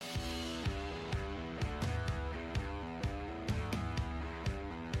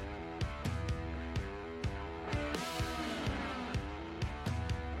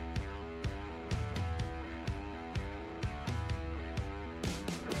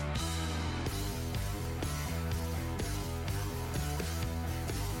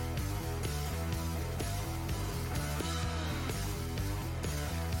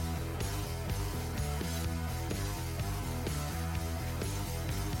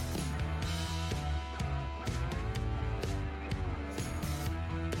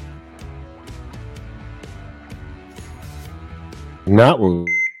Not woo.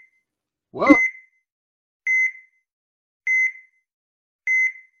 Whoa.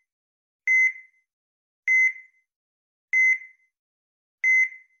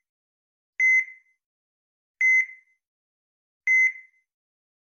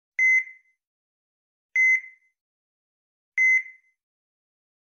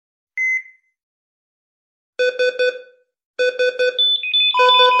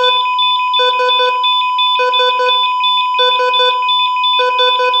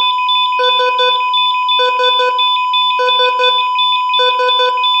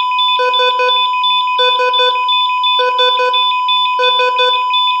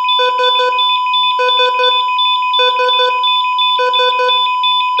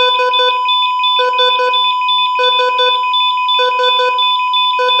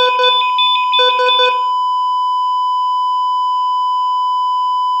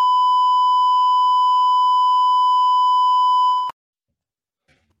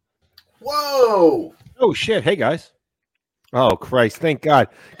 Whoa! Oh shit! Hey guys. Oh Christ! Thank God.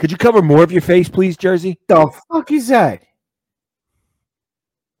 Could you cover more of your face, please, Jersey? The fuck is that?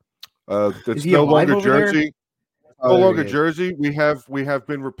 It's Is he no alive longer over there? Jersey. Oh, No there longer he is. Jersey. We have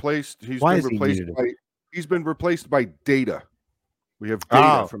been replaced. Why is he muted? He's been replaced by Data. We have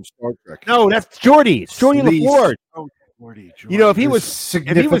Data Oh. from Star Trek. No, that's Jordy. It's Jordy Please. LaFleur. Oh, Jordy, You know, if he This was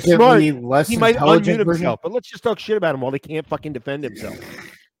significantly less he might intelligent unmute version? himself. But let's just talk shit about him while they can't fucking defend himself.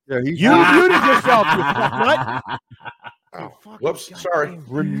 Yeah, he's You muted yourself, you fuck nut. Whoops, sorry.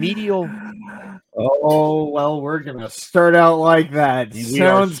 Remedial. Oh well, we're gonna start out like that. We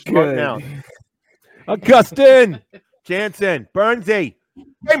Sounds are starting good. out. Augustin, Jansen, Burnsy,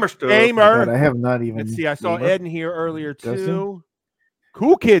 Gamer stuff. God, I Gamer. have not even. Let's see. I saw Gamer? Ed in here earlier too. Justin?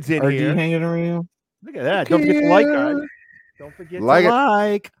 Cool kids in RD here. hanging around. Look at that. Don't forget to like, guys. Don't forget Like to it.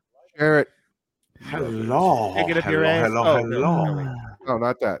 like. Share it. Hello. Pick it up your ass. Hello, Oh, hello. No,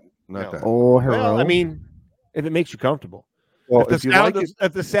 not that. Not No. that. Oh, hello. Well, I mean, if it makes you comfortable. Well, if if you like it,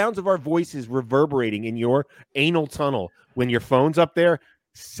 if the sounds of our voices reverberating in your anal tunnel when your phone's up there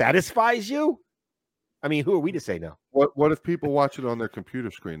satisfies you, I mean, who are we to say no? what if people watch it on their computer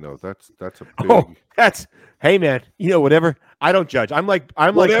screen though? That's a big. Oh, that's hey man, you know whatever. I don't judge. I'm like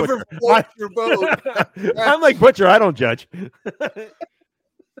Whatever Butcher. floats your boat. I'm like Butcher. I don't judge.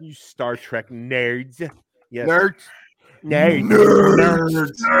 You Star Trek nerds. Yes. Nerds.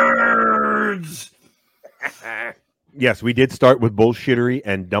 Nerds. Nerds. Yes, we did start with bullshittery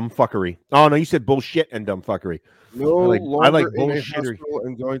and dumb fuckery. Oh no, you said bullshit and dumb fuckery. No I longer like in a bullshittery. hospital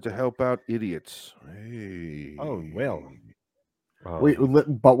and going to help out idiots. Hey. Oh well.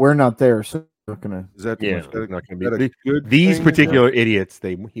 but we're not there, so we're gonna. Is that Yeah, is that not is gonna that be. a good These thing? particular idiots,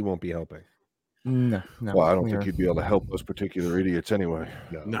 he won't be helping. No. Well, I don't think he'd be able to help those particular idiots anyway.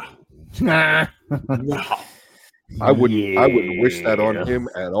 No. Nah. No. I wouldn't wish that on him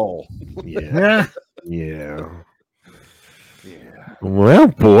at all. Yeah. Yeah. Well,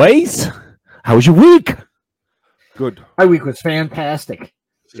 boys, how was your week? Good. My week was fantastic.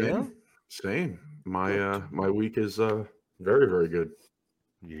 Same. Same. My week is very, very good.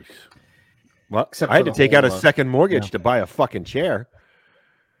 Yes. Well, Except I had for to the take out a whole, second mortgage yeah. to buy a fucking chair.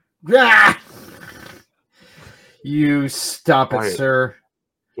 Ah! You stop it, Quiet. sir.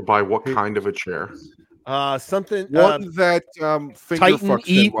 To buy what kind of a chair? Something. One that finger Titan fucks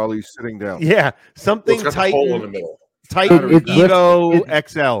E- in while he's sitting down. Yeah, Well, something it's got the hole in the Titan. middle. Titan It lifts- Evo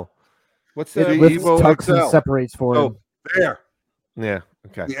XL. What's It the? Lifts, Evo tucks, and XL. separates for him. Oh, there. Yeah.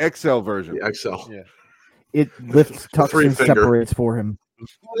 Okay. The XL version. The XL. Yeah. It lifts, tucks, and three-finger. separates for him.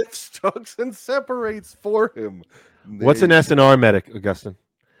 It tucks and separates for him. What's an S&R medic, Augustine?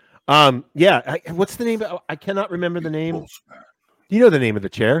 Yeah. What's the name? I cannot remember the name. You know the name of the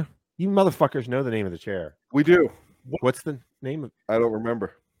chair. You motherfuckers know the name of the chair. We do. What's the name of? I don't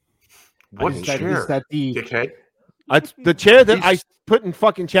remember. What Is chair? that the Dickhead. The chair that I put in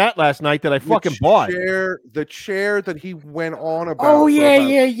fucking chat last night that I fucking bought. The chair that he went on about. Oh, for yeah,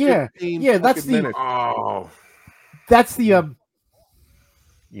 about yeah. 15 Yeah, that's fucking the- minutes. Oh, that's the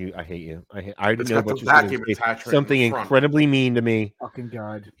I hate you. I it's know got what the you're saying. vacuum It's attachment. something in the front. incredibly mean to me. fucking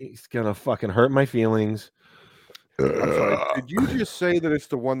god. It's gonna fucking hurt my feelings. I'm sorry. Did you just say that it's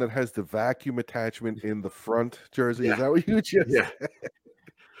the one that has the vacuum attachment in the front, Jersey? Yeah. Is that what you just Yeah. said?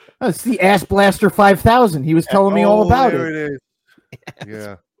 Oh, it's the Ass Blaster 5000. He was telling me all about there it. it is.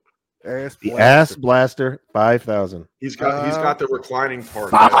 Yeah. Ass The blaster. Ass Blaster 5000. He's got the reclining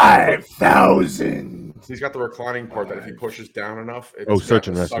part. 5,000. He's got the reclining part that if he pushes down enough, it's Oh, got search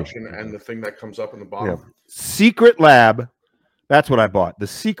and the rescue. suction and the thing that comes up in the Yeah. bottom. Secret Lab. That's what I bought. The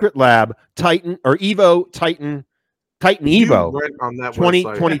Secret Lab Titan or Evo Titan You Evo. went on that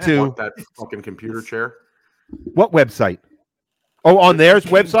 2022. website and bought that fucking computer chair. What website? Oh, on theirs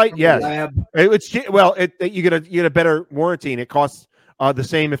website, From the yes. lab. You get a better warranty, and it costs the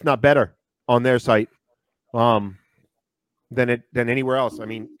same, if not better, on their site, than anywhere else. I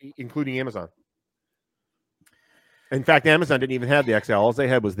mean, including Amazon. In fact, Amazon didn't even have the XL. All they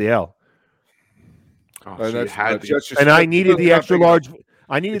had was the L. Oh, And so you had to that's just- And I that's needed clearly the not extra big enough. large.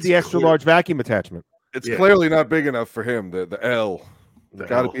 I needed It's the extra clear. large vacuum attachment. It's Yeah. clearly not big enough for him. The L. The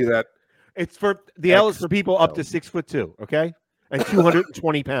Got to L. be that. It's for the L is for people up to 6'2", okay, and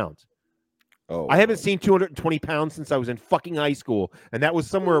 220 pounds. Oh, I haven't seen 220 pounds since I was in fucking high school, and that was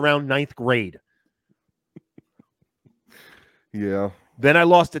somewhere around 9th grade. Yeah. Then I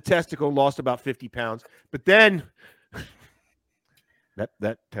lost a testicle, lost about 50 pounds, but then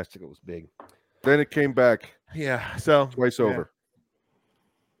that testicle was big. Then it came back Yeah, so twice Yeah. over.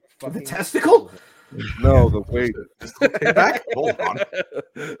 The testicle? No, the weight. Back? Hold on.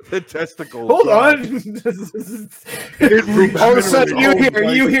 The testicle. Hold on. All of a sudden,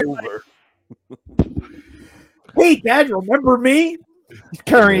 you hear. Hey, Dad, remember me? He's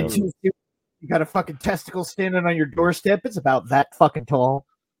carrying Yeah. two. You got a fucking testicle standing on your doorstep. It's about that fucking tall.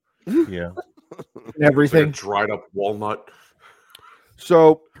 yeah. And It's like a everything. dried up walnut.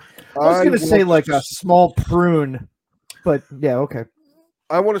 So I was gonna want say like to- a small prune, but yeah, okay.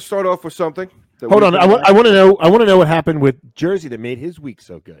 I want to start off with something. that Hold we've on, been- I want to know. I want to know what happened with Jersey that made his week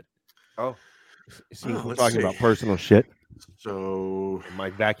so good. Oh. See, we're Let's talking see. about personal shit. So My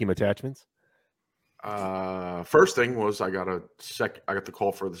vacuum attachments. first thing was I got the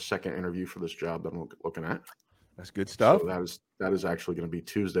call for the second interview for this job that I'm looking at. That's good stuff. So that is actually going to be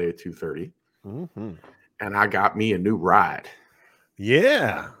Tuesday at 2:30, Mm-hmm. and I got me a new ride.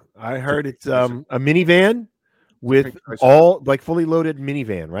 Yeah, I heard it's a minivan with think I saw all like fully loaded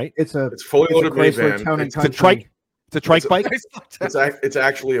minivan, right? It's a It's fully It's a loaded Chrysler minivan. Town and It's, It's a Country. trike. It's a trike It's a- bike. it's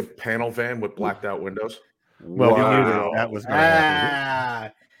actually a panel van with blacked out windows. Well, we knew Wow. that was going to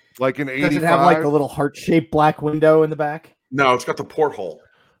happen. ah. like an Does 85. it have like a little heart-shaped black window in the back? No, it's got the porthole.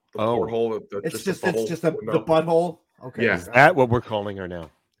 The Oh. porthole. It's the just bubble the window. butthole. Okay. Yeah. Is that what we're calling her now?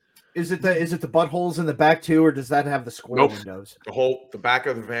 Is it the buttholes in the back too, or does that have the square Nope. windows? The back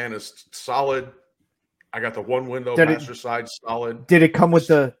of the van is solid. I got the one window Did it- passenger side solid. Did it come with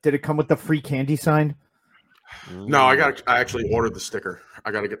the free candy sign? No, I actually ordered the sticker.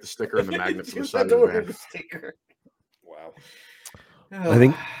 I got to get the sticker and the magnet for the side of the van. sticker. Wow. I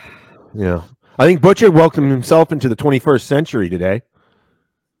think. Yeah, I think Butcher welcomed himself into the 21st century today.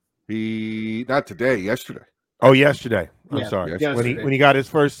 He not today, yesterday. Oh, yesterday. I'm Yeah, sorry. yes, When he got his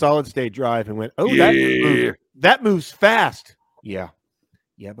first solid state drive and went, oh, Yeah. that moves fast. Yeah,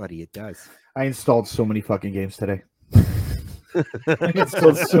 buddy, it does. I installed so many fucking games today. I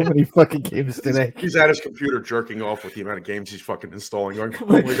installed so many fucking games today. He's at his computer jerking off with the amount of games he's fucking installing. Going, oh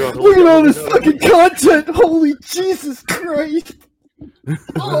Like, my God, look at all this fucking content! Holy Jesus Christ!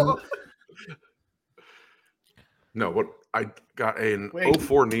 Oh. No, what I got an Wait.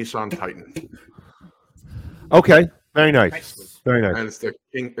 04 Nissan Titan, Okay, very nice. Very nice. and it's the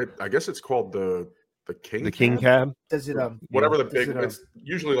King. I guess it's called the King. The King cab? cab. Does it Whatever the Is big. it, It's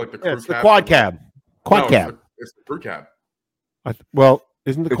usually like the crew Yeah, it's the cab. quad cab. Quad No, cab. It's the crew cab. Well,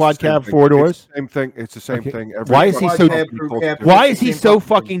 isn't the It's quad the same cab thing. four It's doors? the same thing. It's the same Okay. thing. Why is he Quad so- cab, crew cab. Why is he Same so fucking-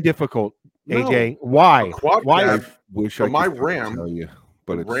 fucking difficult, No. AJ? Why? A quad Why? cab. Wish So I my could Ram- tell you,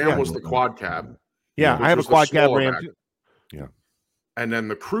 but The it's Ram was the quad cab, Yeah, which I have a was the quad cab smaller Ram back. too. and then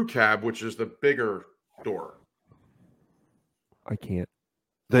the crew cab, which is the bigger door. I can't.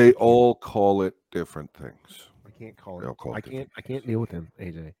 They all call it different things. I can't call They'll it. call it I can't deal with him,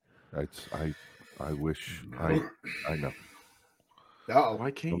 AJ. It's I wish I know. Oh, Why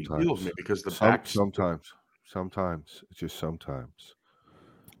can't you Sometimes. deal with me? Because the back. Sometimes it's just sometimes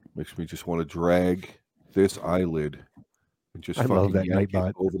makes me just want to drag this eyelid and just I love fucking that yank Nightbot.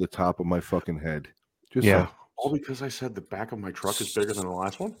 it over the top of my fucking head. Just Yeah. All because I said the back of my truck is bigger than the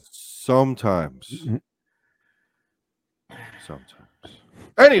last one. sometimes. Mhm. Sometimes.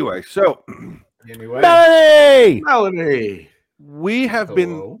 Anyway, so anyway. Melanie! Melanie. we have been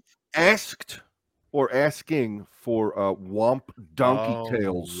Hello. asked or asking for Womp Donkey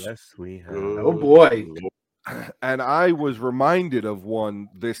Tales. Yes, we have. Oh, boy. And I was reminded of one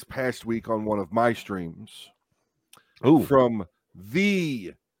this past week on one of my streams Ooh, from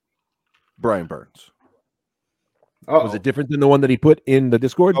the Brian Burns. was it different than the one that he put in the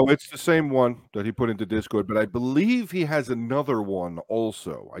Discord? Oh, it's the same one that he put into Discord, but I believe he has another one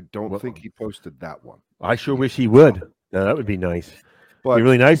also. I don't Well- think he posted that one. I sure wish he would. No, that would be nice. It'd But be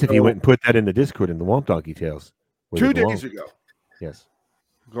really nice if he so- went and put that in the Discord in the Womp Donkey Tales. where 2 they belong. days ago, Yes.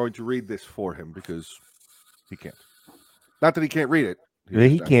 I'm going to read this for him because he can't. Not that he can't read it.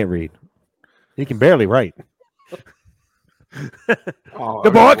 He just- can't read. He can barely write. Oh,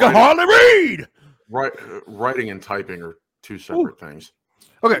 The boy can hardly read. Writing and typing are two separate things.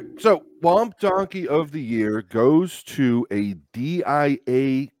 Okay, so Womp Donkey of the Year goes to a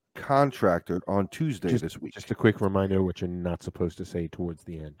DIA contractor on Tuesday this week. Just a quick reminder what you're not supposed to say towards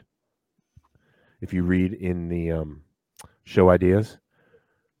the end. If you read in the show ideas,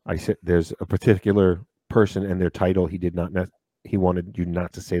 I said there's a particular person and their title. He did not. He wanted you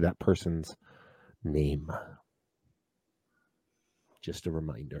not to say that person's name. Just a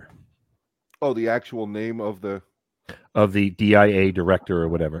reminder. Oh, the actual name of the DIA director or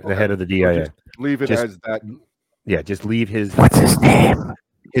whatever, the head of the DIA. Just leave it as that. Yeah, just leave his. What's his name?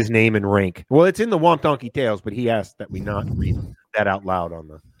 His name and rank. Well, it's in the Womp Donkey Tales, but he asked that we not read that out loud on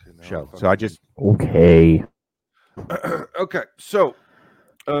the show. So I just Okay. Okay, so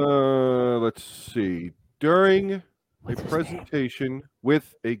let's see. During a presentation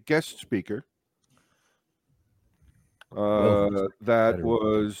with a guest speaker that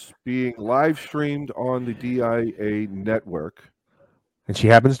was being live streamed on the DIA network. And she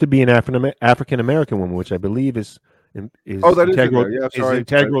happens to be an African American woman, which I believe is integral,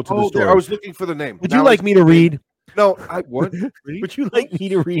 integral to the story. I was looking for the name. Would you like me to read? No, I would. Would you like me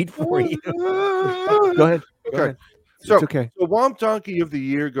to read for you? Go ahead. Okay. So Womp Donkey of the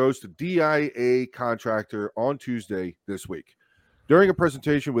Year goes to DIA contractor on Tuesday this week. During a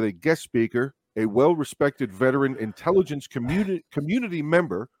presentation with a guest speaker, a well-respected veteran intelligence community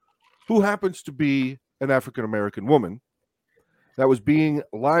member who happens to be an African-American woman that was being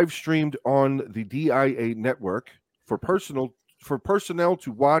live streamed on the DIA network for personnel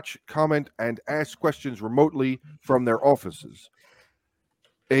to watch, comment, and ask questions remotely from their offices.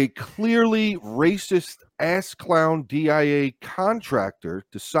 A clearly racist ass clown DIA contractor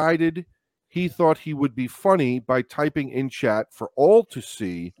decided he thought he would be funny by typing in chat for all to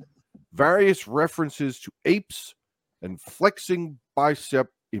see various references to apes and flexing bicep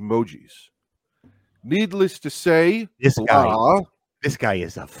emojis. Needless to say, this guy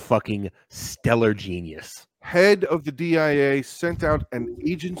is a fucking stellar genius. Head of the DIA sent out an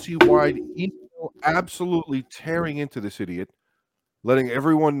agency-wide email absolutely tearing into this idiot, letting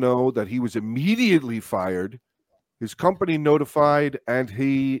everyone know that he was immediately fired, his company notified, and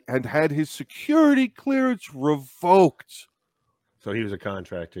had his security clearance revoked. So he was a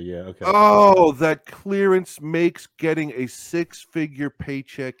contractor, yeah. Okay. Oh, that clearance makes getting a six-figure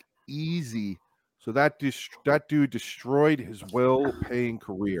paycheck easy. So that dude destroyed his well-paying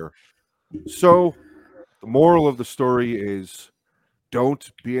career. So the moral of the story is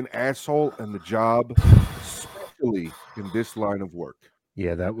don't be an asshole in the job, especially in this line of work.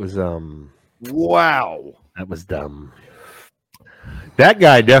 Yeah, that was wow. That was dumb. That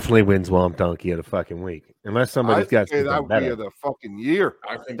guy definitely wins Womp Donkey of the fucking week. Unless somebody's got something that would better. be of the fucking year.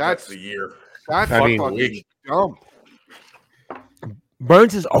 I think that's the year. That's fucking dumb.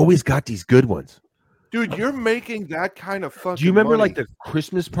 Burns has always got these good ones. Dude, you're making that kind of fucking Do you remember money. like the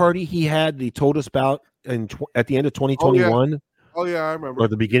Christmas party he had that he told us about at the end of 2021? Oh, yeah, I remember. Or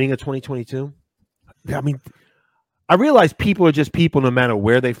the beginning of 2022? I mean, I realize people are just people no matter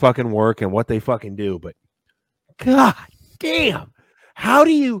where they fucking work and what they fucking do, but God damn, how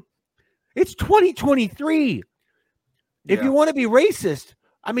do you... It's 2023. If you want to be racist,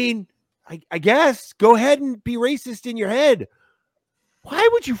 I mean, I guess go ahead and be racist in your head. Why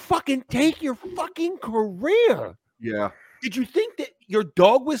would you fucking take your fucking career? Yeah. Did you think that your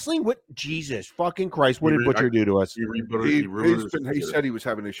dog whistling? What? Jesus fucking Christ! What did Butcher do to us? He said he was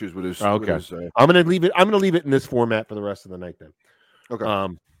having issues with his. Okay. With his, I'm gonna leave it in this format for the rest of the night then.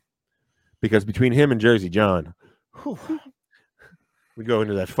 Okay. Because between him and Jersey John, we go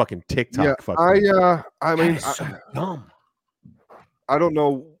into that fucking TikTok. Yeah, I mean, so dumb. I don't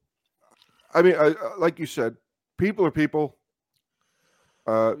know. I mean, like you said, people are people.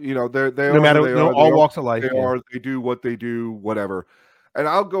 You know, all walks of life. They do what they do, whatever. And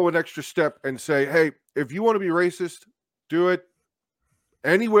I'll go an extra step and say, hey, if you want to be racist, do it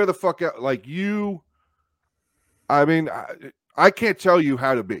anywhere the fuck out. Like you, I mean, I can't tell you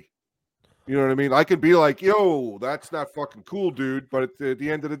how to be. You know what I mean? I could be like, yo, that's not fucking cool, dude. But at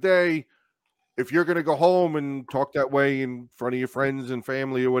the end of the day, if you're going to go home and talk that way in front of your friends and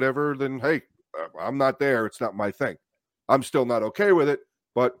family or whatever, then, hey, I'm not there. It's not my thing. I'm still not okay with it,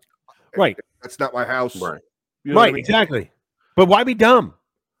 but that's not my house. Right. You know what I mean? Exactly. But why be dumb?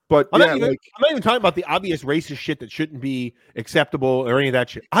 But I'm not even talking about the obvious racist shit that shouldn't be acceptable or any of that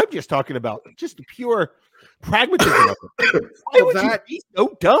shit. I'm just talking about just the pure pragmatism of it. Why would you be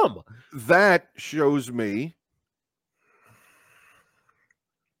so dumb? That shows me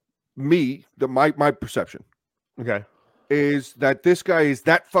my perception. Okay. Is that this guy is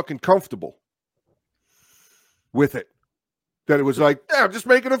that fucking comfortable with it. That it was like, yeah, I'm just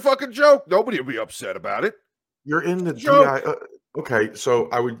making a fucking joke. Nobody will be upset about it. You're in the Joke. DI. Okay, so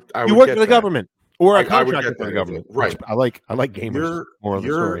I would You work get for the that. government or a I would contractor get for the that, government. right. I like gamers. More of the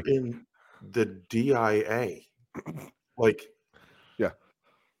You're story. in the DIA. Like, yeah,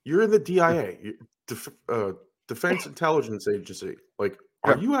 you're in the DIA, Defense Intelligence Agency. Like,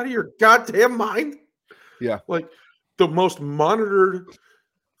 are you out of your goddamn mind? Yeah. Like, the most monitored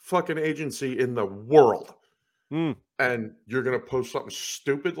fucking agency in the world. And you're going to post something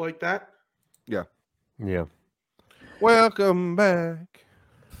stupid like that? Yeah. Yeah. Welcome back.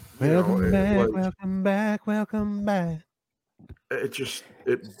 Welcome back. It just,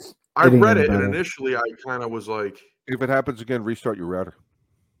 I read it, and initially I kind of was like, if it happens again, restart your router.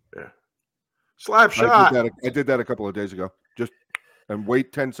 Yeah. Slap shot. I did that a couple of days ago. Just and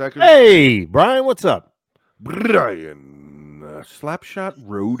wait 10 seconds. Hey, Brian, what's up? Brian, Slapshot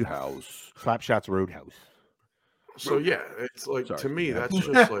Roadhouse. Slapshot's Roadhouse. So yeah, it's like to me that's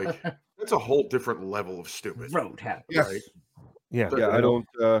just like that's a whole different level of stupid. Roadhouse. Yes. Right? Yeah. Yeah, I don't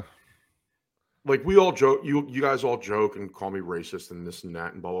like we all joke, you guys all joke and call me racist and this and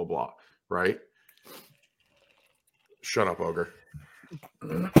that and blah blah blah, right? Shut up, Ogre.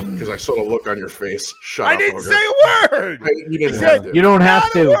 Because I saw the look on your face. Shut up, didn't Ogre. say a word. You didn't have to. You don't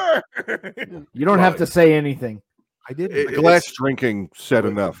have to. Word. You don't have to say anything. I did. It- glass drinking said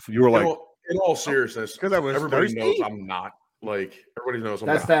enough. You were like, in all seriousness, 'Cause I was everybody thirsty. knows I'm not. Like everybody knows I'm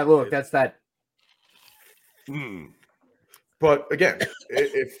That's not. that look. That's that. But again,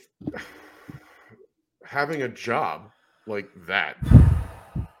 if having a job like that,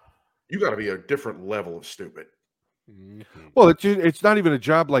 you got to be a different level of stupid. well, it's not even a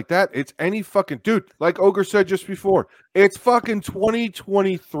job like that. It's any fucking dude. Like Ogre said just before, it's fucking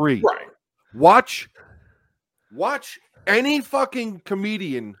 2023. Right. Watch any fucking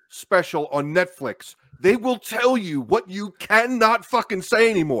comedian special on Netflix. They will tell you what you cannot fucking say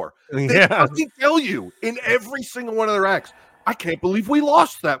anymore. They fucking tell you in every single one of their acts. I can't believe we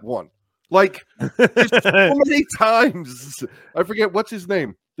lost that one. Like so many times. I forget what's his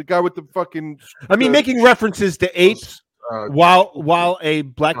name. The guy with the fucking. I mean, making references to apes while a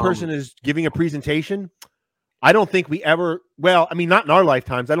black Um, person is giving a presentation. I don't think we ever. Well, I mean, not in our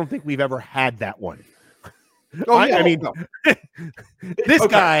lifetimes. I don't think we've ever had that one. Oh, I mean, no. this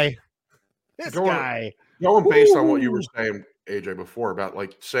Okay. guy. Going based on what you were saying, AJ, before about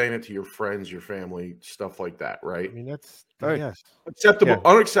like saying it to your friends, your family, stuff like that, right? I mean, that's Hey. yes. Acceptable,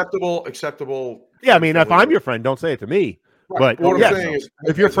 Yeah. unacceptable, acceptable. Yeah, I mean, if I'm your friend, don't say it to me. Right. But what yes, I'm saying is,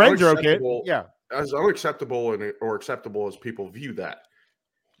 if your as friends are okay, unacceptable- yeah. as unacceptable or acceptable as people view that,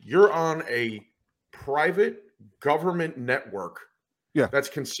 you're on a private government network. Yeah. That's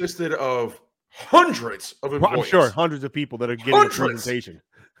consisted of hundreds of Well, employees. I'm sure hundreds of people that are getting a presentation.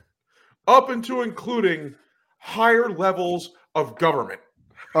 Up into including higher levels of government.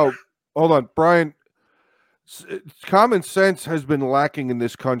 Oh, hold on, Brian. Common sense has been lacking in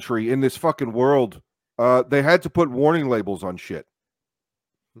this country, in this fucking world. They had to put warning labels on shit.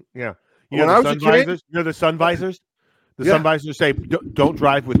 Yeah. When I was a kid- visors? You know the sun visors? The Yeah. sun visors say, don't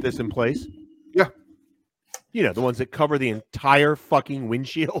drive with this in place. Yeah. You know, the ones that cover the entire fucking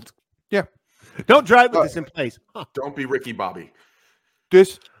windshield. Yeah. Don't drive with this in place. Huh. Don't be Ricky Bobby.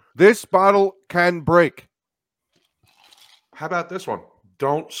 This bottle can break. How about this one?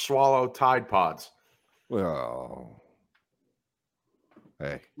 Don't swallow Tide Pods. Well,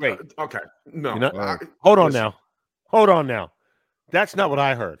 hey, Wait. Okay. No. You're not- I- Hold on listen, now. Hold on now. That's not what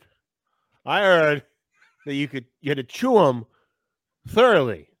I heard. I heard that you had to chew them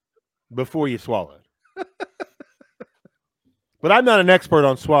thoroughly before you swallowed. But I'm not an expert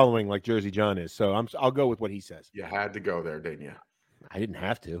on swallowing like Jersey John is, so I'll go with what he says. You had to go there, didn't you? I didn't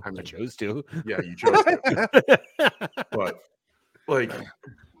have to. I chose to. Yeah, you chose to. But like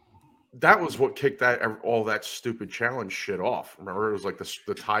that was what kicked all that stupid challenge shit off. Remember, it was like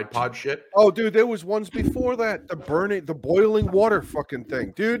the Tide Pod shit. oh, dude, there was ones before that. The boiling water fucking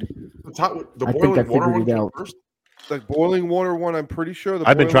thing, dude. The I think boiling I water figured one it came out. first. The boiling water one, I'm pretty sure.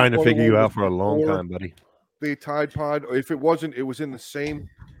 I've been boiling trying to water figure you one out was for a long before time, buddy. The Tide Pod. If it wasn't, it was in the same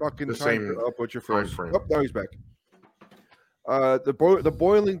fucking The time. same Oh, what's your time first? frame. Oh, now he's back.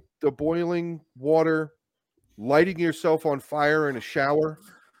 The boiling water, lighting yourself on fire in a shower.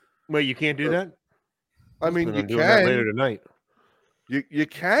 Wait, you can't do that? I mean, I'm you doing that later can. tonight. You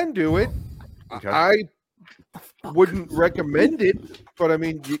can do it. Okay. I wouldn't recommend it, but I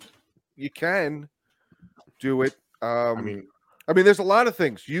mean, you can do it. I mean, there's a lot of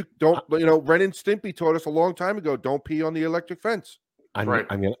things you don't. Ren and Stimpy taught us a long time ago. Don't pee on the electric fence. I'm Right.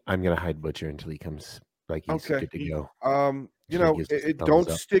 gonna hide Butcher until he comes like he's Okay. good to go. You So know, he gives us a thumbs don't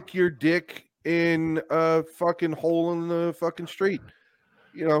up. stick your dick in a fucking hole in the fucking street.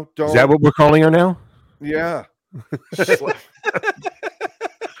 You know, don't. Is that what we're calling her now? Yeah.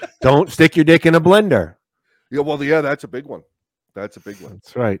 Don't stick your dick in a blender. Yeah. Well, yeah, that's a big one. That's a big one.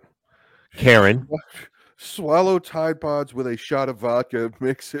 That's right. Karen. Swallow Tide Pods with a shot of vodka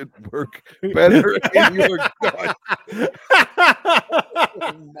makes it work better in your gut.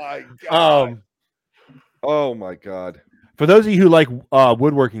 Oh my god. Oh my god. For those of you who like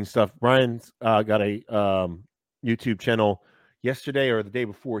woodworking stuff, Brian's got a YouTube channel. Yesterday or the day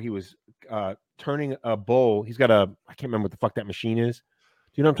before, he was turning a bowl. He's got I can't remember what the fuck that machine is. Do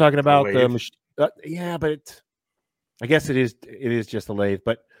you know what I'm talking about? The machine. Yeah, but I guess it is just a lathe.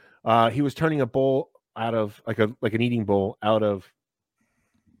 But he was turning a bowl out of like an eating bowl out of,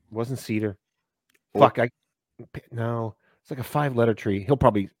 it wasn't cedar. Fuck, no, it's like a 5-letter tree. He'll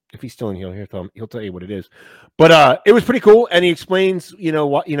probably, if he's still in here, he'll tell you what it is. But it was pretty cool, and he explains, when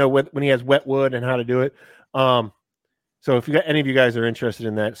he has wet wood and how to do it. So if you got any of you guys are interested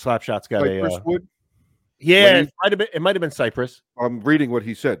in that, Slapshot's got Cypress wood. Yeah, it might have been cypress. I'm reading what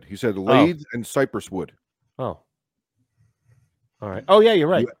he said. He said lathe and cypress wood. Oh, all right. Oh yeah, you're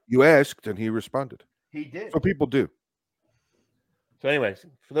right. You asked, and he responded. He did. So people do. So, anyways,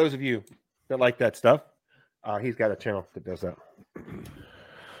 for those of you that like that stuff, he's got a channel that does that.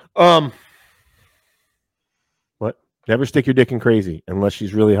 What? Never stick your dick in crazy unless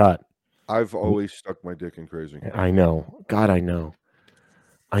she's really hot. I've always stuck my dick in crazy. I know. God, I know.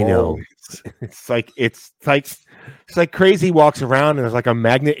 I know. It's like crazy walks around and there's like a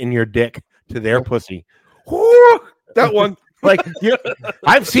magnet in your dick to their pussy. Woo! That one. Like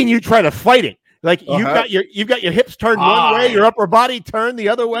I've seen you try to fight it. Like you've got your hips turned one way, your upper body turned the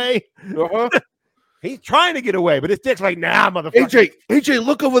other way. He's trying to get away, but his dick's like, nah, motherfucker. AJ,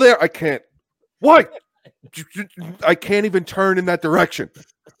 look over there. I can't. Why? I can't even turn in that direction.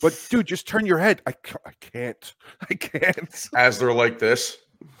 But dude, just turn your head. I can't. As they're like this.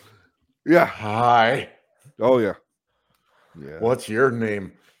 Yeah. Hi. Oh yeah. Yeah. What's your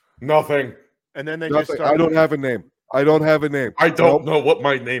name? Nothing. And then they Nothing. just start. I don't have a name. I don't know what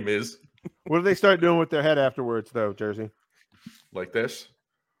my name is. What do they start doing with their head afterwards, though, Jersey? Like this?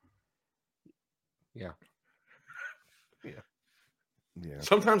 Yeah.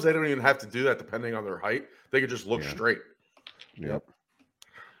 Sometimes they don't even have to do that depending on their height. They could just look straight. Yep.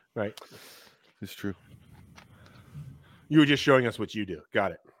 Right. It's true. You were just showing us what you do.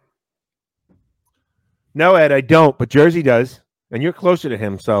 Got it. No, Ed, I don't, but Jersey does. And you're closer to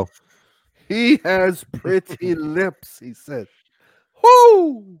him, so. He has pretty lips, he said.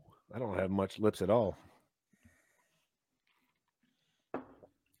 Whoo! I don't have much lips at all. I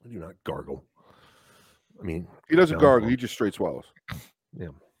do not gargle. I mean, he doesn't gargle. He just straight swallows. Yeah.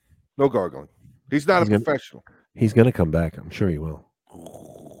 No gargling. He's not a professional. He's going to come back. I'm sure he will.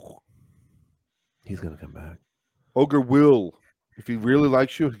 He's going to come back. Ogre will. If he really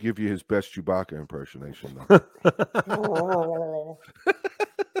likes you, he'll give you his best Chewbacca impersonation.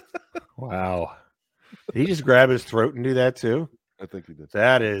 Wow. Did he just grab his throat and do that too? I think he did.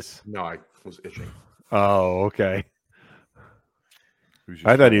 That is. No, I was itching. Oh, okay.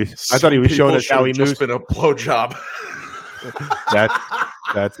 I thought he was showing us how he moves. It's been a blowjob.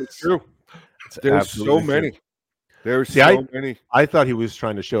 That's true. There's so many. There's so many. I thought he was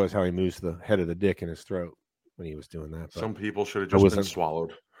trying to show us how he moves the head of the dick in his throat when he was doing that. Some people should have just been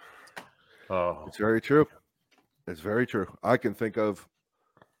swallowed. Oh, it's very true. It's very true. I can think of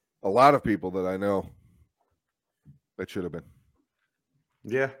a lot of people that I know that should have been.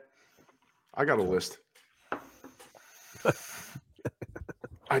 Yeah, I got a list.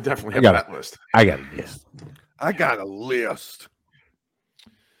 I definitely have that list. I got a list. I got a list.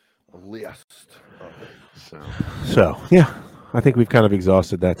 A list. So yeah, I think we've kind of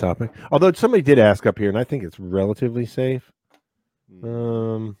exhausted that topic. Although somebody did ask up here, and I think it's relatively safe.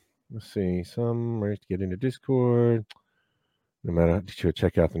 Let's see. Some ways to get into Discord. No matter to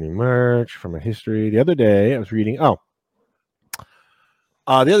check out the new merch from a history. The other day I was reading. The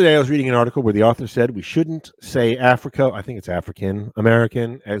other day I was reading an article where the author said we shouldn't say Africa. I think it's African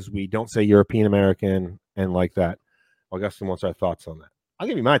American, as we don't say European American, and like that. Augustine wants our thoughts on that. I'll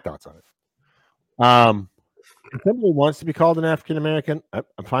give you my thoughts on it. If somebody wants to be called an African American,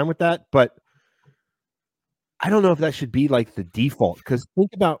 I'm fine with that, but I don't know if that should be like the default. Because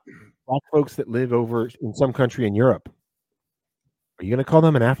think about black folks that live over in some country in Europe. Are you going to call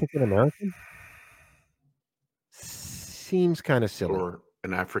them an African American? Seems kind of silly. Or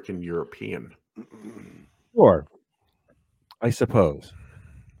an African European. Sure, I suppose.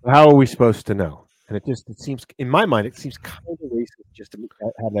 How are we supposed to know? And it seems, in my mind, it seems kind of racist just to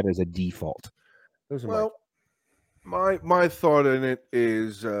have that as a default. Those are my thought in it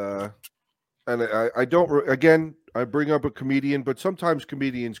is and I don't. Again, I bring up a comedian, but sometimes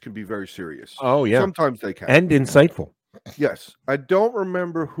comedians can be very serious. Oh yeah, sometimes they can, and insightful. Yes, I don't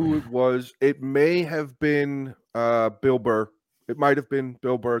remember who it was. It may have been Bill Burr. It might have been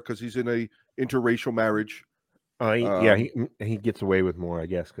Bill Burr because he's in a interracial marriage. He gets away with more, I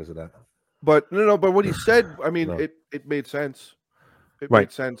guess, because of that. But no. But what he said, I mean, it made sense. It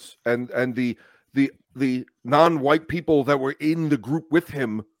made sense, and the non-white people that were in the group with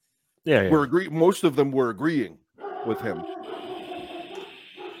him, were agreeing. Most of them were agreeing with him.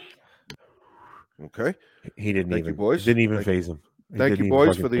 Okay, he didn't Thank even. you, boys. Didn't even phase him. Thank you,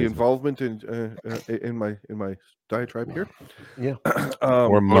 boys, for the involvement in my diatribe here. Yeah,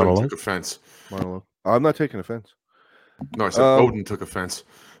 or monologue. Took offense. Monologue. I'm not taking offense. No, I said Odin took offense.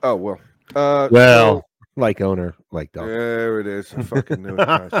 Oh well. Like owner, like dog. There it is. I fucking knew it.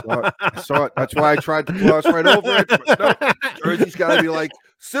 I saw it. That's why I tried to gloss right over it. But no, Jersey's got to be like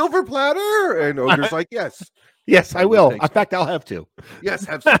silver platter, and Ogre's like, yes. Yes, I will. In fact, I'll have to. Yes,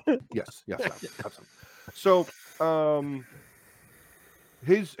 have some. Yes, have some. So,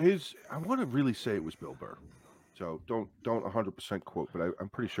 his. I want to really say it was Bill Burr. So don't 100% quote, but I'm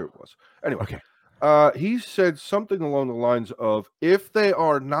pretty sure it was. Anyway, okay. He said something along the lines of, if they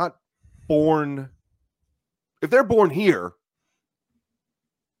are not born, if they're born here,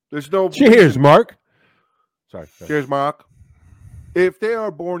 there's no. Cheers, Mark. Sorry. Cheers, Mark. If they are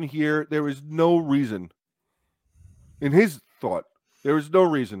born here, there is no reason. In his thought, there is no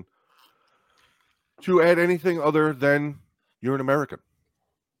reason to add anything other than you're an American.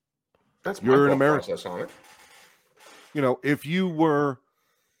 You're an American. On it. You know, if you were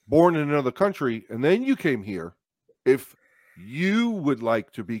born in another country and then you came here, if you would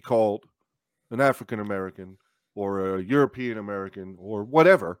like to be called an African American or a European American or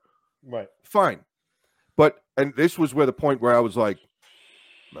whatever, right? Fine. But, and this was where the point where I was like,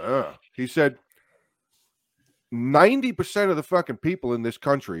 he said, 90% of the fucking people in this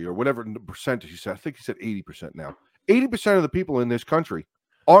country, or whatever percentage he said, I think he said 80% now. 80% of the people in this country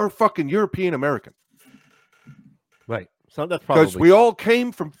are fucking European American. Right. So that's probably because we all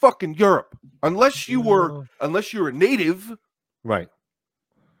came from fucking Europe. Unless you're a native. Right.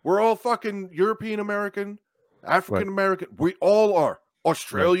 We're all fucking European American, African American. We all are.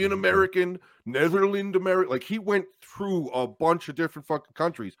 Australian American, Netherlands American. Like, he went through a bunch of different fucking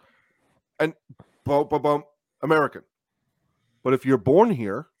countries. And American. But if you're born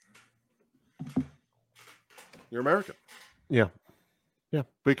here, you're American. Yeah. Yeah.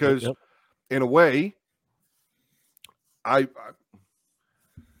 Because in a way,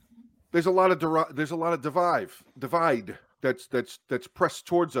 there's a lot of divide that's pressed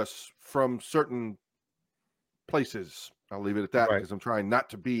towards us from certain places. I'll leave it at that because I'm trying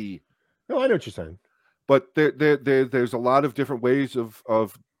not to be. No, I know what you're saying. But there's a lot of different ways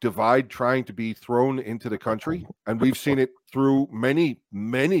of divide trying to be thrown into the country, and we've seen it through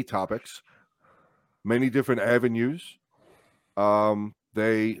many topics, many different avenues.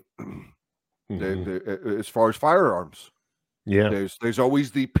 They as far as firearms, there's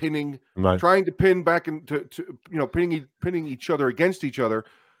always the pinning, trying to pin back into pinning each other against each other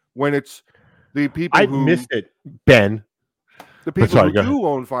when it's the people who missed it, Ben. The people who do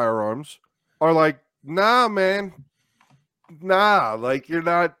own firearms are like, nah, man. Nah, like you're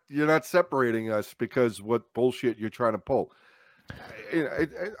not separating us because what bullshit you're trying to pull.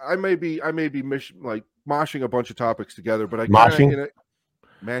 I may be moshing a bunch of topics together, but mashing.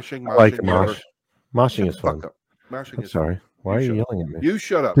 I like the mosh. Moshing is fun. Mashing is sorry. Why are you yelling at me? You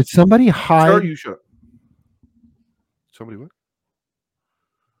shut up. Did somebody hide? Sir, you shut up. Somebody what?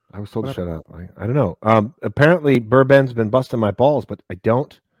 I was told to shut up. I don't know. Apparently, Burben's been busting my balls, but I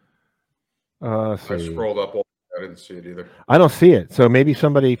don't. I scrolled up. I didn't see it either. I don't see it. So maybe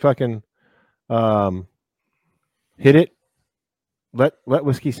somebody fucking hit it. Let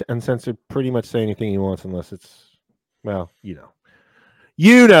Whiskey Uncensored pretty much say anything he wants, unless it's, well, you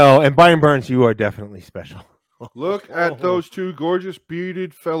know. And Brian Burns, you are definitely special. Look at those two gorgeous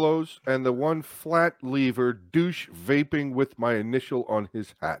bearded fellows and the one flat lever douche vaping with my initial on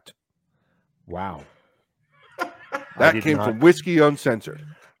his hat. Wow. That came from Whiskey Uncensored.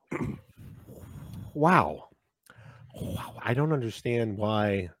 Wow. I don't understand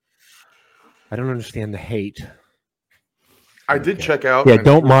why. I don't understand the hate. I did check out. Yeah,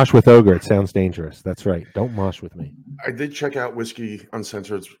 don't mosh with Ogre. It sounds dangerous. That's right. Don't mosh with me. I did check out Whiskey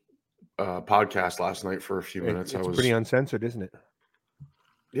Uncensored's podcast last night for a few minutes. It's pretty uncensored, isn't it?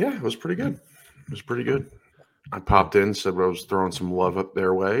 Yeah, it was pretty good. It was pretty good. I popped in, said I was throwing some love up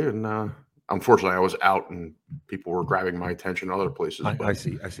their way, and unfortunately, I was out and people were grabbing my attention other places. I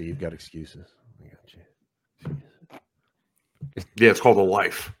see. You've got excuses. I got you. Yeah, it's called a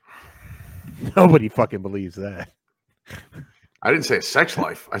life. Nobody fucking believes that. I didn't say a sex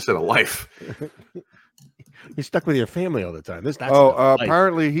life. I said a life. You're stuck with your family all the time. That's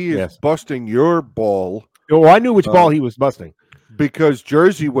apparently he is busting your ball. Oh, I knew which ball he was busting. Because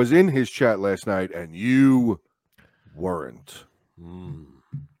Jersey was in his chat last night and you weren't.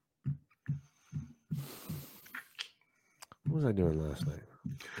 What was I doing last night?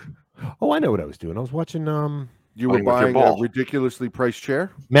 Oh, I know what I was doing. I was watching you were buying a ridiculously priced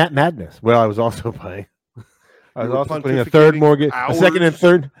chair? Matt Madness. Well, I was also buying I was also putting a third mortgage, a second and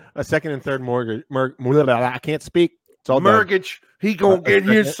third mortgage. I can't speak. It's all mortgage. He gonna get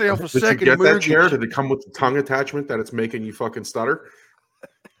himself a second. Did you get mortgage. That chair? Did it come with the tongue attachment that it's making you fucking stutter?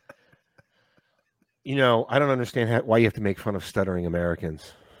 You know, I don't understand why you have to make fun of stuttering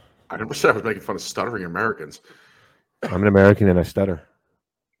Americans. I never said I was making fun of stuttering Americans. I'm an American and I stutter.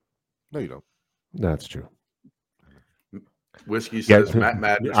 No, you don't. No, that's true. Whiskey says Matt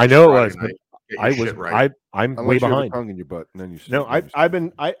Madness. I know it was. Right. I'm Unless way you have a behind. tongue in your butt, and then you. No, I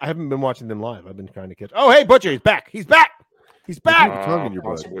haven't been watching them live. I've been trying to catch. Oh, hey, Butcher, he's back. He's back. He's back. Tongue in your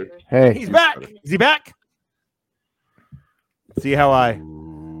butt. Possibly. Hey, he's back. Is he back? See how I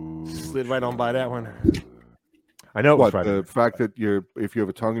slid right on by that one. I know it was what Friday. the fact that if you have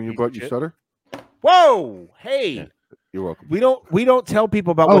a tongue in your butt, you stutter. Whoa! Hey, yeah. You're welcome. We don't tell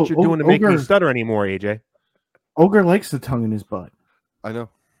people about what you're doing to make me stutter anymore, AJ. Ogre likes the tongue in his butt. I know.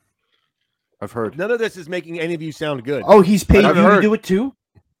 I've heard. None of this is making any of you sound good. Oh, he's paid you to do it too?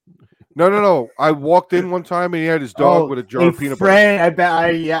 No. I walked in one time and he had his dog with a jar of peanut butter. I bet.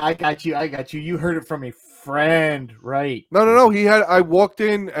 I got you. You heard it from a friend, right? No. I walked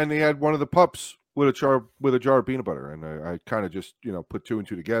in and he had one of the pups with a jar of peanut butter, and I kind of just put two and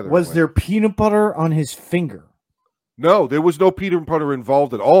two together. Was there peanut butter on his finger? No, there was no peanut butter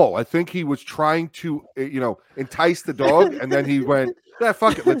involved at all. I think he was trying to, entice the dog, and then he went, "Yeah,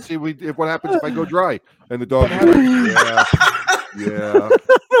 fuck it. Let's see what happens if I go dry." And the dog was like, "Yeah."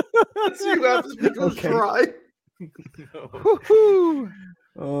 Let's see what happens if it goes dry.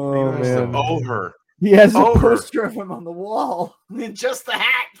 Oh man! Over. He has a poster of him on the wall in just the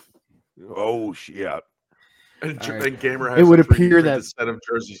hat. Oh shit! And Gamer has it would appear that set of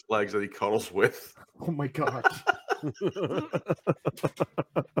Jersey's legs that he cuddles with. Oh my god!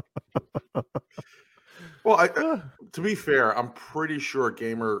 Well, to be fair, I'm pretty sure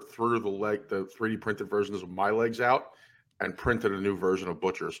Gamer threw the 3D printed versions of my legs out and printed a new version of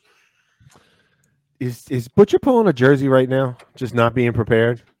Butcher's. Is Butcher pulling a Jersey right now? Just not being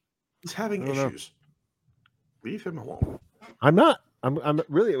prepared? He's having issues. Leave him alone. I'm not. I'm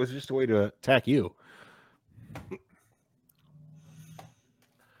really. It was just a way to attack you.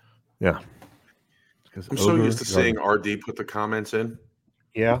 Yeah. I'm so used to seeing RD put the comments in.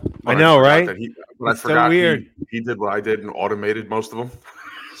 Yeah, I know, right? I forgot weird. He did what I did and automated most of them.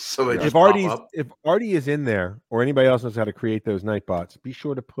 So they just if RD is in there or anybody else knows how to create those night bots, be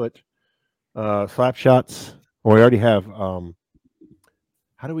sure to put slap shots. Or we already have.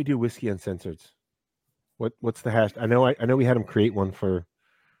 How do we do Whiskey Uncensored? What's the hash? I know we had him create one for.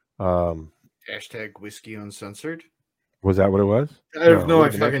 Hashtag Whiskey Uncensored. Was that what it was? I have no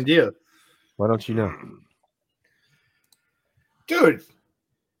fucking idea. Why don't you know? Dude,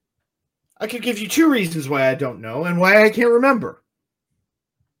 I could give you two reasons why I don't know and why I can't remember.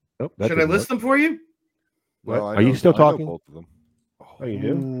 Nope, should I list them for you? Well, are you still talking? Both of them. Oh, you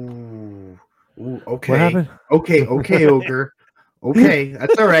do? Ooh, okay. What happened? Okay, Ogre. Okay,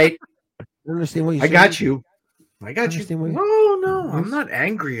 that's all right. I don't understand what you I got you. No, I'm not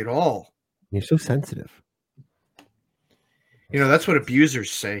angry at all. You're so sensitive. That's what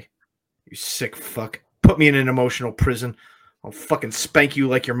abusers say. You sick fuck. Put me in an emotional prison. I'll fucking spank you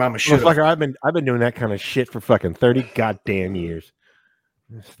like your mama should. Fucker, I've been doing that kind of shit for fucking 30 goddamn years.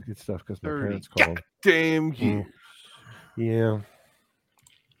 That's good stuff because my parents called. Damn years. Yeah.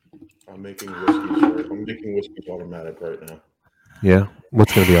 I'm making whiskeys automatic right now. Yeah.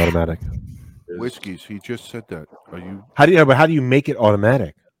 What's going to be automatic? Whiskeys. He just said that. Are you? How do you make it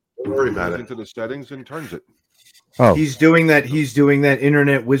automatic? Don't worry about it. Into the settings and turns it. Oh, he's doing that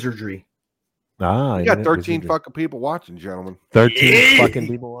internet wizardry. You got 13 fucking people watching, gentlemen. 13 fucking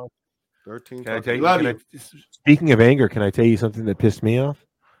people watching. 13. Can I tell you? Speaking of anger, can I tell you something that pissed me off?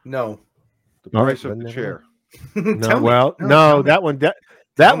 No. The price of the chair. No, that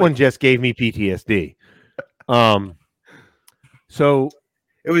one just gave me PTSD. So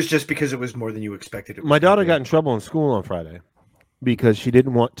it was just because it was more than you expected. My daughter got in trouble in school on Friday because she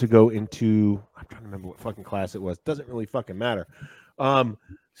didn't want to go into. I'm trying to remember what fucking class it was. Doesn't really fucking matter.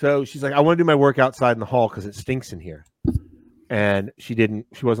 So she's like, I want to do my work outside in the hall because it stinks in here. and she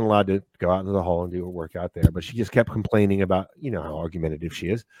wasn't allowed to go out into the hall and do her workout there, but she just kept complaining about, how argumentative she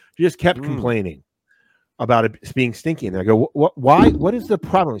is. She just kept complaining about it being stinky. And I go, why? What is the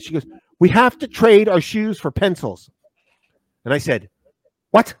problem? She goes, we have to trade our shoes for pencils. And I said,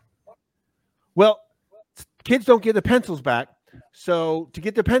 what? Well, kids don't get the pencils back. So to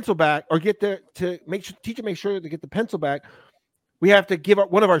get their pencil back, or teacher make sure to get the pencil back, we have to give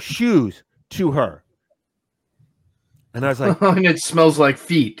up one of our shoes to her. And I was like, and it smells like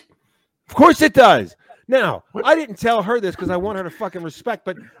feet. Of course it does. Now, I didn't tell her this because I want her to fucking respect,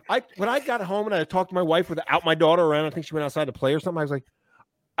 but when I got home and I talked to my wife without my daughter around, I think she went outside to play or something, I was like,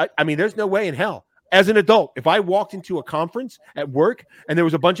 I mean, there's no way in hell. As an adult, if I walked into a conference at work and there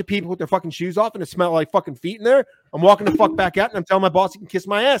was a bunch of people with their fucking shoes off and it smelled like fucking feet in there, I'm walking the fuck back out and I'm telling my boss he can kiss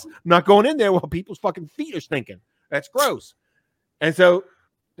my ass. I'm not going in there while people's fucking feet are stinking. That's gross. And so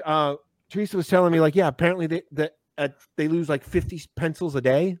Teresa was telling me, like, yeah, apparently they lose like 50 pencils a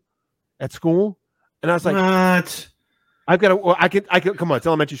day at school. And I was like, what? I could come on, it's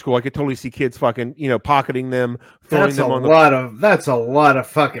elementary school. I could totally see kids fucking, pocketing them, throwing them on that's a lot of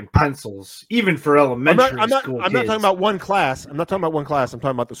fucking pencils, even for elementary school. I'm not talking about one class. I'm talking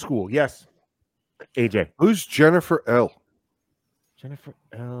about the school. Yes. AJ. Who's Jennifer L? Jennifer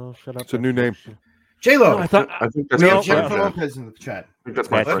L. Shut up. It's a new name. J-Lo. I think that's Jennifer Lopez in the chat. I think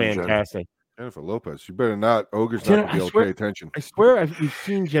that's my friend, fantastic. Jennifer Lopez. You better not. Ogre's not going to be able to pay attention. I swear we've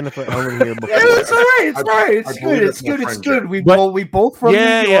seen Jennifer Ellen here before. It's all right. It's all right. It's good. It's good. We both from New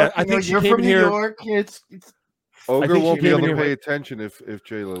York. Yeah. I think you're from New York. Ogre won't be able to pay attention if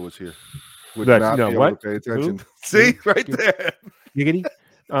J-Lo was here. Would not be able to pay attention. See? Right there. Giggity.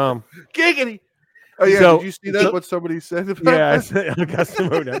 Giggity. Oh, yeah. So, did you see that? What somebody said about that? I got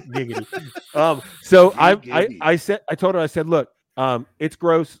some of that. Giggity. So I told her, I said, look, it's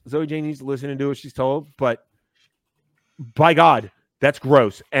gross. Zoe Jane needs to listen and do what she's told, but by God, that's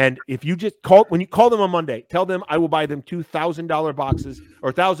gross. And if you just when you call them on Monday, tell them I will buy them $2,000 boxes or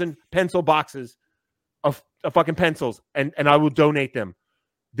 1,000 pencil boxes of fucking pencils, and I will donate them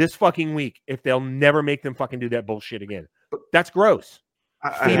this fucking week if they'll never make them fucking do that bullshit again. That's gross.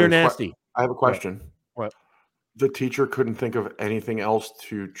 Feet are nasty. I have a question. What? The teacher couldn't think of anything else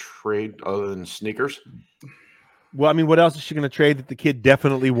to trade other than sneakers? Well, I mean, what else is she going to trade that the kid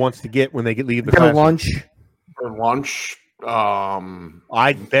definitely wants to get when they leave the class? Lunch. Or lunch.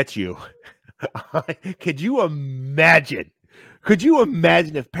 I bet you. Could you imagine? Could you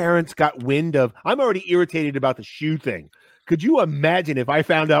imagine if parents got wind of? I'm already irritated about the shoe thing. Could you imagine if I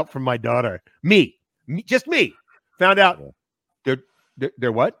found out from my daughter, just me, found out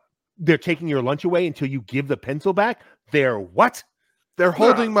they're what? They're taking your lunch away until you give the pencil back? They're what? They're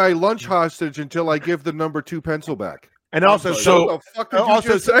holding my lunch hostage until I give the number 2 pencil back. And also, what the fuck did you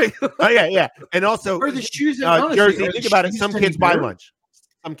just say? yeah. And also, or the shoes. Jersey, think about it. Some kids buy lunch.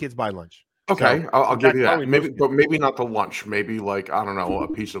 Some kids buy lunch. Okay, so I'll give you that. Maybe not the lunch. Maybe like, I don't know,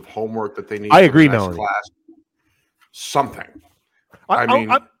 a piece of homework that they need. I agree, Melanie. Class. Something.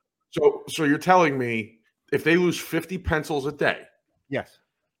 So you're telling me if they lose 50 pencils a day, yes,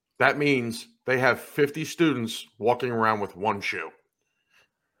 that means they have 50 students walking around with one shoe.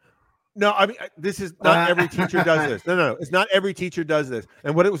 No, I mean, this is not every teacher does this. No. It's not every teacher does this.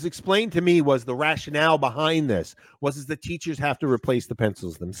 And what it was explained to me was the rationale behind this is the teachers have to replace the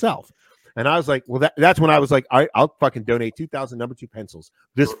pencils themselves. And I was like, well, that's when I was like, I'll fucking donate 2,000 number 2 pencils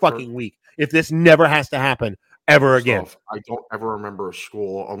this fucking week if this never has to happen ever again. I don't ever remember a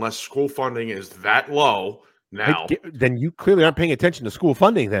school, unless school funding is that low now. Then you clearly aren't paying attention to school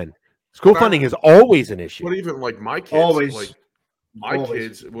funding then. School funding is always an issue. But even like my kids, always.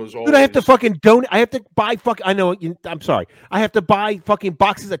 Kids was always. Dude, I have to fucking donate. I have to buy I know. I'm sorry. I have to buy fucking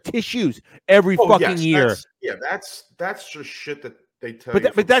boxes of tissues every fucking year. That's just shit that they tell you.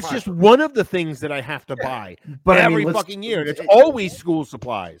 But that's just one of the things that I have to buy every fucking year. And it's always school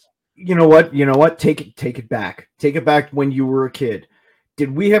supplies. You know what? Take it back. Take it back when you were a kid.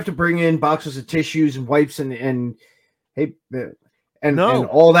 Did we have to bring in boxes of tissues and wipes and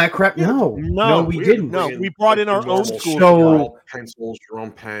all that crap? No, we didn't. No, we brought in our own school. So pencils, your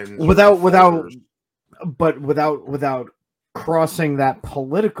own pens, without crossing that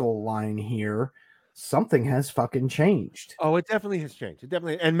political line here. Something has fucking changed. Oh, it definitely has changed. It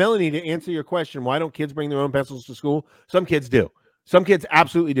definitely. And Melanie, to answer your question, why don't kids bring their own pencils to school? Some kids do. Some kids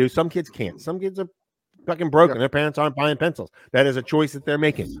absolutely do. Some kids can't. Some kids are fucking broken. Their parents aren't buying pencils. That is a choice that they're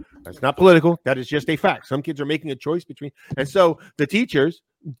making. That's not political. That is just a fact. Some kids are making a choice between. And so the teachers,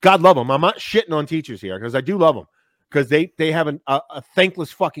 God love them. I'm not shitting on teachers here because I do love them because they have a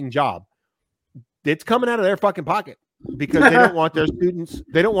thankless fucking job. It's coming out of their fucking pocket. because they don't want their students.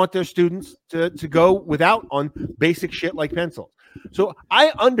 They don't want their students to go without on basic shit like pencils. So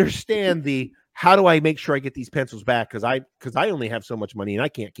I understand the how do I make sure I get these pencils back because I only have so much money and I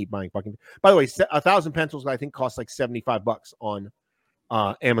can't keep buying fucking. By the way, 1,000 pencils I think cost like $75 on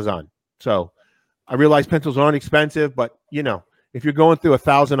Amazon. So I realize pencils aren't expensive, but you know, if you're going through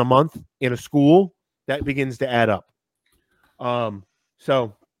 1,000 a month in a school, that begins to add up.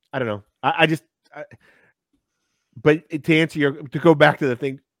 So I don't know. But to go back to the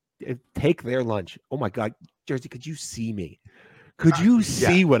thing, take their lunch. Oh my God, Jersey, could you see me? Could you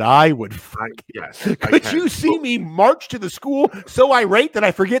see what I would? Yes. Could you see me march to the school so irate that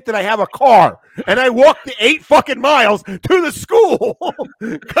I forget that I have a car and I walk the 8 fucking miles to the school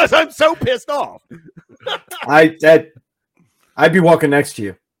because I'm so pissed off? I'd be walking next to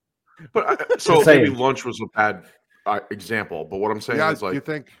you. But so maybe lunch was a bad example. But what I'm saying is like, you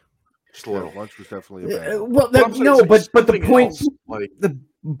think just a little. lunch was definitely a bad. Well, but the point,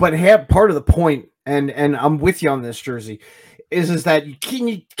 but part of the point, and I'm with you on this, Jersey, is that can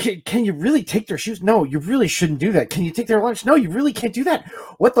you really take their shoes? No, you really shouldn't do that. Can you take their lunch? No, you really can't do that.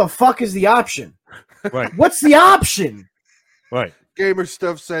 What the fuck is the option? Right. What's the option? Right. Gamer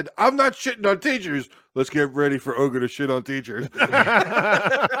Stuff said, "I'm not shitting on teachers. Let's get ready for Ogre to shit on teachers."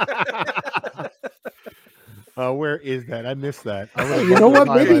 Where is that? I missed that. You know what?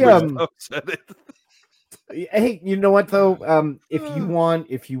 Maybe hey, you know what though?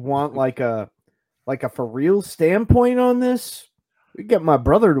 If you want like a for real standpoint on this, we get my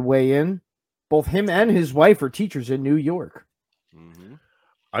brother to weigh in. Both him and his wife are teachers in New York. Mm-hmm.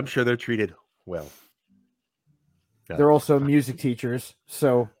 I'm sure they're treated well. Yeah. They're also music teachers,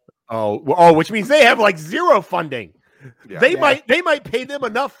 so which means they have like zero funding. Yeah. They might pay them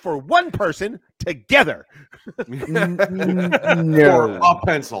enough for one person together. No. For a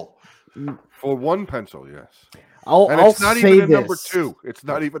pencil. For one pencil, yes. It's not even a number 2. It's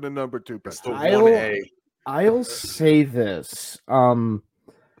not even a number 2 pencil. I'll say this.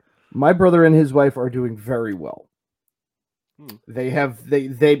 My brother and his wife are doing very well.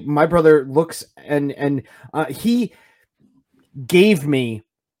 My brother looks and he gave me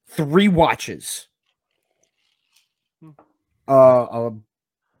 3 watches. A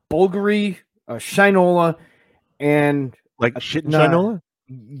Bulgari, a Shinola, and like shit and Shinola.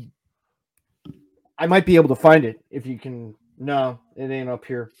 I might be able to find it if you can. No, it ain't up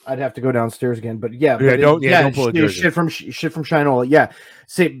here. I'd have to go downstairs again. But don't pull it. Shit from Shinola. Yeah,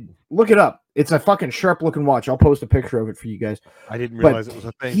 say look it up. It's a fucking sharp looking watch. I'll post a picture of it for you guys. I didn't realize it was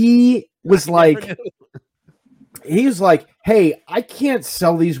a thing. He was like, hey, I can't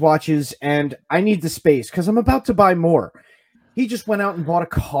sell these watches, and I need the space because I'm about to buy more. He just went out and bought a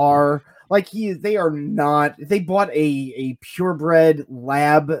car. Like they bought a purebred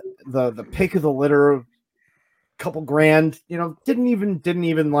lab, the pick of the litter, couple grand, you know, didn't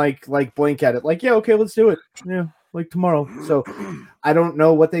even like blink at it. Like, yeah, okay, let's do it. Yeah, like tomorrow. So I don't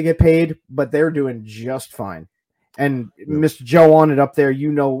know what they get paid, but they're doing just fine. And Mr. Joe on it up there,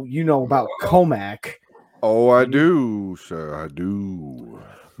 you know about Comac. Oh, I do, sir. I do.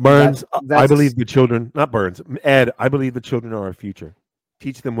 Burns, I believe the children, not Burns, Ed, I believe the children are our future.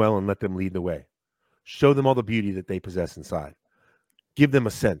 Teach them well and let them lead the way. Show them all the beauty that they possess inside. Give them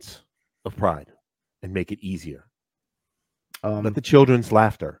a sense of pride and make it easier. Let the children's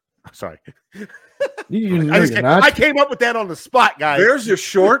laughter. Sorry. I came up with that on the spot, guys. There's your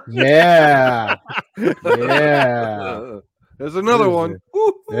short. Yeah. Yeah. There's another one.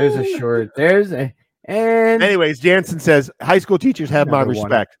 There's a short. Anyways, Jansen says high school teachers have my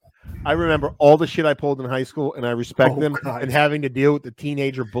respect. I remember all the shit I pulled in high school, and I respect them God. And having to deal with the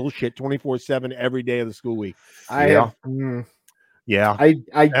teenager bullshit 24/7 every day of the school week. I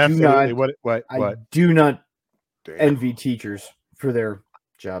do not envy teachers for their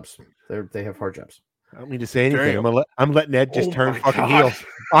jobs. They have hard jobs. I don't mean to say anything. I'm letting Ed just turn fucking heel.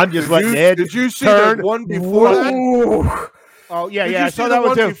 I'm just letting Ed. Did you see that one before that? Oh yeah, I saw that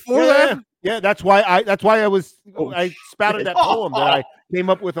one too. Before that? Yeah, that's why I spouted that poem that I came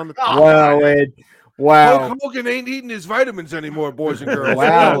up with on the top. Wow, Ed. Wow. Hulk Hogan ain't eating his vitamins anymore, boys and girls.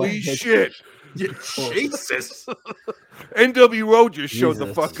 Wow. Holy shit. Jesus. NWO just showed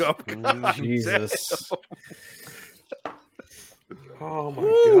the fuck up. God Jesus. Oh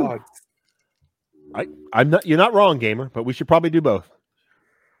my God. I'm not. You're not wrong, gamer. But we should probably do both.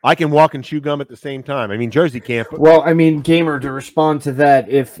 I can walk and chew gum at the same time. I mean, Jersey can't. But... Well, I mean, gamer, to respond to that,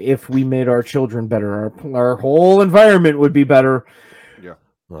 if we made our children better, our whole environment would be better. Yeah.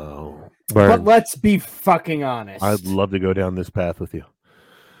 Oh, but let's be fucking honest. I'd love to go down this path with you.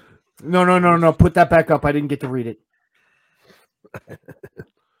 No. Put that back up. I didn't get to read it.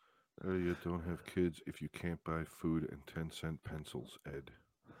 You don't have kids if you can't buy food and 10-cent pencils, Ed.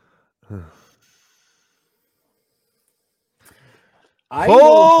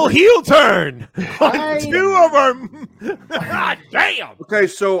 Full heel turn on two of our. God damn. Okay,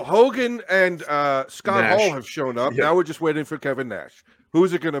 so Hogan and Scott Nash. Hall have shown up. Yeah. Now we're just waiting for Kevin Nash.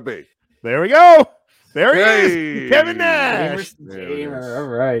 Who's it going to be? There we go. There he Hey. is. Kevin Nash. There it is. All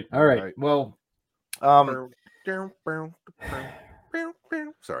right. Right. Well,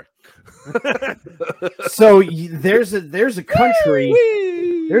 Sorry. so there's a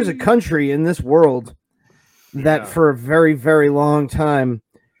country in this world that for a very, very long time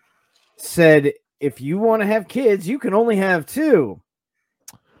said, if you want to have kids, you can only have two.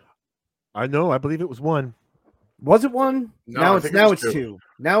 I know. I believe it was one. Was it one? No, now I it's think now it it's was two.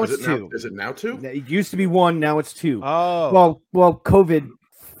 Now it's two. Is it now two? It used to be one. Now it's two. Oh. Well, COVID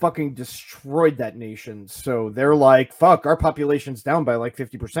fucking destroyed that nation. So they're like, fuck, our population's down by like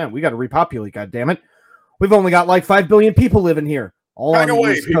 50%. We got to repopulate, goddammit. We've only got like 5 billion people living here. All Bang on the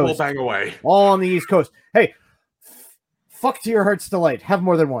away, East people! Coast. Bang away! All on the East Coast. Hey, fuck to your heart's delight. Have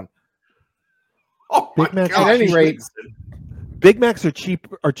more than one. Oh my Big Mac- God! At any rate- Big Macs are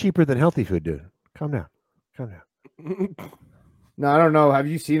cheaper than healthy food, dude. Calm down. No, I don't know. Have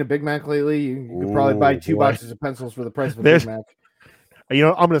you seen a Big Mac lately? You could probably buy 2 boy. boxes of pencils for the price of a There's- Big Mac. You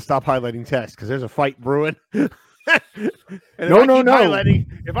know, I'm going to stop highlighting text because there's a fight brewing. And No.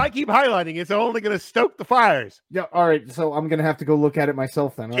 If I keep highlighting, it's only going to stoke the fires. Yeah, all right. So I'm gonna have to go look at it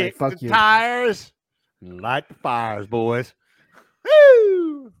myself then. All right, Kick fuck the you. tires, light the fires, boys.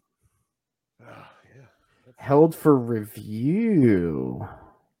 Woo! Held for review.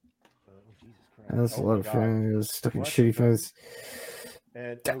 That's a lot of fun. Stuck in shitty phones.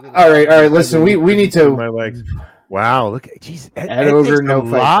 All right. Listen, we need to. My legs. Wow, look at jeez. Ed Ogre, takes no a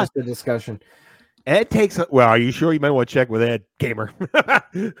fight. lot. Just a discussion. Ed takes. Well, are you sure? You might want to check with Ed Gamer.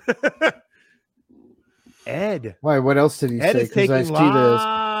 Ed. Why? What else did he Ed say? is 'Cause I taking see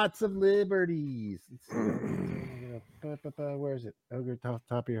lots of liberties. Where is it? Ogre,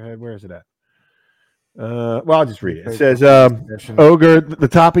 top of your head. Where is it at? Well, I'll just read it. It says, Ogre, the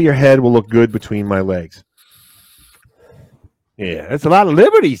top of your head will look good between my legs. Yeah, that's a lot of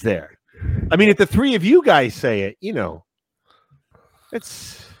liberties there. I mean, if the three of you guys say it,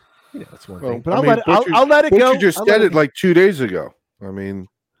 it's it's one thing. But I'll let it go. You just said it like 2 days ago. I mean,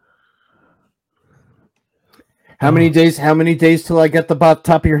 How many days? How many days till I get the top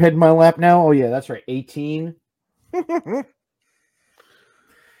of your head in my lap now? Oh yeah, that's right. 18.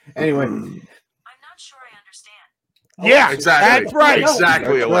 Anyway, I'm not sure I understand. Yeah, Exactly. That's right.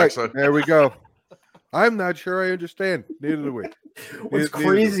 Exactly, That's Alexa. right. There we go. I'm not sure I understand. Neither do we. what's Neither do we.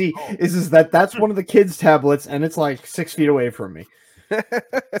 crazy is that's one of the kids' tablets, and it's like 6 feet away from me.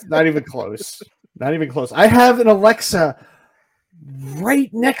 It's not even close. Not even close. I have an Alexa right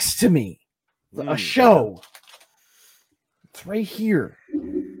next to me. A show. It's right here.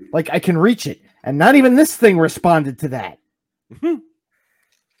 Like I can reach it, and not even this thing responded to that.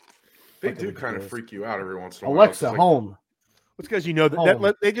 They do kind of freak you out every once in a while. Alexa, It's like, home. It's because you know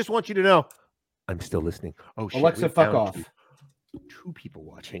that they just want you to know I'm still listening. Oh, shit, Alexa, we've fuck found off. Two people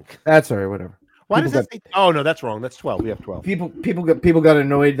watching. That's all right. Whatever. Why People does that say? Oh no, that's wrong. That's 12. We have 12. People got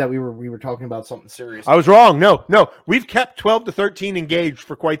annoyed that we were talking about something serious. I was wrong. No. We've kept 12 to 13 engaged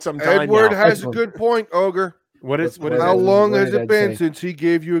for quite some time Edward now. has a Excellent. good point, Ogre. What is How What long did has it Ed been say? since he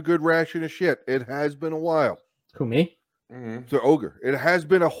gave you a good ration of shit? It has been a while. Who me? mhm. So Ogre, it has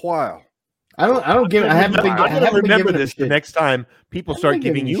been a while. I don't give. I haven't been. I'm I going to haven't been remember giving him this the shit. next time people I'm start not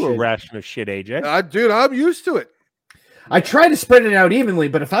giving giving you you a shit. ration of shit, AJ. Dude, I'm used to it. I try to spread it out evenly,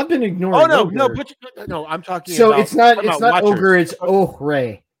 but if I've been ignoring, Oh no, Ogre, no, I'm talking. So about, it's not. I'm It's about not watchers. Ogre. It's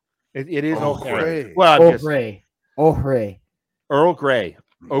Ohre. It is Oh, okay. Gray. Well, I'm just Ohre. Ohre. Earl Grey.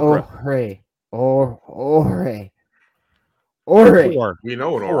 Okra. Ohre. Ohre. Ohre. Four. We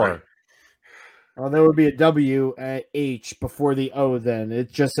know it all Four. right. Oh, there would be a W H before the O. Then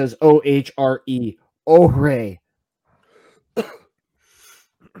it just says OHRE. Ohre.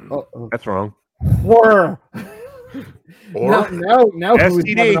 Oh, That's wrong. horror. Or Now who's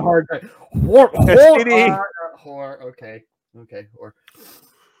STD. having a hard time? Horror. STD. Horror. Okay. Horror.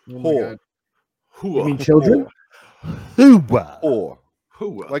 Oh my Whore. God. who? You mean children? Hooba. Whore.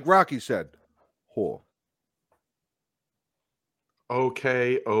 Who? Like Rocky said. Whore.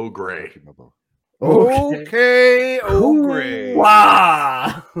 Okay, oh Gray. Okay, Ogre.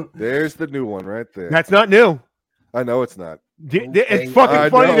 Wow. There's the new one right there. That's not new. I know it's not. It's fucking I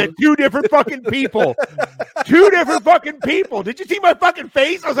funny know. that two different fucking people. Two different fucking people. Did you see my fucking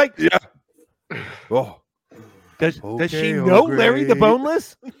face? I was like, Oh, does she Okay, know Ogre. Larry the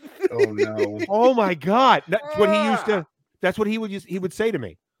Boneless? Oh no. Oh my god. That's what he used to. That's what he would say to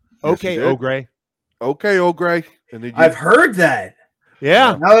me. Okay, did. Ogre. Okay, O'Grey. And then I've heard that.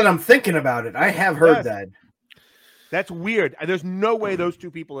 Yeah, Now that I'm thinking about it, I have heard Yes. that. that's weird. And there's no way those two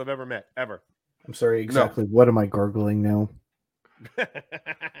people have ever met ever. I'm sorry, exactly. What am I gargling now?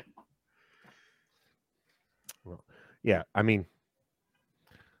 Well, yeah, I mean,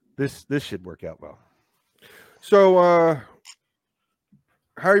 this should work out well. So,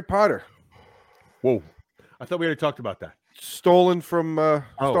 Harry Potter Whoa, I thought we already talked about that. stolen from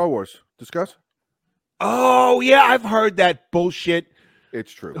Star Wars. Discuss. Oh yeah, I've heard that bullshit.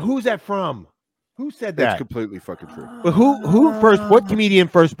 It's true. Who's that from? Who said That's that? completely fucking true. But who first? What comedian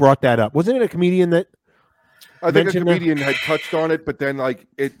first brought that up? Wasn't it a comedian that? I think a mentioned that? comedian had touched on it, but then like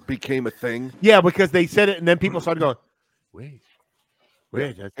it became a thing. Yeah, because they said it, and then people started going, "Wait,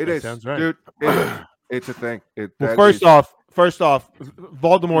 that It is, sounds right." dude. It is. It's a thing. Well, first off,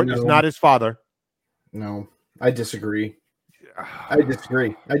 Voldemort is No. not his father. No, I disagree. I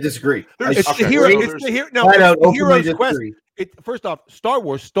disagree. It's Okay, the hero. so It's the hero. No, Flat it's out the openly hero's quest. disagree. First off, Star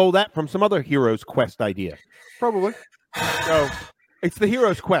Wars stole that from some other hero's quest idea. probably. So it's the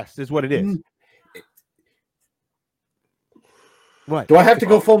hero's quest, is what it is. What? Do I have to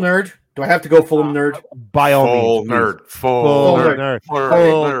go full nerd? Do I have to go full nerd? By all Full means, nerd. Full Full nerd. nerd. Full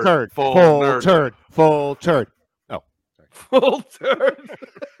Full nerd. turd. Full Full nerd. turd. Full turd. Oh, Full turd.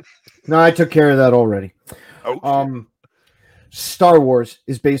 No, I took care of that already. Oh, Star Wars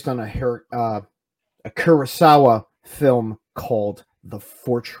is based on a Kurosawa film called The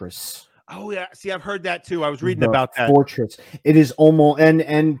Fortress. oh yeah. See, I've heard that too. I was reading The about that. Fortress. It is almost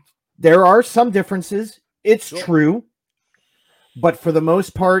and there are some differences. It's Sure. true, but for the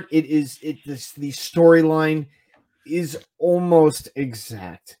most part, the storyline is almost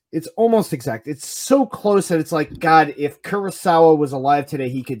exact. It's almost exact. It's so close that it's like, God, if Kurosawa was alive today,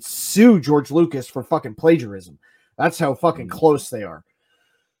 he could sue George Lucas for fucking plagiarism. That's how fucking close they are.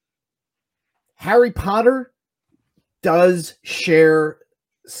 Harry Potter does share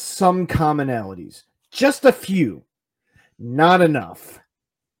some commonalities. Just a few. Not enough.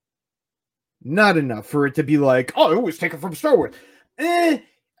 Not enough for it to be like, oh, it was taken from Star Wars.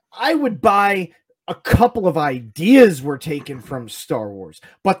 I would buy a couple of ideas were taken from Star Wars,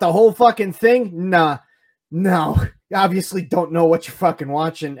 but the whole fucking thing, nah, no. You obviously don't know what you're fucking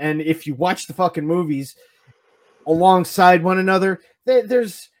watching, and if you watch the fucking movies alongside one another,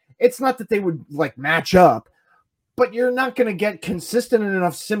 it's not that they would like match up, but you're not going to get consistent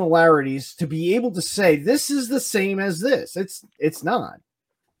enough similarities to be able to say this is the same as this. It's not.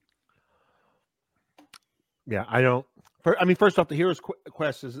 Yeah, I don't. I mean, first off, the hero's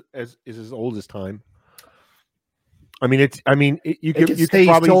quest is as old as time. I mean, you could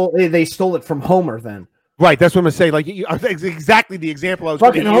probably they stole it from Homer then. right. That's what I'm gonna say. Like, it's exactly the example I was.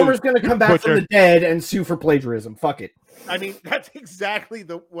 Fucking gonna Homer's use. going to come back from the dead and sue for plagiarism. Fuck it. I mean, that's exactly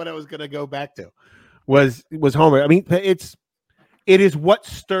what I was gonna go back to. Was Homer? I mean, it is what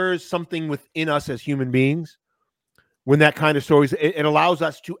stirs something within us as human beings. When that kind of stories, it allows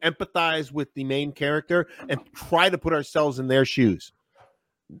us to empathize with the main character and try to put ourselves in their shoes.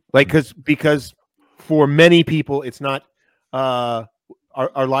 Like, because for many people, it's not, our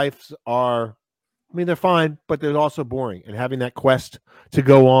lives are, I mean, they're fine, but they're also boring. And having that quest to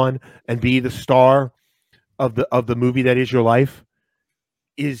go on and be the star of the movie that is your life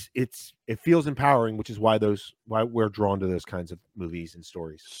it feels empowering, which is why we're drawn to those kinds of movies and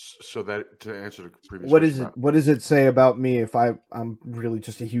stories. So that to answer the previous What question is it? What does it say about me if I'm really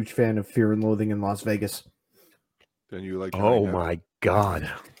just a huge fan of Fear and Loathing in Las Vegas? then you like. Oh my God.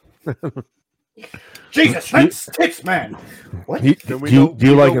 Jesus, that's tits, man. What? Do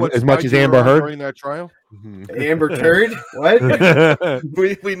you like him as much as Amber Heard? during that trial? Amber Turd? What?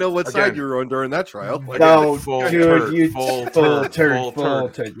 We know what side Again. you were on during that trial. No, Full dude, turd, you full full turd, turd, full full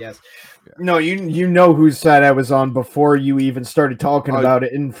turd. turd. Yes. No, you know whose side I was on before you even started talking about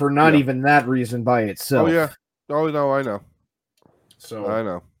it, and for not yeah. even that reason by itself. Oh yeah. Oh no, I know. So I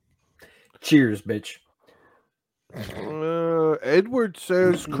know. cheers, bitch. Edward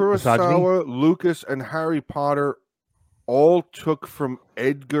says Kurosawa, Lucas, and Harry Potter all took from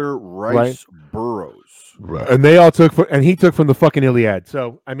Edgar Rice Burroughs. Right. And they all and he took from the fucking Iliad.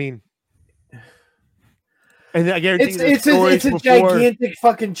 So I mean, and I guarantee It's a gigantic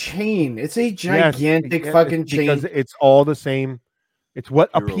fucking chain. It's a gigantic fucking chain. because it's all the same. It's what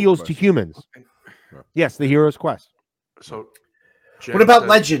Hero appeals to quest. humans. Yes, the hero's quest. So, What about says-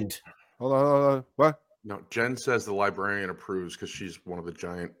 Legend? Hold on. What? No, Jen says the librarian approves because she's one of the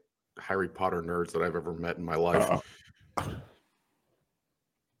giant Harry Potter nerds that I've ever met in my life.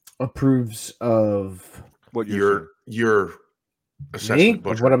 Approves of What you're Your me? assessment, Of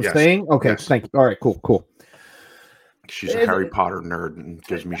Butcher. what I'm Yes. saying? Okay, Yes. thank you. All right, cool. she's a Harry Potter nerd and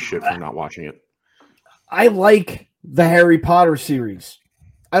gives me shit for not watching it. I like the Harry Potter series.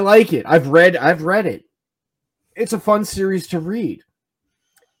 I like it. I've read it. It's a fun series to read.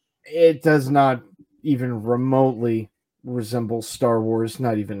 It does not even remotely resemble Star Wars,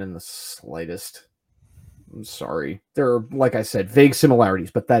 not even in the slightest. I'm sorry. There are, like I said, vague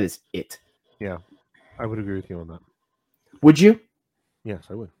similarities, but that is it. Yeah, I would agree with you on that. Would you? Yes,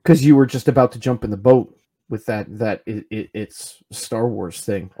 I would. Because you were just about to jump in the boat with it's Star Wars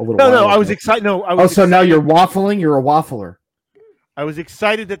thing a little. No, I was excited. No, I was. So now you're waffling. You're a waffler. I was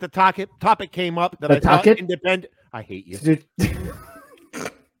excited that the topic came up. That The I thought topic? independent. I hate you.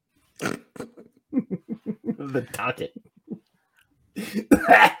 The docket.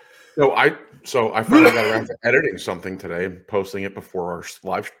 So I finally got around to editing something today and posting it before our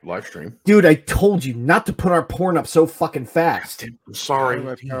live stream. Dude, I told you not to put our porn up so fucking fast. I'm sorry.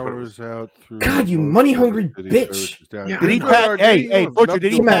 My power's out through God, you money-hungry bitch. Yeah, Did he I know. pat? Hey, Butcher,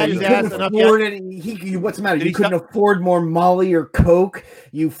 did he What's the pat matter? his You ass couldn't enough afford yet? it. What's the matter? Did You he couldn't stop- afford more Molly or Coke,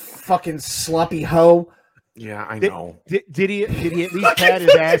 you fucking sloppy hoe. Yeah, I Did- know. Did he at least pat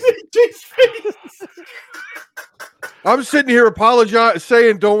his ass? I'm sitting here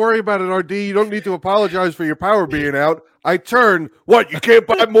saying, don't worry about it, RD. You don't need to apologize for your power being out. I turn, what, you can't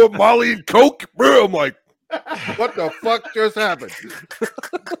buy more Molly and Coke? Bro, I'm like, what the fuck just happened?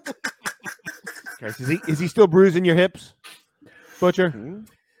 Guys, is he still bruising your hips, Butcher?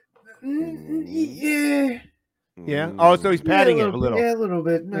 Yeah. Yeah. Oh, so he's patting it a little. Yeah, a little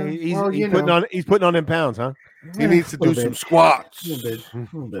bit. No, He's you putting know. on. He's putting on them pounds, huh? He needs to do some squats. A little bit.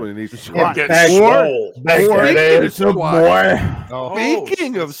 That's what he needs to Squat. Get Back- swole. Speaking of Some squats, Oh,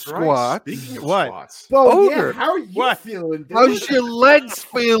 Speaking of that's right. squats, Speaking of what? squats. Oh, yeah. Ogre. How are you What? feeling, dude? how's your legs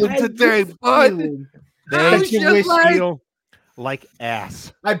feeling How you today, bud? feeling? They bet you wish feel like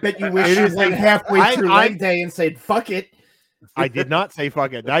ass. I bet you wish It you is went a- halfway through I- leg day and said, fuck it. I did not say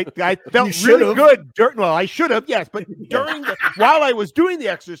fuck it. I You felt should've. really good. Well, I should have, yes, but while I was doing the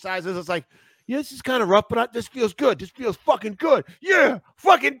exercises, it's like, yeah, this is kind of rough, but this feels good. This feels fucking good. Yeah,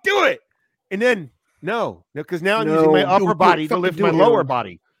 fucking do it. And then no, because now I'm using my No, upper do it. body to Fucking lift do my it. lower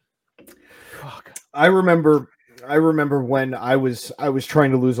body. Fuck. I remember when I was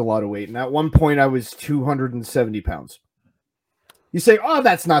trying to lose a lot of weight, and at one point I was 270 pounds. You say, oh,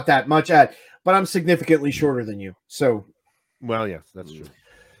 that's not that much, but I'm significantly shorter than you. So Well, yes, that's true.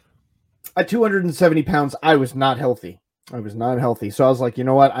 at 270 pounds, I was not healthy. I was not healthy. So I was like, you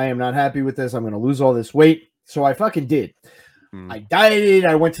know what? I am not happy with this. I'm going to lose all this weight. So I fucking did. I dieted.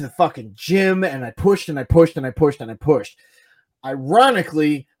 I went to the fucking gym and I pushed and I pushed and I pushed and I pushed.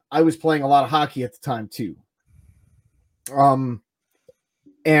 Ironically, I was playing a lot of hockey at the time too. And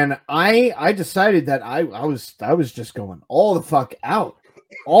I decided that I was just going all the fuck out.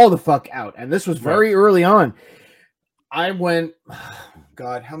 And this was very early on. I went,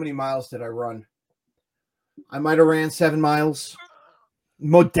 God, how many miles did I run? I might have ran 7 miles.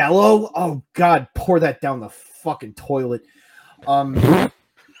 Modelo? Oh God, pour that down the fucking toilet. AJ,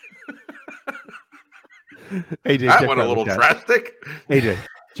 That check went a private little chat. drastic. AJ,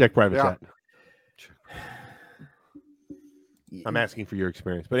 check private Yeah. chat. I'm asking for your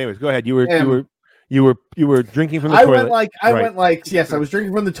experience, but anyways, go ahead. You were drinking from the I toilet. went like yes, I was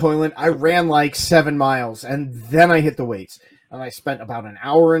drinking from the toilet. I ran like 7 miles, and then I hit the weights, and I spent about an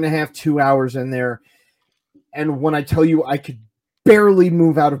hour and a half, 2 hours in there. And when I tell you, I could barely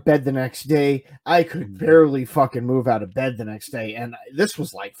move out of bed the next day. I could barely fucking move out of bed the next day, and this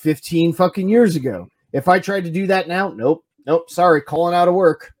was like 15 fucking years ago. If I tried to do that now, nope, sorry, calling out of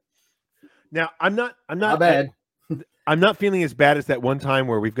work. Now I'm not bad. I'm not feeling as bad as that one time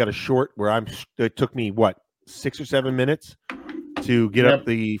where we've got a short where it took me what 6 or 7 minutes to get up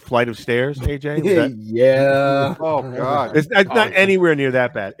the flight of stairs. AJ, Was that- Yeah. Oh God. it's not anywhere near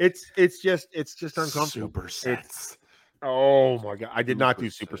that bad. It's just uncomfortable. Supersets. Oh my God, I did not do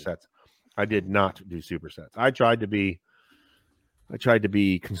supersets. I did not do supersets. I tried to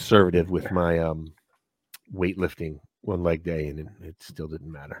be conservative with my weightlifting one leg day, and it still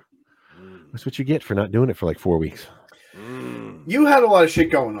didn't matter. That's what you get for not doing it for like 4 weeks. You had a lot of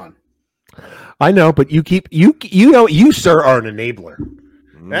shit going on. I know, but you know, you sir are an enabler.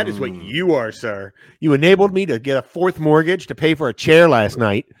 That is what you are, sir. You enabled me to get a 4th mortgage to pay for a chair last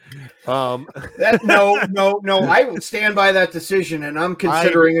night. No, I will stand by that decision, and I'm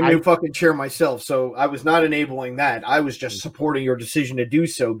considering a new fucking chair myself. So I was not enabling that. I was just supporting your decision to do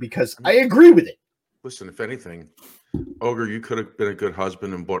so because I agree with it. Listen, if anything, Ogre, you could have been a good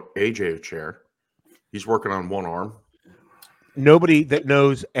husband and bought AJ a chair. He's working on one arm. Nobody that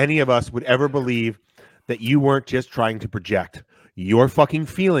knows any of us would ever believe that you weren't just trying to project your fucking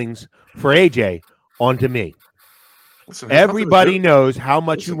feelings for AJ onto me. Listen, it has nothing to Everybody do- knows how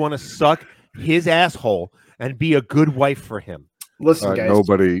much you Listen. want to suck his asshole and be a good wife for him. Listen, guys.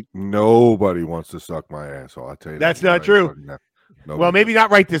 Nobody wants to suck my asshole. I'll tell you That's that not right true. fucking now. Well, Nobody maybe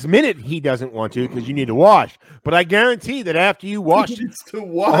not right this minute. He doesn't want to because you need to wash. But I guarantee that after you wash It's to on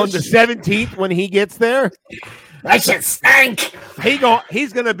watch. the 17th when he gets there, That shit stank.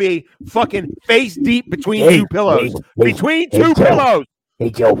 he's gonna be fucking face deep between Hey, two pillows. hey, Between hey, two Joe. pillows. Hey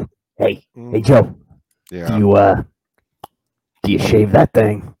Joe. Hey does. Joe. Yeah. Do you shave that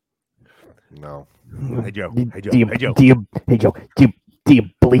thing? No. Hey Joe. Do Hey Joe. you, Hey Joe. do you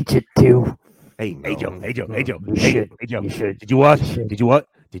bleach it too? Hey Joe. Hey Joe. Hey Joe. You Hey should. Joe. You should. Did you wash? You should. Did you what?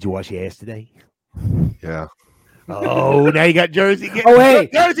 Did you wash your ass today? Yeah. Oh, now you got Jersey. Oh, hey.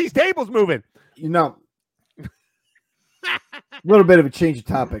 Jersey's table's moving. You know, a little bit of a change of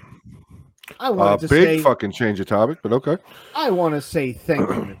topic. I wanted to Big say, fucking change of topic, but okay. I want to say thank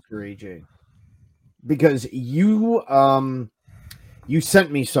you, Mr. AJ, because you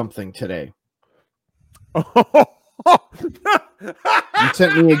sent me something today. You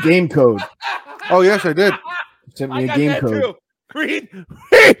sent me a game code. Oh yes, I did. You sent I me a got game that code. too. Read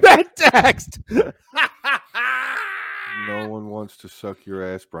that text. No one wants to suck your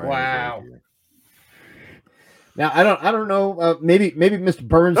ass, Brian. Wow. Now I don't know. Maybe Mr.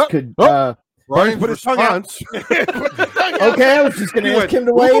 Burns Oh, could. Brian's put his tongue out. response. Okay, I was just going to You ask went, him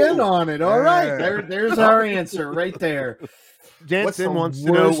to weigh "Ooh." in on it. All right, Yeah. there's our answer right there. What's the Jansen wants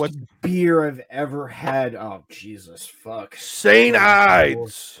to know worst what. beer I've ever had? Oh Jesus, fuck! St.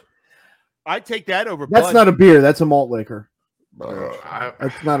 Ides. I'd take that over. That's Bud. not a beer. That's a malt liquor. I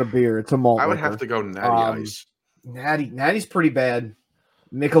That's not a beer. It's a malt. would liquor. have to go Natty Ice. Natty's pretty bad.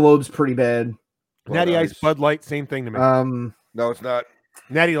 Michelob's pretty bad. Natty Bud Ice, Ice. Bud Light, same thing to me. No, it's not.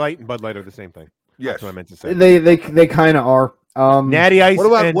 Natty Light and Bud Light are the same thing. Yes. That's what I meant to say. They kind of are. Natty Ice. What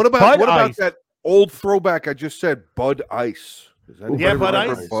about and what about Bud what about Ice. that old throwback I just said? Bud Ice. Does anybody Yeah, Bud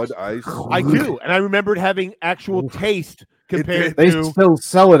remember Ice. Bud Ice. I do, and I remembered having actual taste compared They to still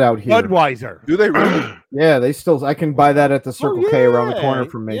sell it out here. Budweiser. Do they really? Yeah, they still. I can buy that at the Circle K around the corner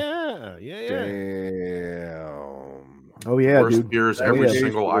from me. Yeah. Damn. Oh yeah, Worst dude. beers Oh, every yeah.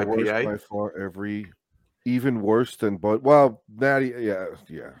 single The worst IPA. by far, even worse than Bud. Well, Natty. Yeah.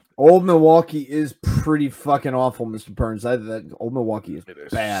 Old Milwaukee is pretty fucking awful, Mr. Burns. That Old Milwaukee is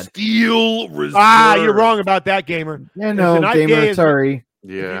bad. Steel Reserve. You're wrong about that, gamer. Yeah, no, If an gamer. IPA is- Sorry.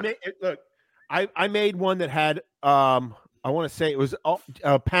 Yeah. Look, I made one that had I want to say it was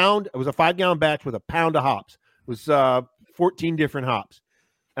a pound. It was a 5-gallon batch with a pound of hops. It was 14 different hops,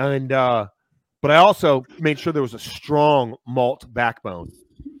 and but I also made sure there was a strong malt backbone,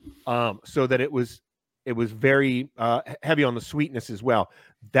 so that it was very heavy on the sweetness as well.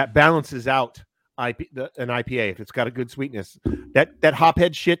 That balances out an IPA if it's got a good sweetness. That hop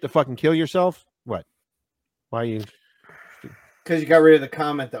head shit to fucking kill yourself. What? Why are you? Because you got rid of the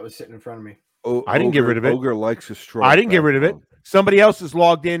comment that was sitting in front of me. I didn't get rid of it. Ogre likes a strong. I didn't get rid of it. backbone. Somebody else is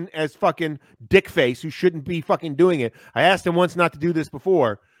logged in as fucking dickface who shouldn't be fucking doing it. I asked him once not to do this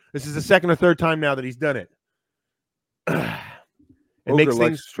before. This is the second or third time now that he's done it. It Ogre makes likes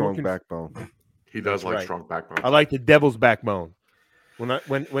things a strong more conf- backbone. He does like right. strong backbone. I like the devil's backbone.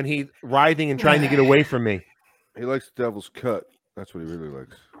 When he's writhing and trying to get away from me. He likes the devil's cut. That's what he really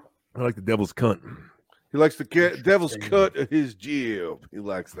likes. I like the devil's cunt. He likes the devil's cut of his jib. He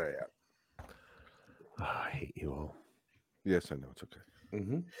likes that. Oh, I hate you all. Yes, I know. It's okay.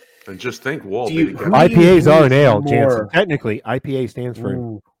 hmm And just think, Walt. Do you- did he Who get- IPAs are an needs ale, more? Jansen. Technically, IPA stands for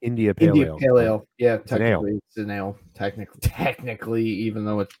Ooh, India Pale India Ale. Pale Ale. Yeah, an ale. technically it's an ale. Technically, even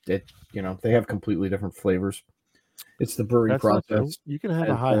though it they have completely different flavors. It's the brewing That's not process. true. You can have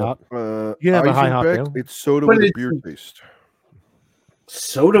a And, high hop. You have a high hop ale. It's soda But with a it's- beer taste.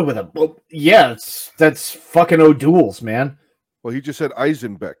 Soda with a that's fucking O'Doul's, man. Well, he just said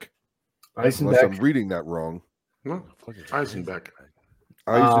Eisenbeck. Unless I'm Eisenbeck. reading that wrong. No, Eisenbeck.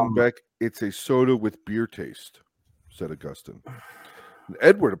 Eisenbeck, it's a soda with beer taste, said Augustine.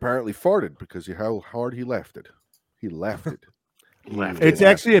 Edward apparently farted because of how hard he laughed it. He laughed it. It's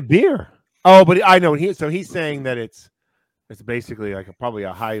actually a beer. Oh, but I know. So he's saying that it's basically like probably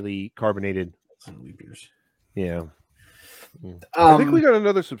a highly carbonated. Yeah. I think we got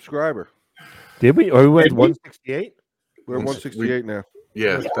another subscriber. Did we? Or we went Did we? 168? We're at 168 now.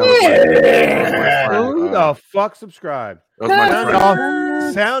 Yeah. That was my friend, Who the fuck subscribed? that was my Sound friend.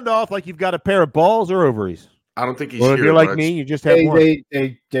 off, sound off like you've got a pair of balls or ovaries. I don't think he's Or if here. you're like but me, you just have one.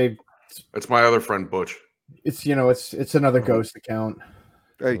 They It's my other friend, Butch. it's another ghost account.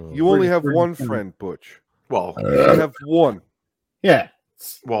 Hey, you only have We're- one friend, Butch. Well, You have one. Yeah.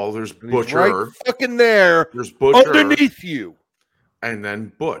 there's And he's Butcher. right fucking there There's Butcher. underneath you. And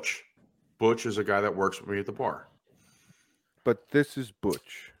then Butch. Butch is a guy that works with me at the bar. but this is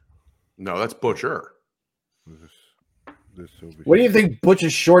Butch. No, that's Butcher. This over What do here. you think Butch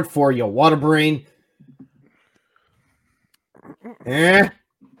is short for, you water brain?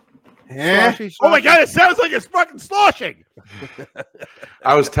 Sloshy, Oh my sloshy. god, it sounds like it's fucking sloshing.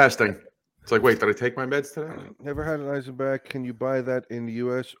 I was testing. It's like, wait, did I take my meds today? Never had an Eisenbach. Can you buy that in the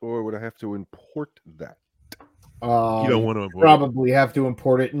U.S. or would I have to import that? You don't want to avoid Probably have to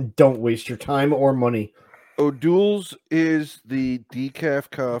import it, and don't waste your time or money. O'Doul's is the decaf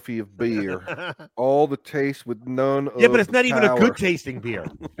coffee of beer. it. All the taste with none of Yeah, but it's not even a power. good tasting beer.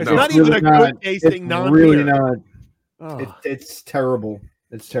 It's No. not It's even really a not. good tasting It's non-beer. really not. Oh. It's terrible.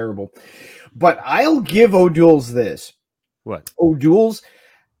 It's terrible. But I'll give O'Doul's this. What? O'Doul's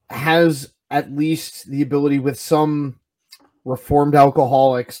has at least the ability with some reformed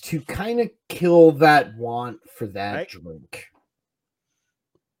alcoholics to kind of kill that want for that Right. drink.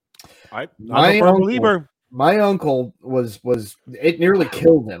 I'm My a firm uncle- believer. My uncle was it nearly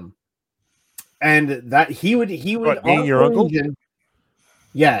killed him. And that he would What, being your uncle?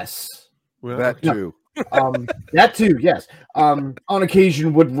 Yes. Well, That too. That too, yes. On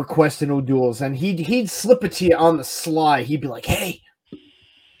occasion would request an O'Doul's, and he'd slip it to you on the sly. He'd be like, "Hey,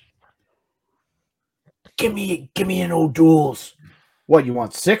 give me an O'Doul's." What, you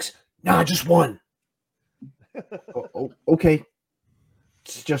want 6? Nah, just 1. Okay.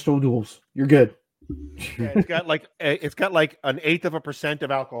 It's just O'Doul's. You're good. yeah, it's got like an 1/8%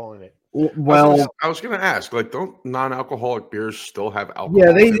 of alcohol in it. Well, I was going to ask, like, don't non-alcoholic beers still have alcohol? yeah,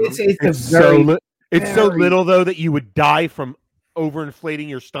 in them? it's a very It's so very- little though that you would die from overinflating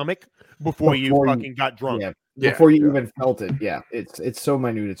your stomach before you Before you- fucking got drunk. Yeah, Yeah, before you even felt it. Yeah, it's so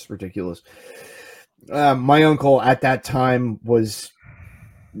minute, it's ridiculous. My uncle at that time was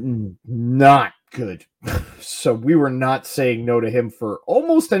not good, so we were not saying no to him for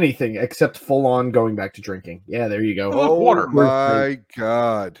almost anything except full on going back to drinking. Yeah, there you go. Oh, water. My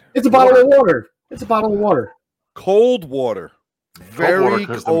God. It's a bottle of water. It's a bottle of water. Cold water. Very Cold water,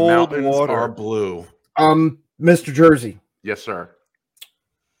 'cause the cold mountains water. are blue. Mr. Jersey, Yes, sir.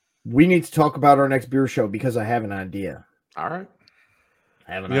 we need to talk about our next beer show because I have an idea. All right.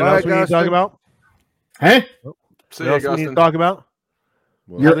 I have an You know idea. what else we need to talk Augustine. about? Huh? See What you, else we need to Augustine. talk about?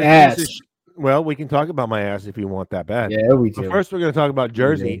 Well, Your Other ass. pieces- Well, we can talk about my ass if you want that bad. Yeah, we But do. first, we're going to talk about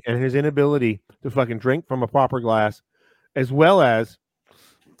Jersey and his inability to fucking drink from a proper glass, as well as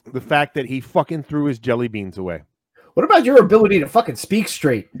the fact that he fucking threw his jelly beans away. What about your ability to fucking speak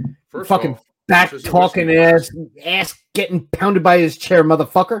straight? First Fucking off, back this is a talking whiskey ass getting pounded by his chair,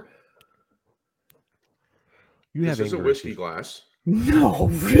 motherfucker. You this have is a anger whiskey issues. glass. No,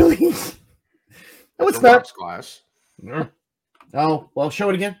 really? No, It's it's a not. rocks glass. Oh, well, show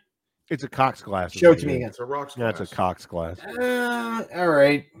it again. It's a Cox glass. is Show what it to me is. again. It's a rocks Yeah, glass. it's a Cox glass. All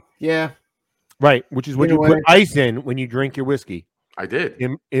right. Yeah. Right, which is what You you know put what? ice in when you drink your whiskey I did.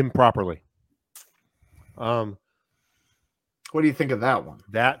 improperly. What do you think of that one?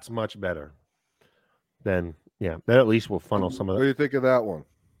 That's much better. Then, yeah, that at least will funnel some of What that. do you think of that one?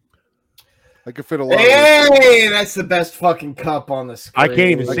 I could fit a lot. Hey, that's the best fucking cup on the screen. I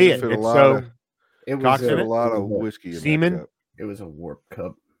can't even I see can it. fit a It's lot so. of- It was Cox Fit in a it? lot of whiskey. In that Semen? cup. It was a warp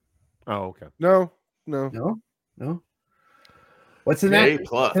cup. Oh, okay. No. No. What's in A that?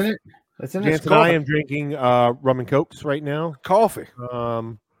 plus. What's in it? What's in it? Jansen, I am drinking rum and cokes right now. Coffee.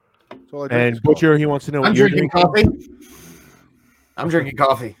 Um, That's all I drink and is coffee. Butcher, he wants to know I'm what you're drinking drinking. coffee. I'm drinking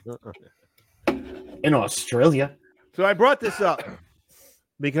coffee in Australia. So I brought this up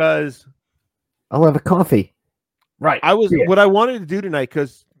because I'll have a coffee. Right. I was Yeah. what I wanted to do tonight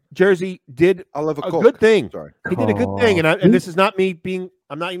because Jersey did I'll have a a Coke. good thing. Sorry. He did a good thing, and this is not me being.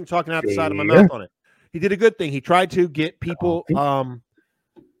 I'm not even talking out the side of my Beer. mouth on it. He did a good thing. He tried to get people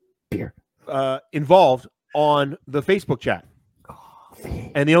Beer. involved on the Facebook chat,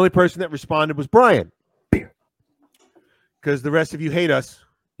 and the only person that responded was Brian. Beer. Because the rest of you hate us,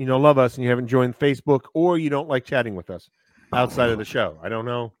 you don't love us, and you haven't joined Facebook, or you don't like chatting with us outside of the show. I don't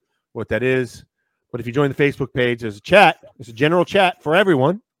know what that is, but if you join the Facebook page, there's a chat. There's a general chat for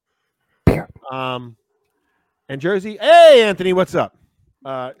everyone. Beer. And Jersey, hey Anthony, what's up?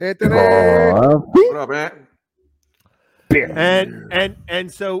 Anthony. Coffee. What up, man? Beer.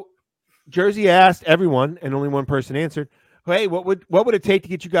 And so Jersey asked everyone, and only one person answered. Hey, what would it take to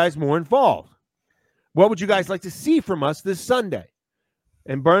get you guys more involved? What would you guys like to see from us this Sunday?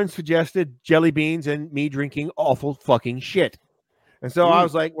 And Burns suggested jelly beans and me drinking awful fucking shit. And so I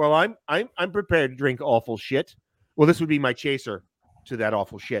was like, well, I'm prepared to drink awful shit. Well, this would be my chaser to that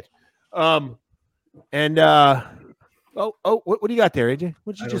awful shit. What do you got there, AJ?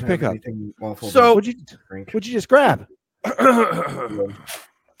 What'd you just pick up? So What'd you just grab?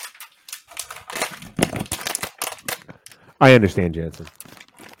 I understand, Jansen.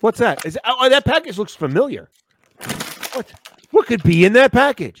 What's that? That package looks familiar. What could be in that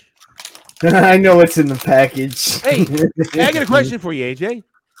package? I know what's in the package. Hey, I got a question for you, AJ.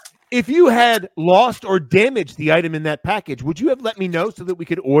 If you had lost or damaged the item in that package, would you have let me know so that we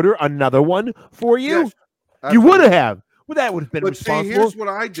could order another one for you? Yes, you would have. Well, that would have been but see, responsible. here's what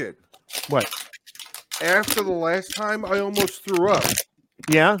I did. What? After the last time, I almost threw up.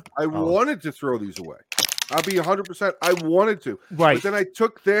 Yeah? I wanted to throw these away. I'll be 100%. I wanted to. Right. But then I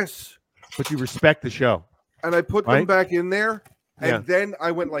took this. But you respect the show. And I put them back in there. And Yeah. then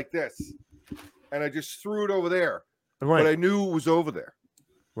I went like this. And I just threw it over there. Right. But I knew it was over there.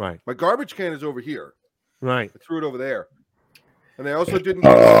 Right. My garbage can is over here. Right. I threw it over there. And I also didn't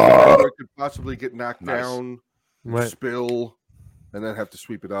get something where it could possibly get knocked down, Right. spill, and then have to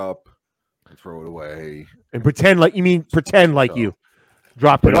sweep it up and throw it away. And pretend like you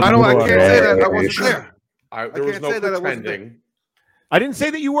dropped it. But on the I floor. can't say that. I wasn't there. There was can't no say that I wasn't pretending. I didn't say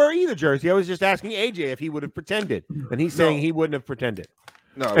that you were either, Jersey. I was just asking AJ if he would have pretended, and he's saying he wouldn't have pretended.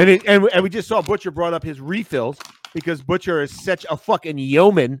 No. And we just saw Butcher brought up his refills because Butcher is such a fucking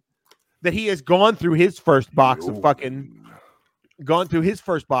yeoman that he has gone through his first box of these fucking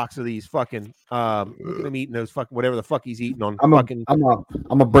look at him eating those fucking whatever the fuck he's eating on I'm a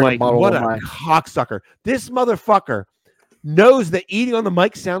bring a bottle what of a mine. cocksucker. This motherfucker knows that eating on the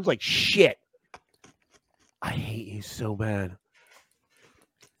mic sounds like shit. I hate you so bad.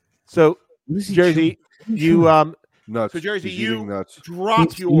 So Jersey, you nuts. So Jersey, He's you eating nuts.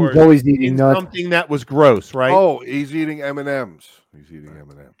 dropped He's yours always eating in nuts. something that was gross, right? Oh, he's eating M&Ms. He's eating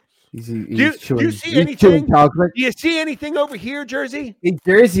M&Ms. Do you see anything? Do you see anything over here, Jersey? In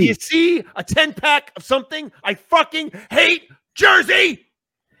Jersey. Do you see a 10-pack of something? I fucking hate Jersey.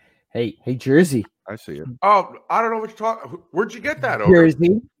 Hey, Jersey. I see it. Oh, I don't know what you're talking. Where'd you get that over?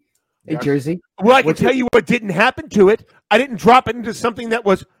 Jersey. Hey, Yes. Jersey. Well, I can tell you what didn't happen to it. I didn't drop it into something that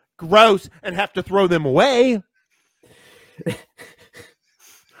was gross and have to throw them away.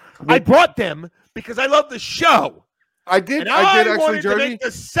 I brought them because I love the show. I did. And I did actually, wanted to Jersey. make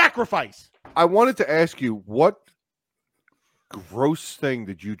the sacrifice. I wanted to ask you, what gross thing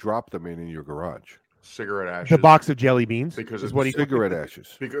did you drop them in your garage? Cigarette ashes. The box of jelly beans. Because is it's what he Cigarette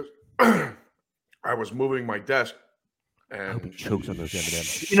ashes. Because I was moving my desk and chokes on those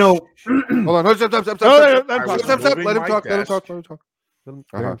M&Ms. You know, Hold on. Stop. I was Let him moving talk. my Let him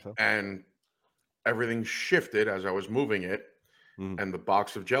talk. desk, and everything shifted as I was moving it, and the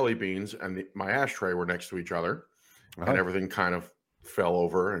box of jelly beans and my ashtray were next to each other, and everything kind of fell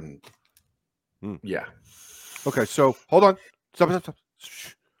over, and yeah. Okay, so hold on. Stop.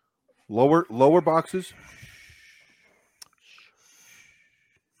 Shh. Lower boxes.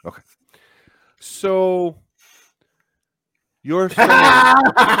 Okay. So you're saying no,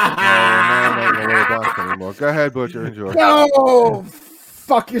 lower box anymore. Go ahead, Butcher. Enjoy. no,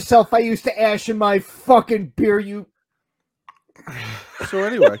 fuck yourself. I used to ash in my fucking beer. You. So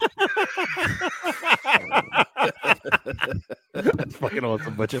anyway, That's fucking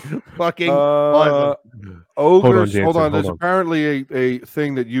awesome, Butcher. Fucking awesome. Ogres. Jansen, Hold on. There's hold on. apparently a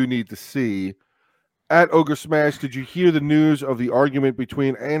thing that you need to see. At Ogre Smash, did you hear the news of the argument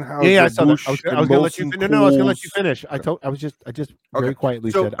between Anheuser-Busch Yeah, I saw that. I was going to let you. and No, I was going to let Coors? you finish. I just very Okay.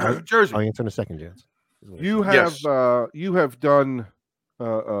 quietly So, said, Jersey, I'll answer in a second, Jans. you have done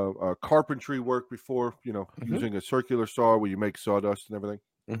carpentry work before, using a circular saw where you make sawdust and everything.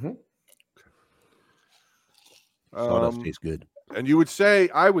 Mm-hmm. Sawdust tastes good. And I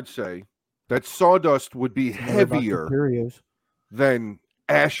would say that sawdust would be heavier than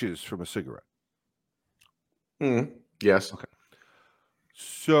ashes from a cigarette. Yes. Okay.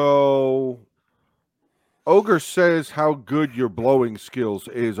 So Ogre says how good your blowing skills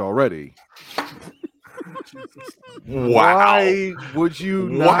is already. Wow. Why would you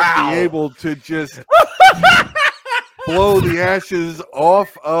not be able to just blow the ashes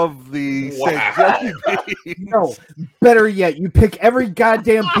off of the said jelly bean? No, better yet, you pick every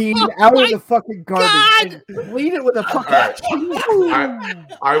goddamn bean out of the fucking garbage and clean it with a fucking.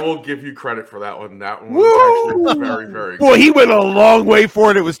 I will give you credit for that one. That one was actually very, very good. Boy, he went a long way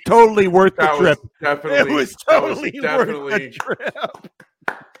for it. It was totally worth the That trip. was definitely. It was that was totally worth definitely. the trip.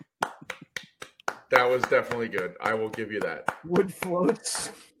 That was definitely good. I will give you that. Wood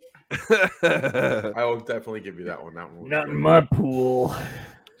floats. I will definitely give you that one. That one. Was Not in good. my pool.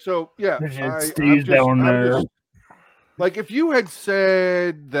 So yeah, It stays down there. Like if you had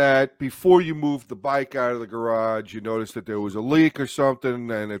said that before you moved the bike out of the garage, you noticed that there was a leak or something,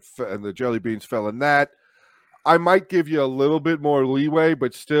 and and the jelly beans fell in that, I might give you a little bit more leeway,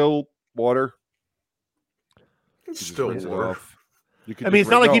 but still water. It's still rinse it water. off. You could I mean, just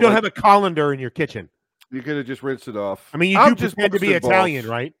it's not like no, you don't have a colander in your kitchen. You could have just rinsed it off. I mean, you I'm do just pretend to be busting balls. Italian,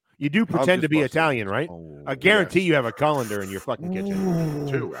 right? You do pretend to just be busting. Italian, right? Oh, I guarantee you have a colander in your fucking kitchen.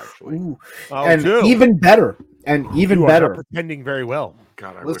 Two, actually. Ooh. Oh, And two. even better. And even You are better. not pretending very well.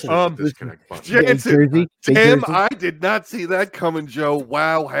 God, I Listen, wish I could disconnect button. Big Jansen, Jersey, Big Tim, Jersey. I did not see that coming, Joe.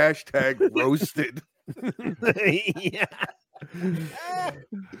 Wow, hashtag roasted. Yeah.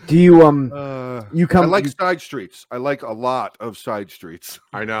 Do you you I come like side streets. I like a lot of side streets.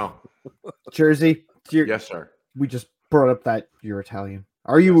 I know. Jersey? Yes, sir. We just brought up that you're Italian.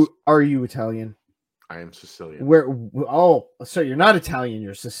 Are you Italian? I am Sicilian. So you're not Italian,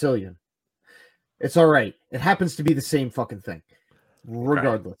 you're Sicilian. It's all right. It happens to be the same fucking thing.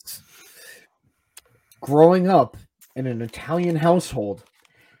 Regardless. Growing up in an Italian household,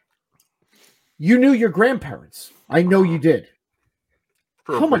 you knew your grandparents. I know you did.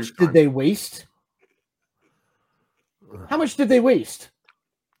 For a How much brief did time. they waste? How much did they waste?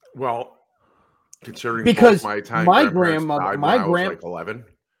 Well, considering Because both my Italian my grandparents grandmother- died my when I was grand- like 11.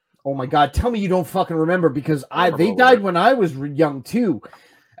 Oh my God! Tell me you don't fucking remember because I remember they a little died bit. when I was young too,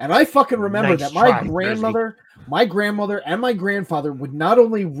 and I fucking remember Nice that my try, grandmother, and my grandfather would not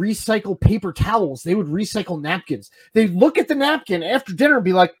only recycle paper towels, they would recycle napkins. They'd look at the napkin after dinner and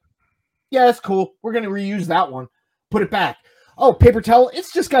be like, "Yeah, that's cool. We're gonna reuse that one. Put it back." Oh, paper towel.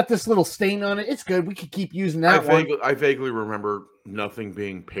 It's just got this little stain on it. It's good. We could keep using that one. I vaguely remember nothing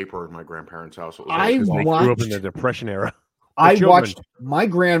being paper in my grandparents' house. It was I always They like- grew up in the Depression era. I children. watched my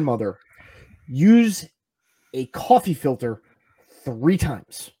grandmother use a coffee filter 3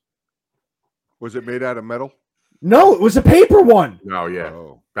 times. Was it made out of metal? No, it was a paper one. No, yeah.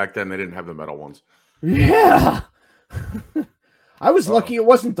 Oh. Back then they didn't have the metal ones. Yeah. I was lucky it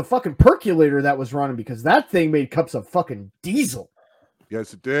wasn't the fucking percolator that was running because that thing made cups of fucking diesel.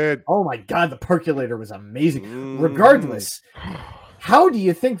 Yes, it did. Oh my God, the percolator was amazing. Mm. Regardless, how do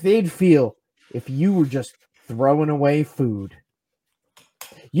you think they'd feel if you were just throwing away food?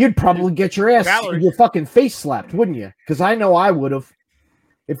 You'd probably get your Calories. fucking face slapped, wouldn't you? Because I know I would have.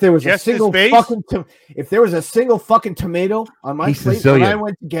 If there was Just a his single face? fucking if there was a single fucking tomato on my He's plate Sicilian. when I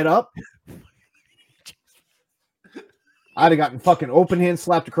went to get up, I'd have gotten fucking open hand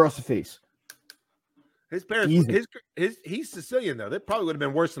slapped across the face. His parents, Easy. he's Sicilian though. That probably would have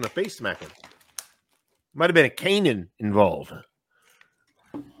been worse than a face smacking. Might have been a Canaan involved.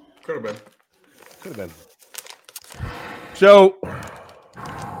 Could have been. Could have been. So,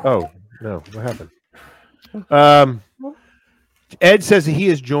 oh no, what happened? Ed says he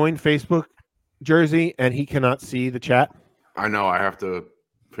has joined Facebook, Jersey, and he cannot see the chat. I know. I have to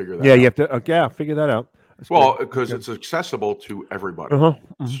figure that Yeah, out. you have to. Figure that out. That's Well, good. because Okay. it's accessible to everybody. Uh-huh.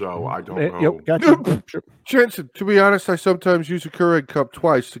 So I don't know. Yep, gotcha. Sure. Jensen, to be honest, I sometimes use a Keurig cup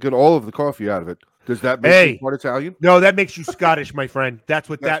twice to get all of the coffee out of it. Does that make Hey. you part Italian? No, that makes you Scottish, my friend. That's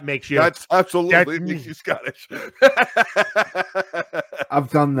what that makes you. That's absolutely That- makes you Scottish. I've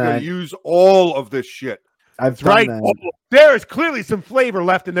done I that. use all of this shit. I've That's done right. that. Oh, there is clearly some flavor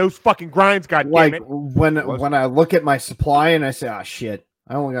left in those fucking grinds. God damn Like it! when I look at my supply and I say, "Ah, shit,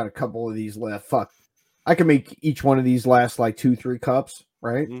 I only got a couple of these left. Fuck, I can make each one of these last like 2-3 cups,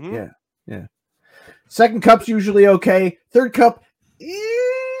 right? Mhm. Yeah. Second cup's usually okay. Third cup,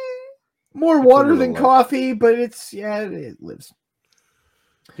 more water little than light. coffee, but it lives.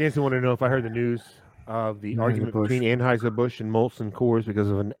 Jansen wanted to know if I heard the news of the argument Anheuser-Busch. between Anheuser-Busch and Molson Coors because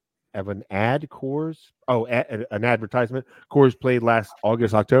of an ad Coors. Oh, an advertisement. Coors played last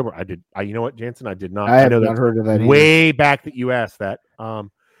August, October. You know what, Jansen? I did not. I have know not that's heard of that. way back that you asked that. I'm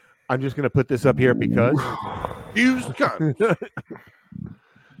just going to put this up here because Used con.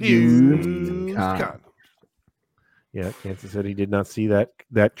 Used con. con. yeah, Jansen said he did not see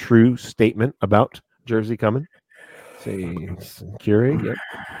that true statement about Jersey coming. See, Keurig, yep.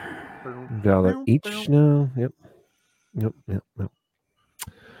 $1 each. No, yep.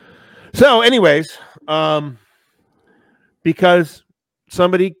 So, anyways, because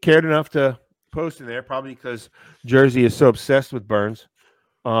somebody cared enough to post in there, probably because Jersey is so obsessed with Burns,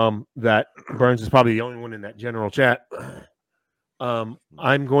 that Burns is probably the only one in that general chat. I'm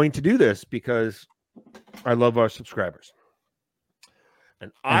going to do this because I love our subscribers,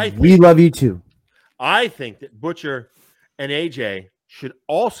 and We love you too. I think that Butcher and AJ should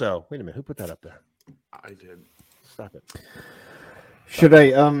also. Wait a minute, who put that up there? I did. Stop it. Should I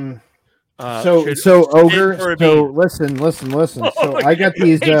So Ogre, for a so bean. listen. So Oh, I got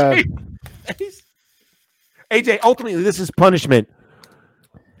these AJ, ultimately this is punishment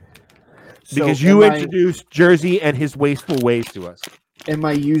so because you am introduced Jersey and his wasteful ways to us. am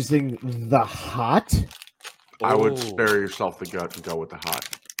I using the hot I would Oh. spare yourself the gut and go with the hot.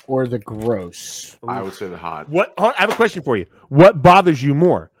 or the gross? I would say the hot. What I have a question for you. What bothers you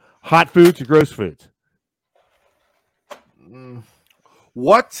more? Hot foods or gross foods?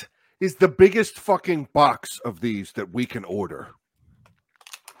 What is the biggest fucking box of these that we can order?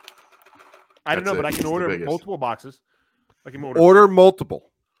 I don't know, That's but I it. can It's the order biggest. multiple boxes. I can order. Order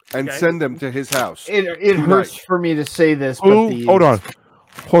multiple and Okay. send them to his house. It hurts for me to say this, but Who? Hold on.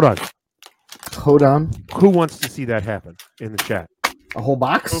 Hold on. Who wants to see that happen in the chat? A whole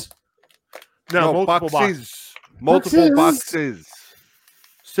box? No, multiple boxes. boxes. Multiple Boxes. boxes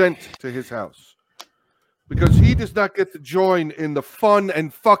sent to his house. Because he does not get to join in the fun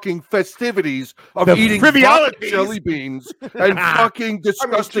and fucking festivities of The eating frivolities. jelly beans and fucking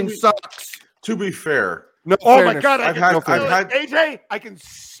disgusting to be- socks. To be fair, No Oh my fairness. god, I I've can had- smell I've it. AJ, I can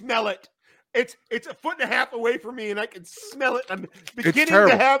smell it. It's a foot and a half away from me, and I can smell it. I'm beginning to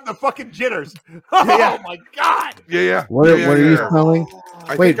terrible. have the fucking jitters. Oh my god! Yeah. What are you yeah. smelling?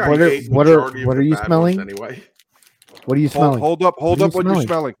 I Wait, think I what are- ate what are- majority of what the are you bad smelling? ones Anyway, What are you smelling? Hold up What are what you you're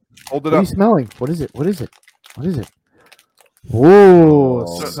smelling. Hold it What are up. you smelling? What is it? What is it? What is it? Ooh,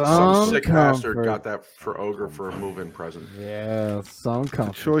 some sick bastard comfort. got that for Ogre for a move-in present. Yeah, some The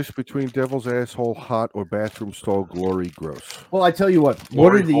comfort. choice between devil's asshole hot or bathroom stall glory gross. Well, I tell you what.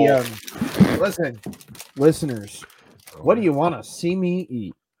 What are Glory the listen, listeners? What do you want to see me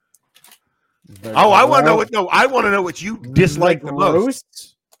eat? The Oh, I want to know gross- what. No, I want to know what you dislike the most.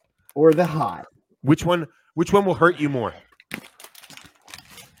 gross or the hot? Which one? Which one will hurt you more?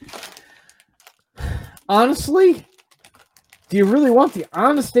 Honestly, do you really want the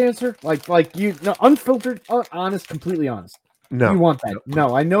honest answer? Like you, no, unfiltered, honest, completely honest. No. You want that?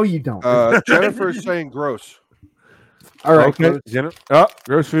 No, I know you don't. Jennifer's saying gross. All right, Okay.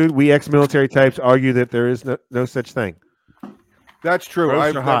 Gross food. We ex-military types argue that there is no such thing. That's true. Gross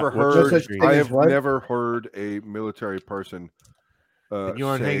I've or hot? never What's no heard. such thing I as have what? never heard a military person Then you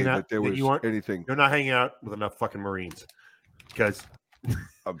aren't say hanging out- that there then was you aren't- anything. You're not hanging out with enough fucking Marines because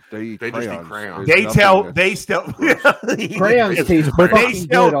They eat They just eat crayons. crayons. There's they nothing tell that- they still Crayons taste but they fucking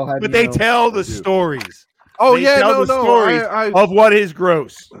tell good, I'll have but you they know. tell the They do. stories. Oh they yeah, tell no, the no. stories I of what is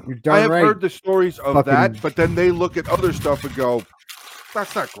gross. You're I darn have right. heard the stories of Fucking- that, but then they look at other stuff and go,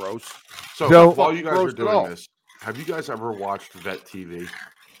 "That's not gross." So So- while you guys Gross are at all. doing this, have you guys ever watched Vet TV?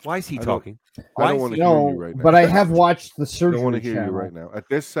 Why is he I don't- talking? I Why don't is want he- to hear No, you right now. but I have watched the I surgery don't want to hear channel. you right now. At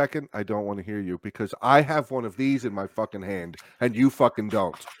this second, I don't want to hear you because I have one of these in my fucking hand and you fucking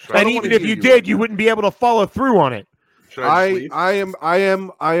don't. Should I And don't even wanna if hear you right did, you now. wouldn't be able to follow through on it. Should I just leave?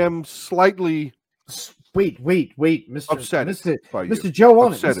 I am slightly Wait, Mr. upset by you. Mr. Joe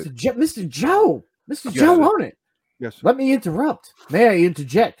on it. Upset Mr. Joe. Mr. Yes. Joe on it. Yes, Let me interrupt. May I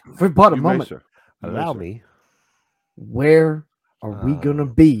interject for but a you may, moment? sir. You may, Allow sir. me. Where are we gonna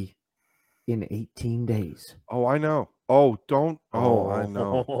be in 18 days? Oh, I know. Oh, don't. Oh, I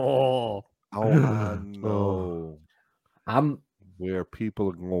know. Oh. Oh, I know I'm where people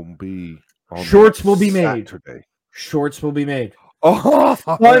are going to be. On Shorts that will be made. Saturday. shorts will be made. Oh,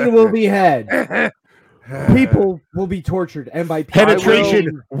 Fun will be had. People will be tortured, and by people,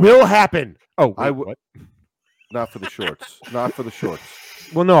 Penetration will happen. Oh, I wait, will- what? Not for the shorts. Not for the shorts.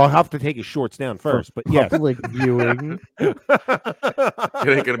 Well, no, I'll have to take his shorts down first. But yes, public viewing. It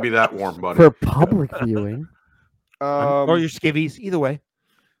ain't gonna be that warm, buddy. For public viewing. or your skivvies. Either way.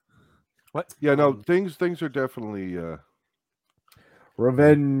 What? Yeah, no, things are definitely.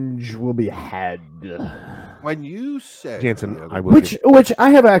 Revenge will be had. When you said Jansen, the other I will. Which I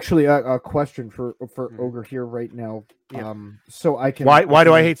have actually a question for Ogre here right now. Yeah. So I can. Why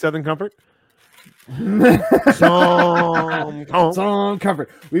do I hate Southern Comfort? Some Some comfort.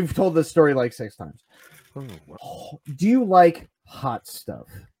 We've told this story like 6 times. Do you like hot stuff,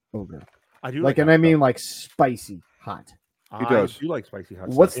 Ogre? I do Like, hot and I stuff. mean like spicy hot. He does. I do like spicy hot.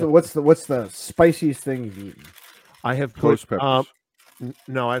 What's stuff, what's the spiciest thing you've eaten? I have Ghost put. peppers.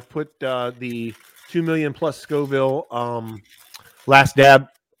 No, I've put the 2 million plus Scoville last dab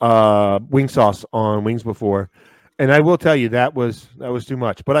wing sauce on wings before, and I will tell you that was too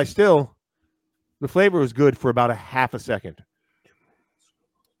much. But the flavor was good for about a half a second.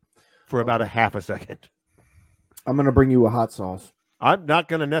 For about a half a second. I'm gonna bring you a hot sauce. I'm not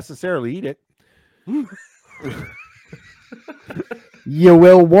going to necessarily eat it. You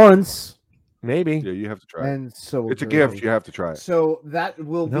will once, Maybe Yeah, you have to try it. and so It's a will gift. I. You have to try it. So that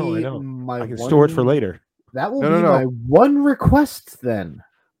will No, I be don't. my. I can store it for later. That will No, be no, no. my one request then.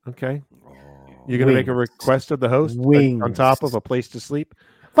 Okay, you're going to make a Wings. request of the host like, on Wings. top of a place to sleep.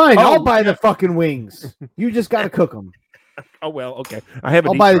 Fine, Oh, I'll buy the fucking wings. You just got to cook them. Oh well, okay. I have.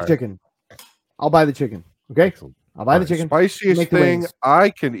 I'll buy the chicken. I'll buy the chicken. Okay, Excellent. I'll buy the chicken. Spiciest Make the thing wings. I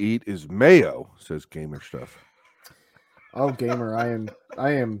can eat is mayo, says Gamer Stuff. Oh, gamer,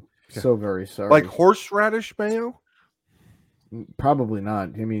 I am so very sorry. Like horseradish mayo? Probably not.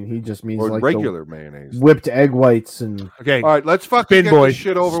 I mean, he just means Or like regular mayonnaise. whipped egg whites and. Okay. All right, let's fucking Spin get boys. this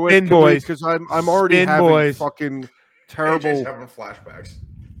shit over with. Spin boys. Because I'm already Spin having boys. fucking AJ's terrible. having flashbacks.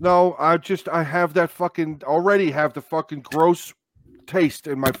 No, I have that fucking already have the fucking gross taste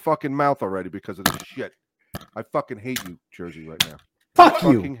in my fucking mouth already because of this shit. I fucking hate you, Jersey, right now. Fuck I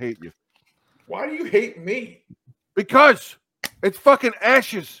you. fucking hate you. Why do you hate me? Because it's fucking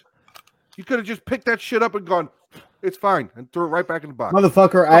ashes. You could have just picked that shit up and gone, it's fine, and threw it right back in the box.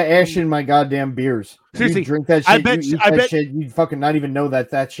 Motherfucker, I ash in my goddamn beers. Seriously, you drink that shit, I bet you eat I that bet- shit, you fucking not even know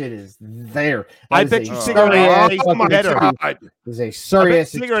that shit is there. I That bet is you a cigarette sorry ash ass tastes fucking better. excuse. God. Is a I sorry bet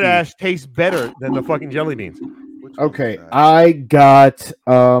ass cigarette excuse. ash tastes better than the fucking jelly beans. Which one Okay, is that? I got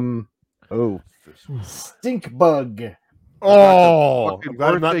stink bug. Oh, fucking I'm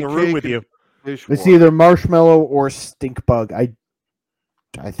glad I'm not in the birthday room with cake you. It's Dishwater. either marshmallow or stink bug.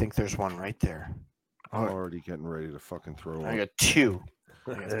 I think there's one right there. I'm already getting ready to fucking throw I up. got two.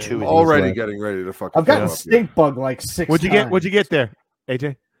 I got two of these Already left. getting ready to fucking I've throw gotten up. stink bug like 6 What'd you get? times. What'd you get there,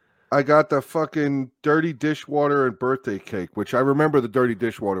 AJ? I got the fucking dirty dishwater and birthday cake, which I remember the dirty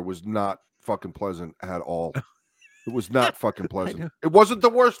dishwater was not fucking pleasant at all. It was not fucking pleasant. It wasn't the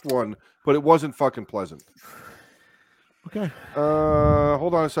worst one, but it wasn't fucking pleasant. Okay.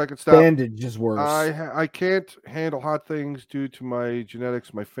 Hold on a second. Stop. Bandage is worse. I can't handle hot things due to my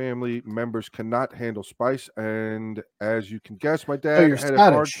genetics. My family members cannot handle spice, and as you can guess, my dad you're had a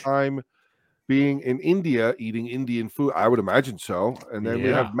hard Scottish. time being in India eating Indian food. I would imagine so. And then we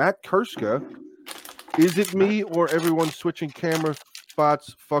Yeah. have Matt Kurska. Is it me or everyone switching camera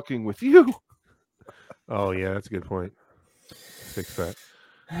spots fucking with you? Oh yeah, that's a good point. Fix that.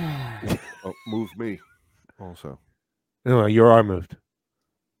 Oh, move me also. No, your arm moved.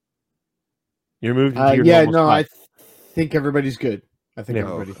 You're moved into your yeah, normal no, spot. I think everybody's good. I think Yeah.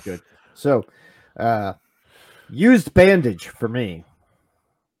 everybody's good. So, used bandage for me.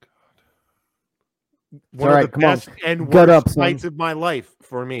 One all of right, the come on. best and Gut worst up, son. nights of my life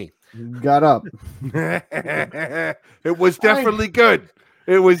for me. Got up. It was definitely good.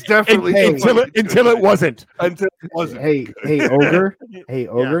 It was definitely Hey, good. until it wasn't. Until it wasn't. Hey, ogre. Hey,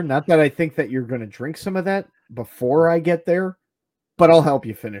 ogre. Not that I think that you're going to drink some of that before I get there, but I'll help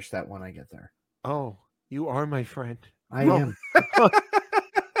you finish that when I get there. Oh, you are my friend. I No. am.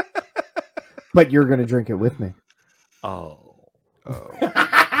 But you're going to drink it with me. Oh.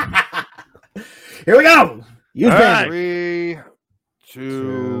 Here we go. Use All right. bandage. 3,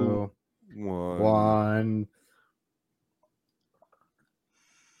 2, 1. 1.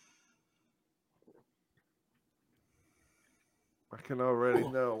 I can already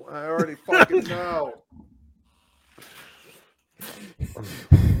know. I already fucking know.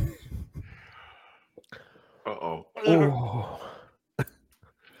 Uh-oh. Oh.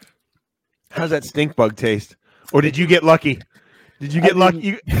 How's that stink bug taste? Or did you get lucky? Did you get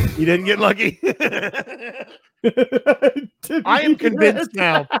lucky? You didn't get lucky. I am convinced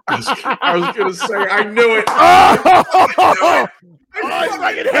now. I was going to say, I knew it. Oh, I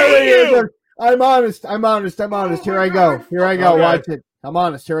fucking hate you. I'm honest. Here I go. Okay. Watch it. I'm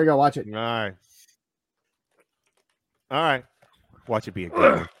honest. Here I go. Watch it. All right. All right. Watch it be a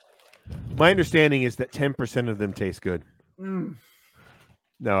good one. My understanding is that 10% of them taste good. Mm.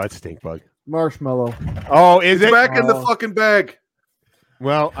 No, it's stink bug. Marshmallow. Oh, is It's it? back in the fucking bag.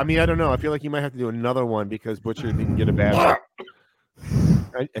 Well, I mean, I don't know. I feel like you might have to do another one because Butcher didn't get a bad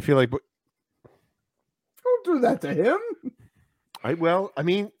one. I feel like Don't do that to him. I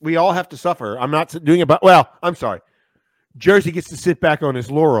mean, we all have to suffer. I'm not doing it, but well, I'm sorry. Jersey gets to sit back on his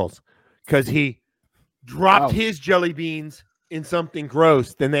laurels because he dropped his jelly beans in something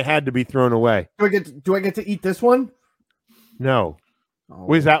gross. Then they had to be thrown away. Do I get to eat this one? No. Oh.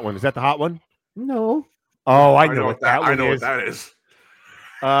 What is that one? Is that the hot one? No. Oh, I know what that I one know is. what that is.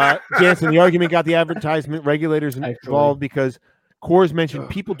 Jansen, the argument got the advertisement regulators involved because Coors mentioned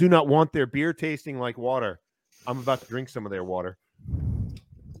people do not want their beer tasting like water. I'm about to drink some of their water.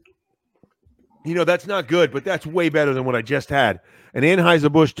 You know, that's not good, but that's way better than what I just had. And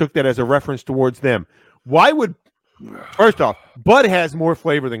Anheuser-Busch took that as a reference towards them. Why would, first off, Bud has more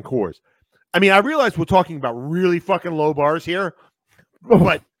flavor than Coors. I mean, I realize we're talking about really fucking low bars here,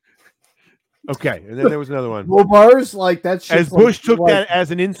 but okay. And then there was another one. Low bars like that. As Bush took that as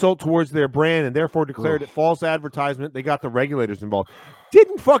an insult towards their brand and therefore declared it false advertisement, they got the regulators involved.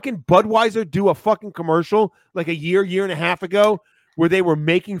 Didn't fucking Budweiser do a fucking commercial like a year and a half ago where they were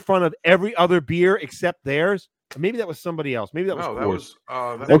making fun of every other beer except theirs? Maybe that was somebody else. Maybe that was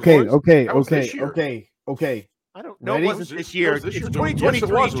Coors. Okay. I don't know. Ready? It wasn't this year. It's Yes, it 2023 was.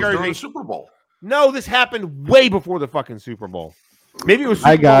 It was during Jersey. the Super Bowl. No, this happened way before the fucking Super Bowl. Maybe it was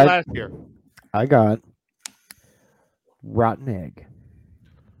Super Bowl last year. I got rotten egg.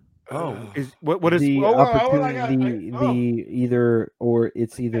 Oh, is what is The oh, opportunity?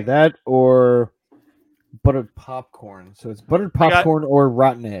 It's either that or buttered popcorn. So it's buttered popcorn or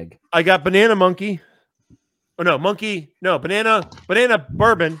rotten egg. I got banana monkey. Oh no, banana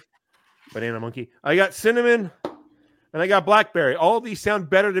bourbon, banana monkey. I got cinnamon, and I got blackberry. All of these sound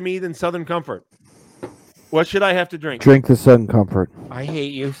better to me than Southern Comfort. What should I have to drink? Drink the Southern Comfort. I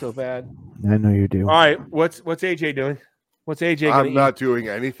hate you so bad. I know you do. All right, what's AJ doing? What's AJ gonna I'm not doing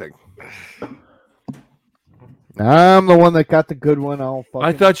anything. I'm the one that got the good one.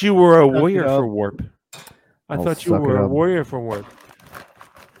 I thought you were a suck it warrior up. for warp. I I'll thought you suck it were a up. warrior for warp.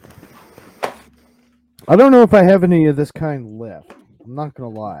 I don't know if I have any of this kind left. I'm not gonna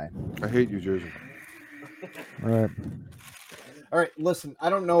lie. I hate you, Jersey. All right. All right, listen, I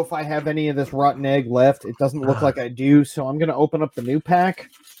don't know if I have any of this rotten egg left. It doesn't look like I do, so I'm going to open up the new pack.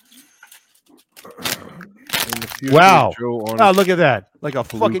 Wow. Joe, Oh, look at that. Like a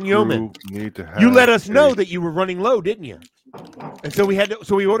fucking yeoman. You let us know that you were running low, didn't you? And so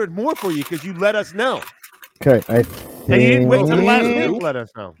we ordered more for you because you let us know. Okay, And you didn't wait till the last minute to let us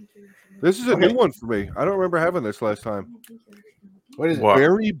know. This is a new one for me. I don't remember having this last time. What is it?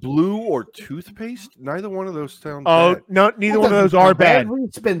 Berry blue or toothpaste? Neither one of those sound Oh, bad. no, neither one of those are bad.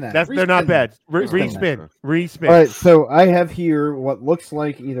 Respin that. They're not bad. Respin Respin. All right, so I have here what looks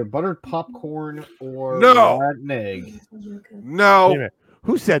like either buttered popcorn or rotten egg. No. Wait a minute.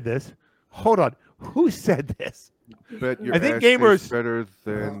 Who said this? Hold on. Who said this? Bet your I think ass gamers tastes better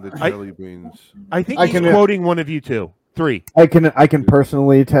than the jelly beans. I think I he's can- quoting one of you two. Three. I can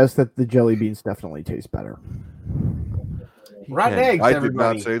personally attest that the jelly beans definitely taste better. Rotten eggs, I did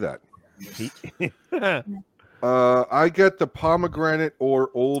everybody. not say that. I get the pomegranate or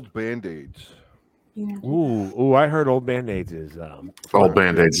old Band-Aids. Ooh, I heard old Band-Aids is Old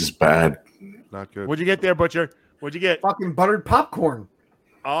Band-Aids is bad. Not good. What'd you get there, Butcher? What'd you get? Fucking buttered popcorn.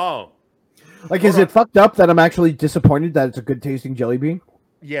 Oh. Like, is it fucked up that I'm actually disappointed that it's a good tasting jelly bean?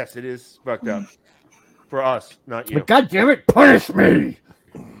 Yes, it is fucked up. For us, not you. But God damn it, punish me!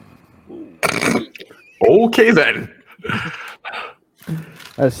 Okay then.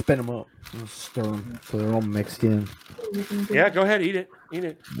 I spin them up, and stir them so they're all mixed in. Yeah, go ahead, eat it. Eat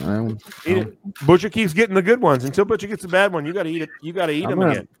it. Eat it. Butcher keeps getting the good ones. Until Butcher gets the bad one, you got to eat it. You got to eat them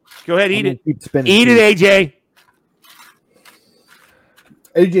again. Go ahead, eat it. Keep spinning. Eat it, AJ.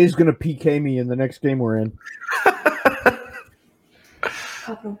 AJ's gonna PK me in the next game we're in.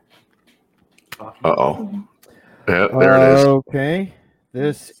 Uh-oh. Yeah, there it is. Okay,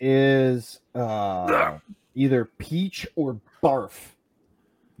 this is either peach or barf.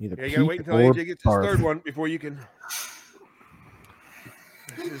 Either Yeah, you gotta wait peach until or AJ gets his barf. third one before you can.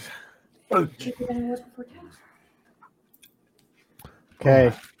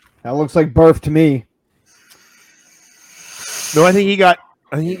 Okay, that looks like barf to me. No, I think he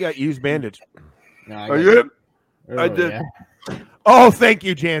got used bandage. No, I did. I did. Yeah. Oh, thank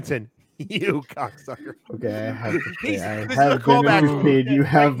you, Jansen. You cocksucker. Okay, I have to say, I This is have a been callback. interested. You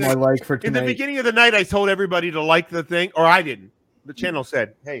have my like for In the tonight. beginning of the night, I told everybody to like the thing, or I didn't. The channel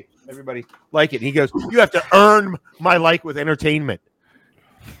said, "Hey, everybody, like it." And he goes, "You have to earn my like with entertainment."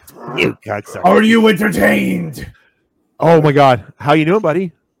 You cocksucker. Are you entertained? Oh my God, how you doing,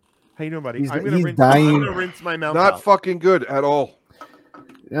 buddy? How you doing, buddy? He's- I'm gonna he's rinse, dying. I'm gonna rinse my mouth Not out. fucking good at all.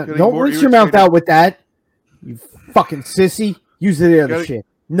 Yeah, Getting don't more rinse your mouth irritated. out with that. You fucking sissy. Use the other Gotta- shit.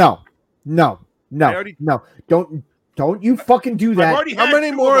 No. I already- No. Don't you fucking do I've that. already How had many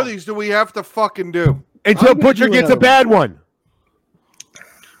two more of them. these do we have to fucking do? Until I'm gonna Butcher do gets a another bad one.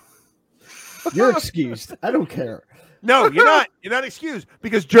 You're excused. I don't care. No, you're not. You're not excused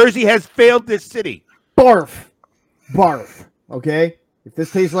because Jersey has failed this city. Barf. Okay? If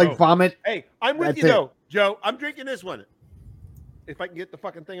this tastes like Oh. vomit, Hey, I'm with That's you it. though, Joe. I'm drinking this one. If I can get the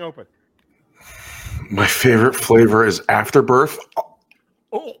fucking thing open. My favorite flavor is Afterbirth.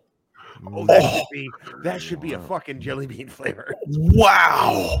 Oh, that should be a fucking jelly bean flavor.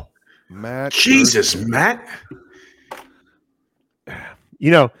 Wow. Matt. Jesus, Matt.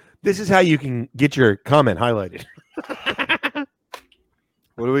 You know, this is how you can get your comment highlighted.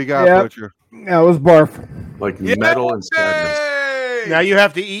 What do we got, Yep. Butcher? that was barf. Like metal and sadness. Hey! Now you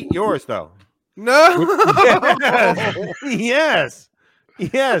have to eat yours though. No. Yes.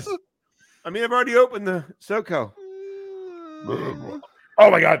 Yes. I mean, I've already opened the SoCo. Oh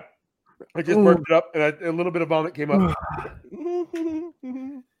my God. I just burped it up and a little bit of vomit came up.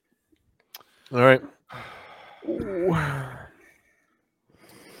 All right.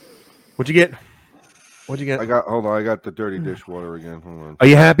 What'd you get? What'd you get? Hold on. I got the dirty dishwater again. Hold on. Are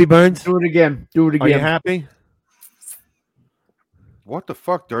you happy, Burns? Do it again. Are you happy? What the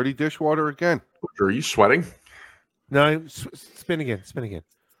fuck? Dirty dishwater again? Are you sweating? No, spin again. Spin again.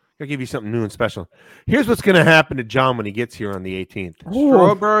 I'll give you something new and special. Here's what's going to happen to John when he gets here on the 18th.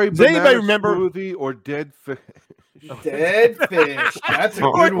 Strawberry Does anybody banana remember smoothie or dead fish? Dead fish. That's a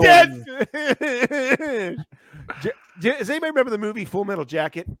or good one. dead fish. Does anybody remember the movie Full Metal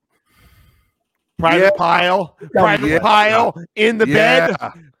Jacket? Private Pile. Private Pile in the bed.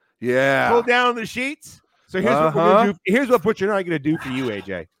 Yeah. Pull down the sheets. So here's what we're going to do. Here's what Butcher and I are going to do for you,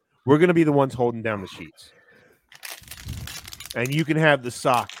 AJ. We're going to be the ones holding down the sheets. And you can have the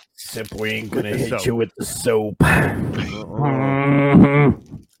sock. Except we ain't gonna With the hit soap. you with the soap.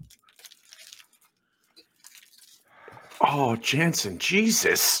 Oh, Jansen,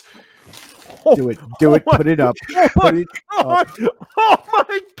 Jesus. Do it. Do it. Put it up. Put it up. Oh my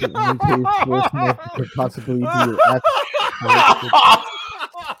Let God. me tell you, Will Smith could possibly do it. Oh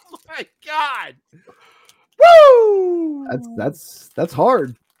my God. Woo! That's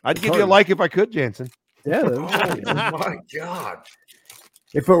hard. I'd give you a like if I could, Jansen. Yeah. Oh, my God.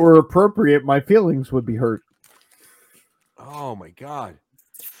 If it were appropriate, my feelings would be hurt. Oh my God.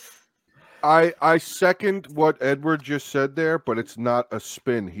 I second what Edward just said there, but it's not a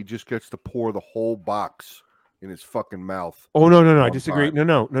spin. He just gets to pour the whole box in his fucking mouth. Oh no, I One disagree. time.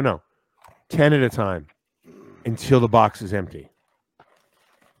 No. 10 at a time until the box is empty.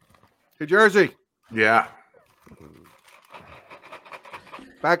 Hey, Jersey, Yeah.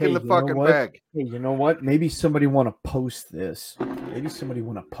 back in Hey, the you know fucking what? bag. Hey, you know what? Maybe somebody want to post this.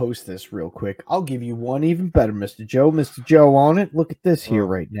 Real quick. I'll give you one even better, Mr. Joe. Mr. Joe on it. Look at this here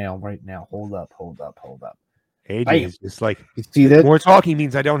right now. Hold up. AJ Bam. is just like You see that? more talking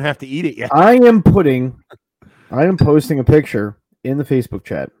means I don't have to eat it yet. I am posting a picture in the Facebook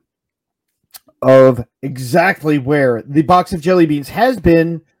chat of exactly where the box of jelly beans has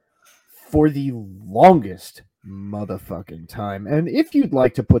been for the longest motherfucking time. And if you'd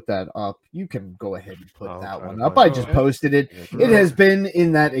like to put that up, you can go ahead and put that okay, one up. I just okay. posted it. It has been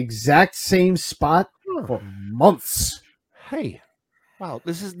in that exact same spot for months. Hey, wow,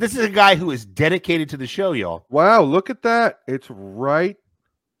 this is a guy who is dedicated to the show, y'all. Wow, look at that. It's right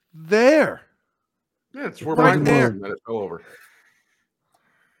there. Yeah, it's where Right mine there. was, and then it fell over.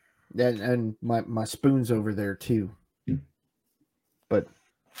 And my spoon's over there too. But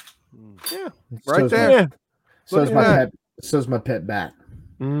Yeah, Right so's there. yeah. So's Look my at pet. So's my pet bat.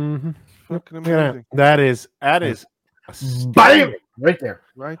 Mm-hmm. Fucking Yeah, amazing. that is astounding. Right there.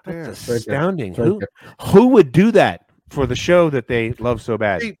 Right there. That's Right there. astounding. Right there. Who would do that for the show that they love so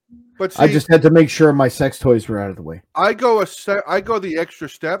bad? See, But see, I just had to make sure my sex toys were out of the way. I go the extra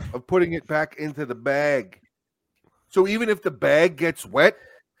step of putting it back into the bag. So even if the bag gets wet,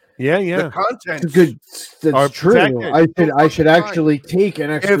 Yeah, the yeah. contents It's good. Are That's true. protected. I should actually take an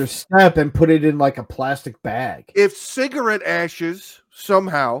extra step and put it in like a plastic bag. if cigarette ashes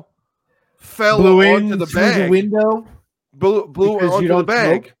somehow fell Blew in onto the through bag, the window. blew Because you onto the don't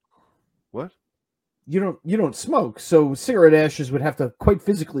bag. smoke? What? You don't smoke, so cigarette ashes would have to quite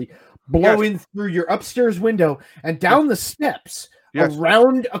physically blow in through your upstairs window and down the steps, Yes.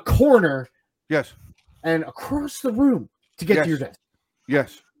 around a corner, Yes. and across the room to get Yes. to your desk.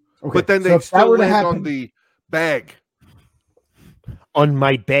 Yes. Okay, But then so they if that still were to land on happen- the bag. On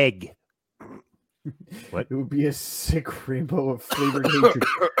my bag. It would be a sick rainbow of flavored hatred.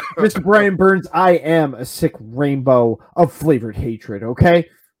 Mr. Brian Burns, I am a sick rainbow of flavored hatred, okay?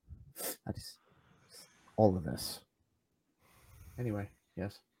 All of this. Anyway,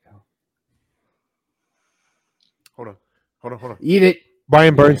 yes. Hold on. Eat it.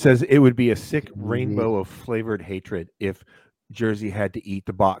 Brian Burns says it would be a sick rainbow of flavored hatred if Jersey had to eat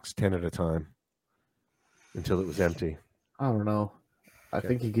the box 10 at a time until it was empty. I don't know. I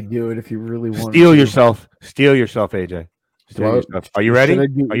think you could do it if you really want. Steal yourself, AJ. Steal Well, yourself. Are you ready? should I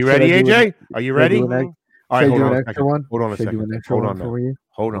do- Are you should I ready, do AJ? an- Are you should I ready? do an ex- All Should right, I hold do on an a extra second. one? Hold on a Should I do second. an extra Hold one on now. for you?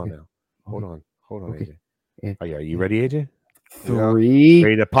 Hold on Okay. now. Hold on, Okay. AJ. Yeah. Are you ready, AJ? 3,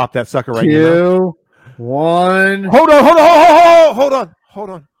 Ready to pop that sucker right in your mouth? 2, 1. Hold on.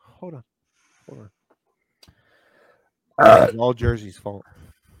 It's all Jersey's fault.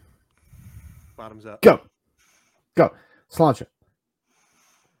 Bottoms up. Go. Sláinte.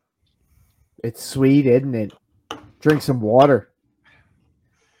 It's sweet, isn't it? Drink some water.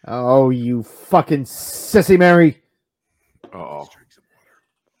 Oh, you fucking sissy Mary. Oh,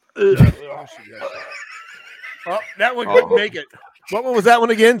 Oh, that one couldn't make it. What one was that one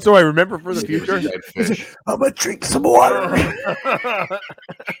again? So I remember for the it was a future. dead fish. I'm gonna drink some water.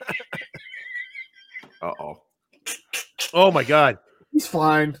 Uh-oh. Oh my God. He's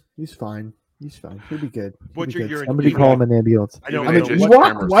fine. He'll be good. Butcher, He'll be good. you're an Somebody Ewok. call him an ambulance. I don't Even know. AJ's Ewok,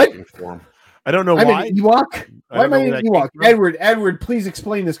 camera's what? looking for him. I don't know I'm why. an Ewok. I Why don't am know I where an that came Ewok? from. Edward, please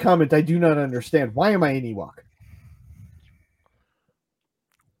explain this comment. I do not understand. Why am I an Ewok?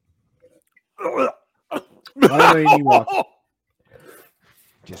 By the way, Ewok.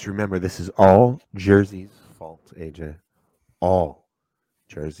 Just remember, this is all Jersey's fault, AJ. All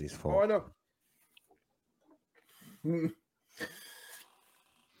Jersey's fault. Oh, I know.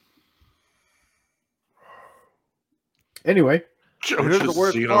 Anyway, Joe Here's the just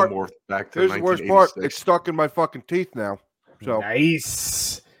worst xenomorphed back to Here's the worst part. 1986. It's stuck in my fucking teeth now. So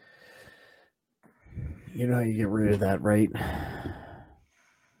nice. You know how you get rid of that, right?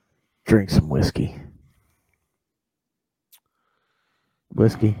 Drink some whiskey.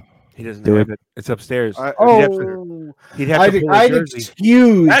 Whiskey. He doesn't Do have it. It's upstairs. I- He'd have to pull a I'd Jersey.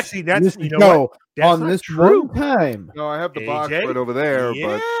 excuse. Actually, that's this you know no, what? That's on not this true. one time. No, I have the box AJ? right over there,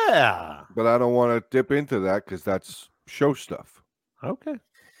 Yeah. but I don't want to dip into that because that's show stuff. Okay.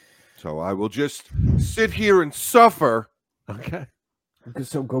 So I will just sit here and suffer. Okay.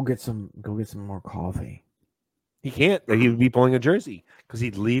 So go get some more coffee. He can't. He would be pulling a Jersey because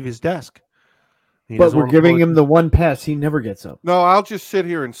he'd leave his desk. He But doesn't we're wanna pull giving a- him the one pass. He never gets up. No, I'll just sit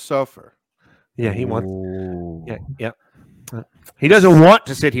here and suffer. Yeah, he wants. Yeah. He doesn't want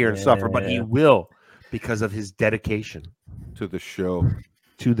to sit here and suffer, but he Yeah. will because of his dedication To the show.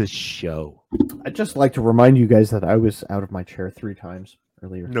 to the show. I'd just like to remind you guys that I was out of my chair 3 times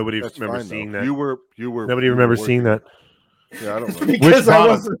earlier. Nobody That's remembers fine, seeing though. that. You were. Nobody you were remembers seeing working. that. Yeah, I don't know. Because I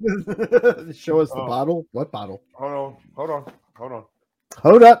bottle? wasn't. Show us the Oh. bottle. What bottle? Hold on.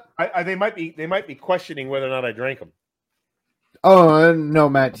 Hold up. They might be questioning whether or not I drank them. Oh no,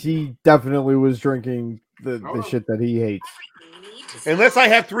 Matt. He definitely was drinking the shit that he hates. Unless I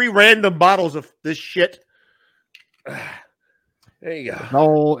have 3 random bottles of this shit. There you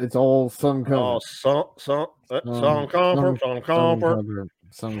go. It's all sun Oh, covered. some comfort.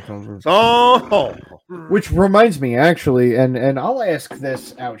 Sun covered. So, Which reminds me, actually, and I'll ask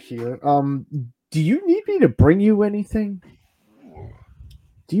this out here. Do you need me to bring you anything?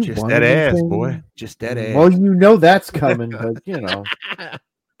 Do you just want that ass, anything? boy. Just that ass. Well, you know that's coming, but you know,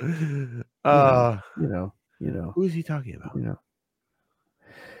 Who is he talking about?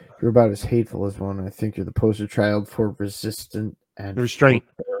 you're about as hateful as one. I think you're the poster child for resistant and Restraint.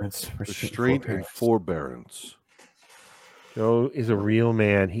 forbearance. Restraint and forbearance. Joe is a real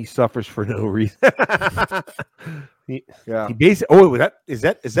man. He suffers for no reason. Yeah. He basically. Oh, is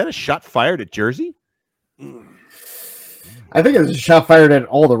that a shot fired at Jersey? I think it was a shot fired at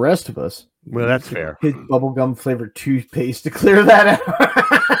all the rest of us. Well, that's fair. His bubblegum flavored toothpaste to clear that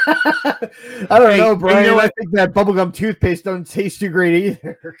out. I don't know, Brian. you know I what? think that bubblegum toothpaste don't taste too great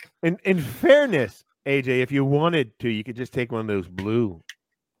either. In fairness, AJ, if you wanted to, you could just take one of those blue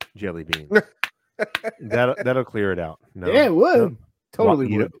jelly beans. That'll clear it out. No, Yeah, it would. no. Totally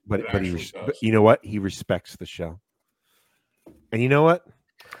Well, would. but Actually does. you know what? He respects the show. And you know what?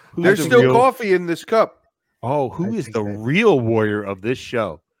 Who's There's the still real- coffee in this cup. Oh, who I is think the that- real warrior of this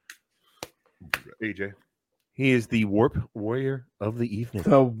show? AJ. He is the warp warrior of the evening.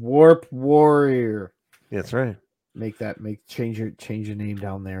 The Warp Warrior. That's right. Change your name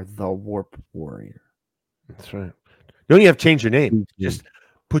down there. The Warp Warrior. That's right. You don't even have to change your name. Just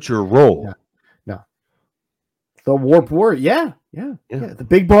put your role. Yeah. The Warp Warrior. Yeah. Yeah. The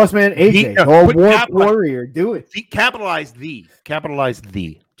big boss man, AJ. Yeah, The put Warp capitalize- Warrior. Do it. Capitalize the. Capitalize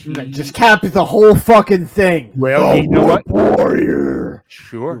the. Just cap the whole fucking thing. Well, The you know what? Warrior.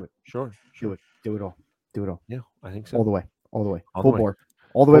 Sure. Do it. Do it all. Do it all. Yeah, I think so. All the way. All the way. All the Full way. bore.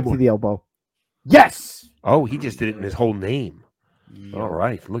 All the way up Full to the elbow. Yes. Oh, he just did it in his whole name. All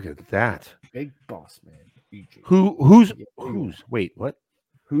right, look at that. Big boss man. AJ. Who's wait, what?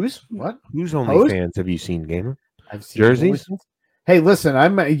 Who's what? Whose Host? OnlyFans have you seen, Gamer? I've seen Jerseys? OnlyFans. Hey, listen,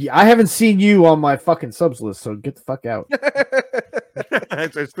 I haven't seen you on my fucking subs list, so get the fuck out.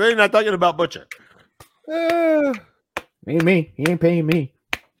 It's clearly not talking about Butcher. Ain't me. He ain't paying me.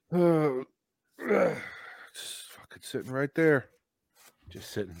 Just fucking sitting right there.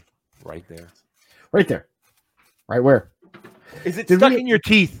 Just sitting right there. Right there. Right where? Is it Did stuck we- in your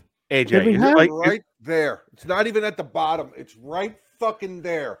teeth, AJ? Did we Is it have- like- Right there. It's not even at the bottom. It's right fucking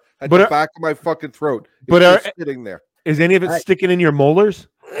there at But the are- back of my fucking throat. It's but just are- sitting there. is any of it sticking in your molars?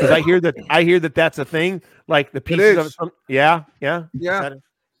 Because I hear that that's a thing. Like the pieces of is. it. Yeah. Yeah. Is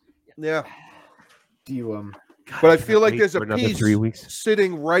Yeah. Do you But I feel like Wait there's for a another piece 3 weeks.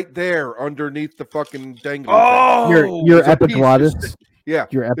 sitting right there underneath the fucking dangly thing. Oh, your there's a piece epiglottis? just- Yeah.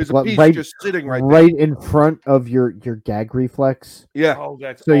 Your There's a epiglottis piece right, just sitting right there. right in front of your gag reflex. Yeah. Oh,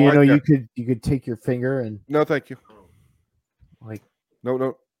 that's So you right know there. you could take your finger and No, thank you. like No.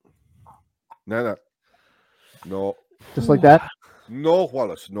 No. No. just like that. No,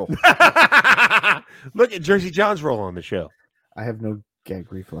 Wallace. No. Look at Jersey John's role on the show. I have no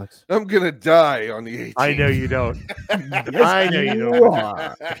gag reflex. I'm gonna die on the 18th. I know you don't. Yes, I know you don't.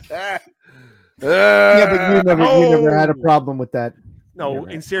 are. Yeah, but you never had a problem with that. No,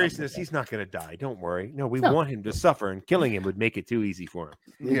 in seriousness, he's not going to die. Don't worry. No, we want him to suffer, and killing him would make it too easy for him.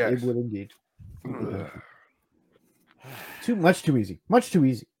 It would indeed. Too easy. Much too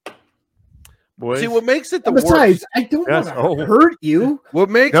easy. Boys. See, what makes it the Besides, worst? I don't want to hurt you. What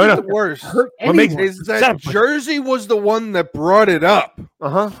makes it the worst hurt is that Jersey was the one that brought it up.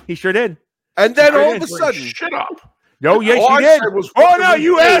 He sure did. And then all of a sudden, shut up. No, yes, you did. Oh, no,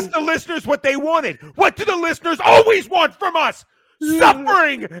 you asked the listeners what they wanted. What do the listeners always want from us?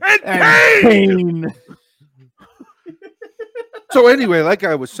 Suffering and pain. So anyway, like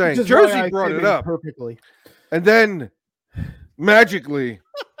I was saying, Jersey brought it up perfectly. And then magically,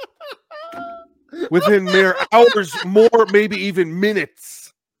 within mere hours, more, maybe even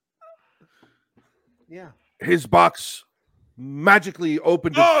minutes, his box magically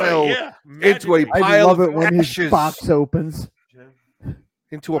opened and fell into a pile I love of it when ashes. his box opens.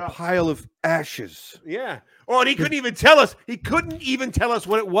 Into a pile of ashes. Yeah. Oh, and he couldn't even tell us. He couldn't even tell us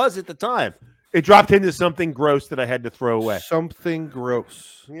what it was at the time. It dropped into something gross that I had to throw away. Something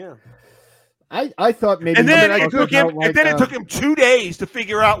gross. Yeah. I thought maybe. And then it took him. And then it took him 2 days to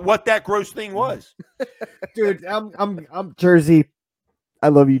figure out what that gross thing was. Dude, I'm Jersey. I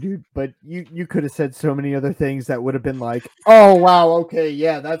love you, dude. But you could have said so many other things that would have been like, oh wow, okay,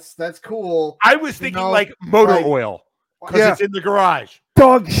 yeah, that's cool. I was thinking like motor oil because it's in the garage.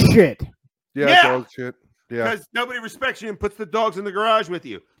 Dog shit. Yeah, dog shit. Yeah. Because nobody respects you and puts the dogs in the garage with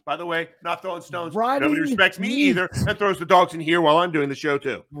you. By the way, not throwing stones. Rotting Nobody respects me either and throws the dogs in here while I'm doing the show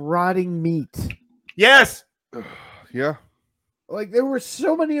too. Rotting meat. Yes. Yeah. Like there were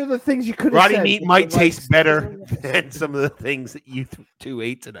so many other things you could have said. Rotting meat might taste better than some of the things that you two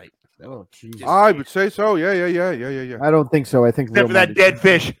ate tonight. Oh, Jesus. I would say so. Yeah. I don't think so. I think except for that dead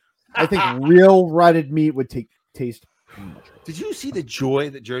fish. I think real rotted meat would taste. Did you see the joy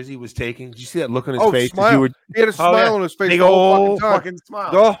that Jersey was taking? Did you see that look on his face? Smile. He had a smile on his face Big the whole old fucking smile.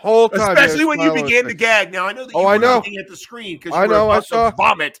 The whole time. Especially when you began to gag. Now, I know that you were looking at the screen because you were about to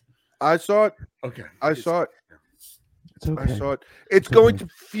vomit. I saw it. Okay. I saw it. Okay. I saw it. It's going to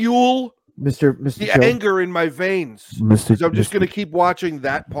fuel Mr. the Joe. anger in my veins. Because I'm just going to keep watching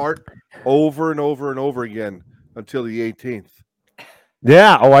that part over and over and over again until the 18th.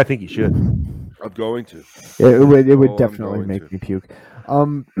 Yeah. Oh, I think you should. I'm going to. It would definitely make me puke.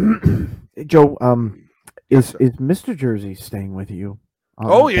 Joe, is Mr. Jersey staying with you?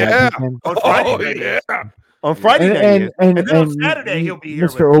 Oh yeah. On Friday. On Friday and then on Saturday he'll be here.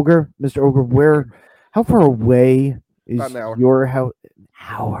 Mr. Ogre, how far away is your house?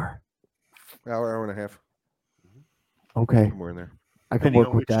 Hour and a half. Okay. Somewhere in there. I can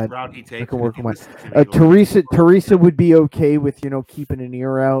work with that. I can work with my Teresa would be okay with keeping an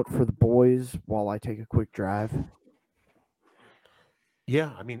ear out for the boys while I take a quick drive.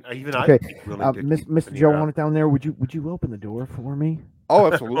 Yeah, I mean, even okay. Mr. Joe on it down there. Would you open the door for me? Oh,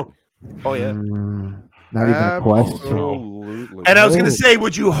 absolutely. Oh yeah. Not even a question. Absolutely. And I was going to say,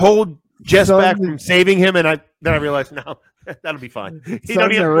 would you hold Jess back from saving him? And then I realized, no, that'll be fine. He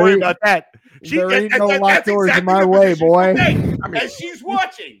don't even worry about that. There ain't no locked doors in my way, boy. As she's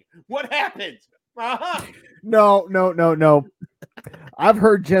watching, what happens? No. I've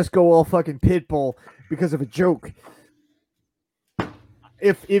heard Jess go all fucking pitbull because of a joke.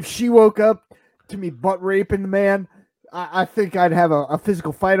 If she woke up to me butt raping the man, I think I'd have a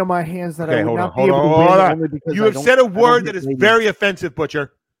physical fight on my hands that I would not be able to win. You have said a word that is very offensive,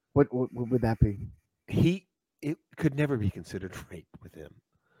 Butcher. What would that be? It could never be considered rape with him.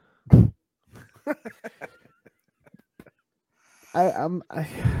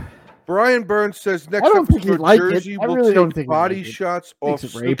 Brian Burns says next I don't think episode he'd like Jersey it. I will really don't take think body he'd shots off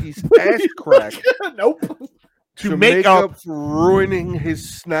Thinks it's rape. Snooki's ass crack Nope. to make up for ruining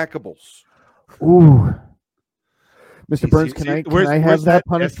his snackables. Ooh. Mr. Burns, can I have that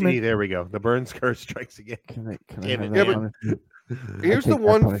punishment? Destiny? There we go. The Burns curse strikes again. Can I Damn have it. that Yeah, punishment? Here's the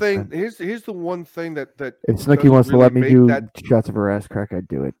one thing. Here's the one thing that if Snooki wants to let me do shots of her ass crack, I'd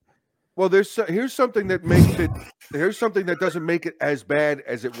do it. Well, here's something that makes it. Here's something that doesn't make it as bad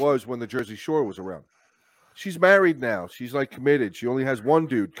as it was when the Jersey Shore was around. She's married now. She's like committed. She only has one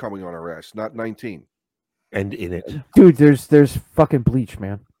dude coming on her ass, not 19. And in it, dude, there's fucking bleach,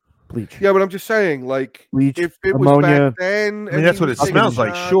 man. Bleach. Yeah, but I'm just saying, like, bleach, if it ammonia, was back then, I mean, that's what it smells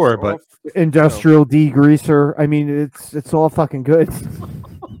like, sure, but industrial degreaser. I mean, it's all fucking good.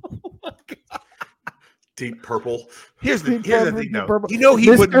 Deep purple. Here's the thing, though. Purple. You know he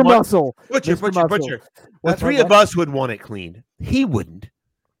Mr. wouldn't Muscle. Butcher. The three of us would want it cleaned. He wouldn't.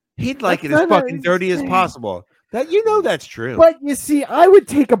 He'd like it as fucking dirty as possible. That's true. But you see, I would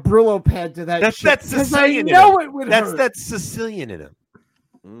take a Brillo pad to that. That's Sicilian. I know it would hurt. That's Sicilian in him.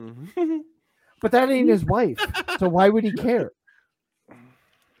 Mm-hmm. But that ain't his wife. So why would he care?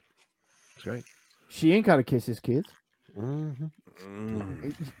 That's right. She ain't got to kiss his kids. Mm-hmm.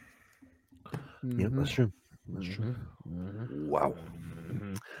 Yep, that's true. That's true. Wow.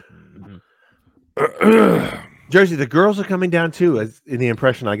 Jersey, the girls are coming down too. As in the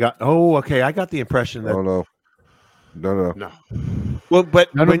impression I got. Oh, okay. I got the impression that. Oh no. No, Well,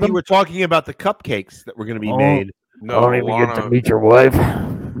 but None of when you them? were talking about the cupcakes that were going to be made, no. I don't even get to Lana, meet your wife.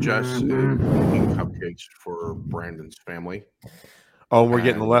 Jess is making cupcakes for Brandon's family. oh, we're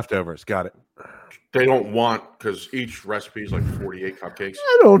getting the And- leftovers. Got it. They don't want because each recipe is like 48 cupcakes.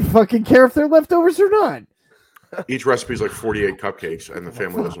 I don't fucking care if they're leftovers or not. Each recipe is like 48 cupcakes, and the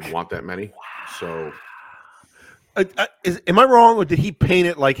family doesn't want that many. So Am I wrong, or did he paint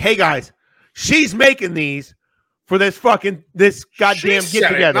it like, "Hey guys, she's making these for this goddamn she get said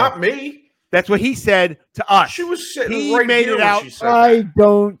it, together"? not me. That's what he said to us. She was sitting He right made here it when out. she said I that.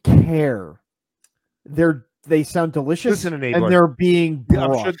 don't care. They sound delicious, Listen to me, and Lord. they're being I'm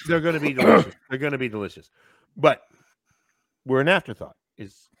brought. sure they're going to be delicious. They're going to be delicious, but we're an afterthought.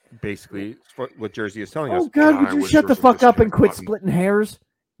 Is basically what Jersey is telling us. Oh God, God, would I you wish shut there the was a fuck up and disconnect quit button. splitting hairs,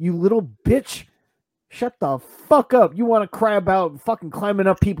 you little bitch? Shut the fuck up. You want to cry about fucking climbing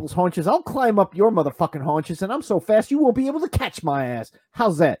up people's haunches? I'll climb up your motherfucking haunches, and I'm so fast you won't be able to catch my ass.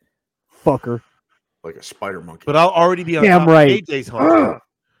 How's that, fucker? Like a spider monkey. But I'll already be on Damn top right. of AJ's haunch.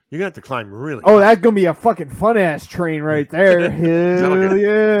 You're gonna have to climb really. Oh, high. that's gonna be a fucking fun ass train right there. that Hell like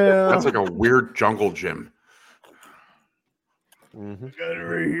yeah! That's like a weird jungle gym. Mhm. I got it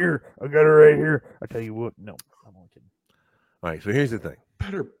right here. I got it right here. I tell you what, no, I'm only kidding. All right, so here's the thing.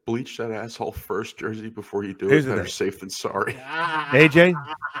 Better bleach that asshole first, Jersey, before you do Here's it. the Better thing. safe than sorry. AJ,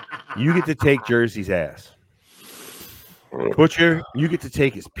 you get to take Jersey's ass. Butcher, you get to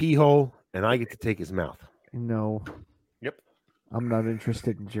take his pee hole, and I get to take his mouth. No. Yep. I'm not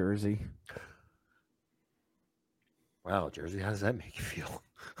interested in Jersey. Wow, Jersey, how does that make you feel?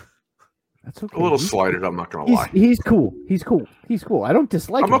 That's okay. A little He's- slighted, I'm not gonna He's, lie. he's cool. He's cool. He's cool. I don't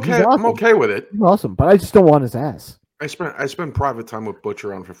dislike I'm him. okay. He's awesome. I'm okay with it. He's awesome, but I just don't want his ass. I spend private time with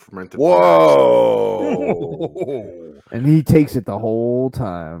Butcher on fermented. Whoa. And he takes it the whole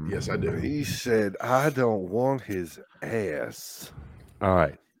time. Yes, I do. He said, I don't want his ass. All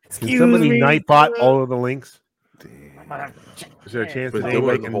right. Excuse Can somebody me. Nightbot all of the links? Damn. Is there a chance Been that doing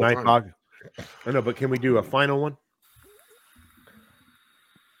they it the can whole time. Nightbot? I know, but can we do a final one?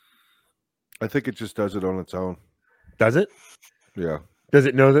 I think it just does it on its own. Does it? Yeah. Does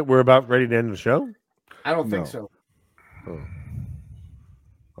it know that we're about ready to end the show? I don't think so. Oh.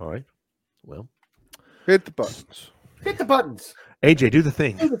 All right. Well, Hit the buttons. Hit the buttons. AJ, do the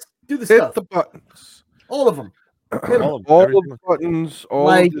thing. Do the Hit stuff. the buttons. All of them. All of All everything. the buttons. All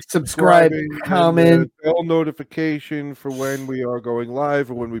Like, the subscribe, subscribing, and comment. the bell notification for when we are going live,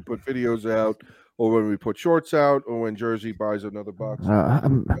 or when we put videos out, or when we put shorts out, or when Jersey buys another box. I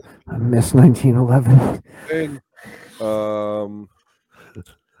miss 1911. thing.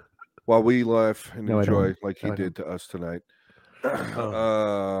 While we laugh and No, I enjoy don't. like he No, I did to us tonight.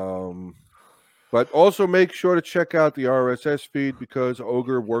 Oh. But also make sure to check out the RSS feed, because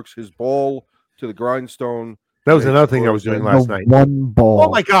Ogre works his ball to the grindstone. That was Make another thing I sure was doing that last night. One ball. Oh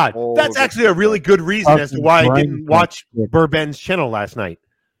my God. All That's of it. actually a really good reason as to Fucking why I grind didn't watch shit. Burben's channel last night.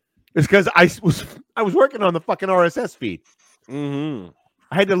 It's because I was working on the fucking RSS feed. Mm-hmm.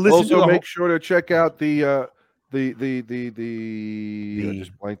 I had to listen to Also, the make sure to check out the I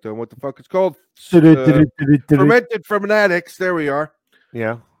just blanked on what the fuck it's called. Fermented Fanatics. There we are.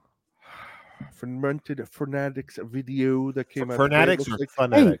 yeah. Fermented Fanatics video that came out. Fanatics today. or Looks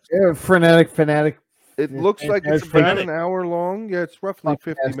fanatics? Fanatic. It looks like it's about Fanatic. an hour long. Yeah, it's roughly 50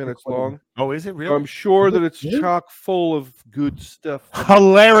 Fantastic minutes footage. long. Oh, is it So really? I'm sure that it's Yeah. chock full of good stuff,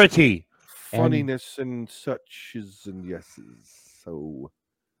 Hilarity. funniness, and suches and yeses. So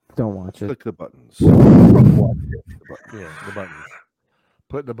Don't watch it. click the buttons. Yeah, the buttons.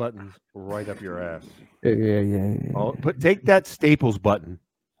 Put the buttons right up your ass. Yeah. Oh, take that Staples button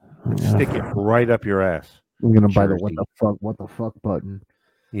and stick it right up your ass. I'm gonna buy the Jersey. what the fuck button.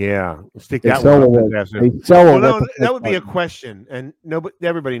 Yeah, stick They that sell one up a- his ass. They sell Well, a no, what the that fuck would be a button. question, and nobody,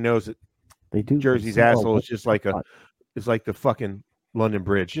 everybody knows that They do. They Jersey's sell a asshole what is just like the a, fuck. it's like the fucking London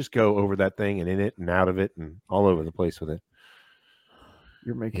Bridge. Just go over that thing and in it and out of it and all over the place with it.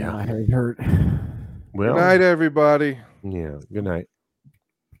 You're making Yeah. my head hurt. Well, Good night, everybody. yeah. Good night.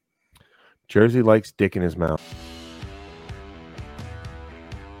 Jersey likes dick in his mouth.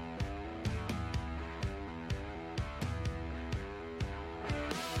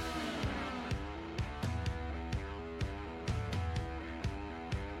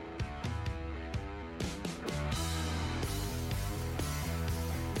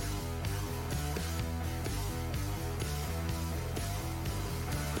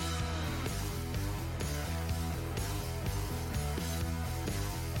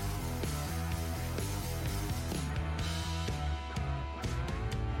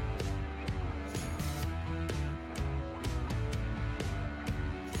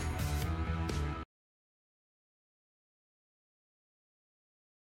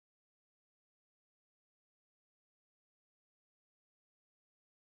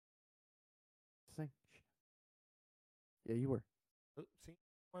 Yeah, you were. See,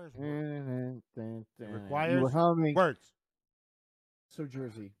 requires words. It Requires you were humming. words. So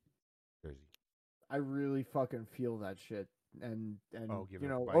Jersey, Jersey. I really fucking feel that shit. And give you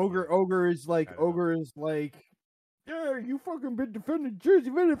it a know, bite, Ogre is like Cut it up. yeah, you fucking been defending Jersey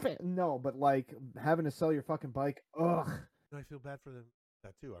benefit. No, but like having to sell your fucking bike, ugh. I feel bad for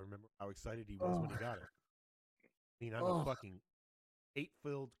that too. I remember how excited he was when he got it. I mean, I'm a fucking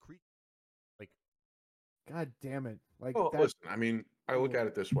hate-filled creature. Like, God damn it! Like, Well, listen, I mean, I look at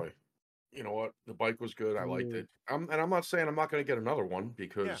it this way. You know what? The bike was good. I liked it. And I'm not saying I'm not going to get another one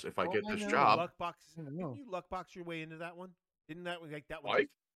because if I get this job, didn't you luck box your way into that one? Didn't that like that one? Bike?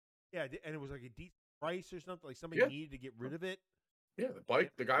 Yeah, and it was like a decent price or something. Like somebody needed to get rid of it. Yeah, the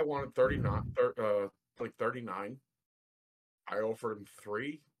bike. The guy wanted 39. I offered him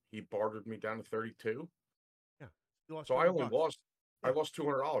 3. He bartered me down to 32. Yeah. So I only lost. I lost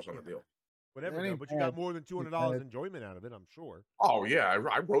 $200 on the deal. Whatever, though, but you got more than $200 enjoyment out of it, I'm sure. Oh yeah, I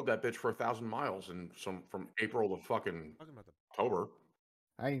rode that bitch for 1,000 miles and from April to fucking October.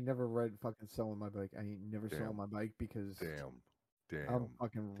 I ain't never read fucking selling my bike. I ain't never selling my bike because I'm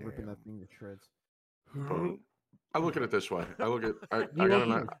fucking ripping that thing to shreds. I look at it this way. I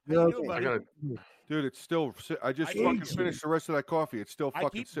got Dude, it's still. I just fucking finished the rest of that coffee. It's still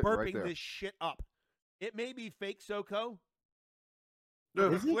fucking sitting right there. I keep burping this shit up. It may be fake SoCo.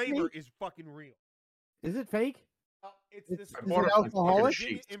 Dude, the flavor is fucking real. Is it fake? It's is this. Is it alcoholic?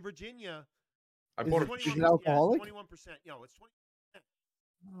 In Virginia, I bought it. Is it alcoholic? 21%. No, it's 20%,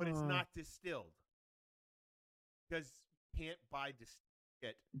 but it's not distilled because you can't buy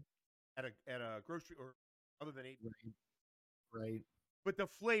it at a grocery or other than 8. Right. But the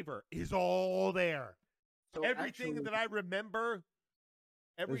flavor is all there. So everything that I remember,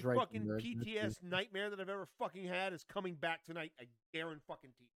 every right fucking PTS nightmare that I've ever fucking had is coming back tonight. I guarantee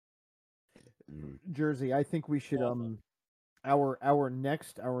fucking you. Jersey, I think we should our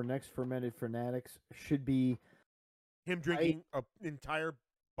next fermented fanatics should be him drinking an entire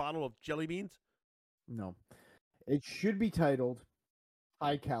bottle of jelly beans. No, it should be titled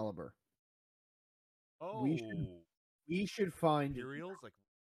High Caliber. Oh, we should find Imperials, like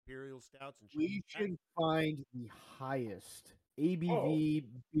Imperial stouts and. We should find the highest ABV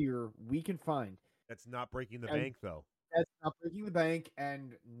beer we can find. That's not breaking the bank, though. That's not breaking the bank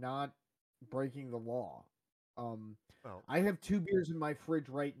and not breaking the law. I have 2 beers in my fridge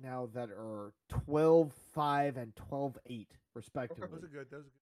right now that are 12.5 and 12.8, respectively. Those are good.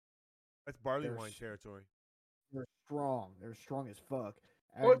 That's barley wine territory. They're strong. They're strong as fuck.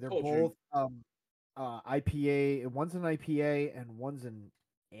 And they're both IPA. One's an IPA and one's an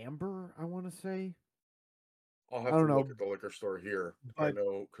amber, I want to say. I'll have to look at the liquor store here. I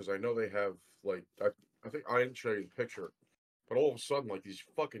know they have like I think I didn't show you the picture, but all of a sudden like these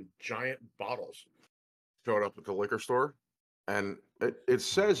fucking giant bottles showed up at the liquor store, and it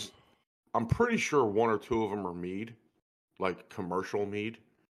says I'm pretty sure 1 or 2 of them are mead, like commercial mead.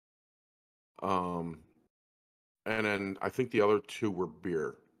 And then I think the other 2 were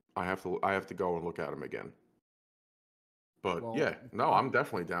beer. I have to go and look at them again. But I'm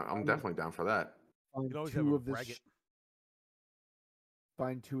definitely down. I'm definitely down for that. Find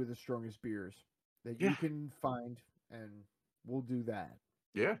 2 of the strongest beers that you can find, and we'll do that.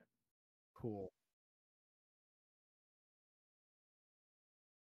 Yeah. Cool.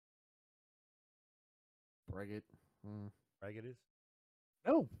 Braggot. Braggot is?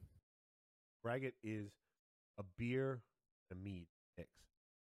 No. Braggot is a beer and a mead mix.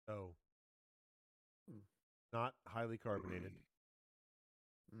 So, not highly carbonated.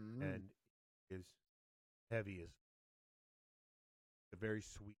 And is heavy as a very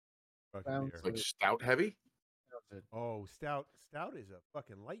sweet beer. Like stout heavy? Oh, stout is a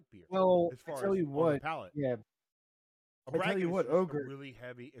fucking light beer. Well, as far I tell as you what, the palate. yeah. A I tell you what, Ogre really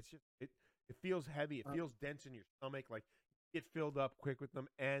heavy. It's just it feels heavy. It feels dense in your stomach. Like you get filled up quick with them,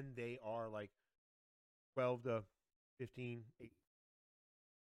 and they are like 12 to 15. 8.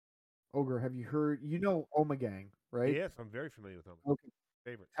 Ogre, have you heard? You know Omegang, right? Yes, I'm very familiar with them. Okay.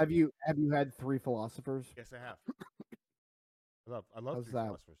 Favorites. Have you had 3 Philosophers? Yes, I have. I love How's 3 that?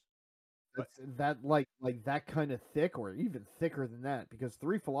 Philosophers. That's that like that kind of thick, or even thicker than that, because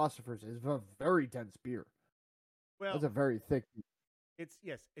 3 Philosophers is a very dense beer. Well, that's a very thick. It's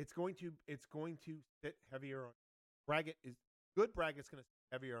going to sit heavier on. Braggot is good. Braggott's going to sit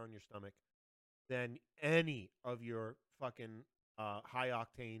heavier on your stomach than any of your fucking high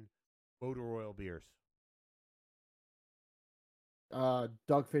octane motor oil beers.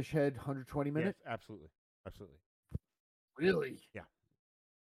 Dogfish Head 120 minutes. Yes, absolutely. Really? Yeah.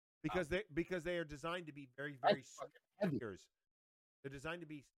 Because they are designed to be very, very sweet beers. They're designed to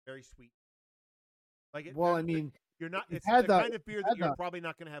be very sweet. Like it, well, I mean, You're not. You've It's had the that- kind of beer you've that had you're that. probably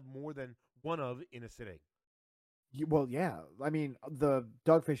not going to have more than one of in a sitting. Well, yeah. I mean, the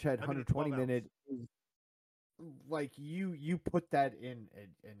Dogfish Head I mean, a 120 12 minute. Like you put that in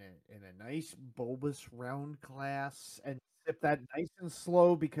a nice bulbous round glass and sip that nice and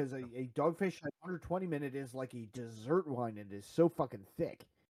slow because a Dogfish Head 120 minute is like a dessert wine. It is so fucking thick.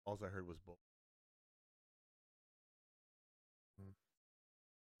 All I heard was bull.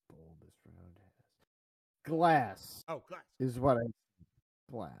 Bulbous round glass. Oh, glass. Is what I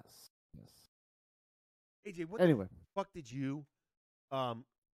glass. Yes. AJ, what Anyway, the fuck did you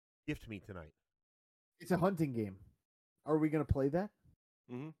gift me tonight? it's a hunting game. Are we gonna play that?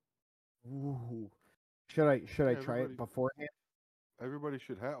 Mm-hmm. Ooh. Should I try everybody- it beforehand? Everybody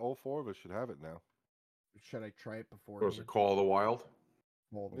should have. All four of us should have it now. Should I try it Was beforehand? it Call of the Wild?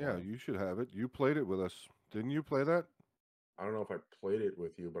 All the Yeah, way? you should have it. You played it with us, didn't you? Play that? I don't know if I played it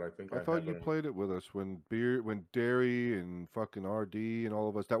with you, but I think I thought have you it. played it with us when Dairy and fucking RD and all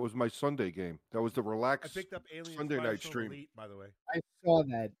of us. That was my Sunday game. That was the I relax. picked up Alien Sunday night Firestone stream. Elite, by the way. I saw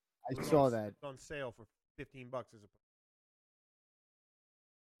that. It I was saw on- that. It's on sale for $15 as a.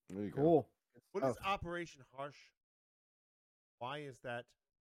 There you go. Cool. What Good is stuff. Operation Harsh? Why is that?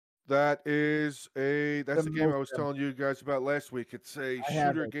 That's the game I was most- telling you guys about last week. It's a I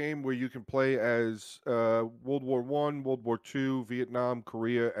have shooter it. game where you can play as World War One, World War II, Vietnam,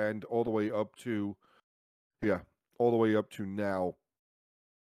 Korea, and all the way up to now.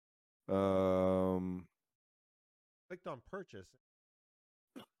 Clicked on purchase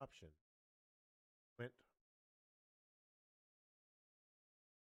option. Went.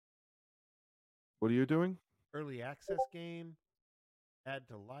 What are you doing? Early access game. Add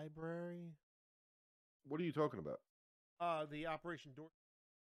to library. What are you talking about? The Operation Door.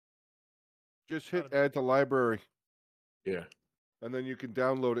 Just hit add to library, Yeah. and then you can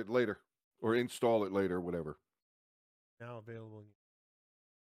download it later or install it later, whatever. Now available.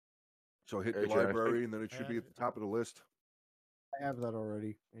 So hit the AJ, I library, think- and then it I should be have at the it. top of the list. I have that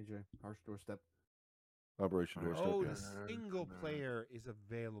already. AJ, Harsh Doorstep. Operation Doorstep. Oh, yeah. the single player is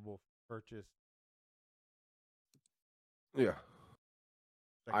available for purchase. Yeah.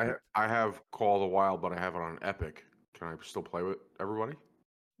 I have Call of the Wild, but I have it on Epic. Can I still play with everybody?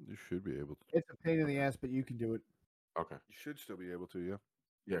 You should be able to. It's a pain in the ass, but you can do it. Okay. You should still be able to, yeah.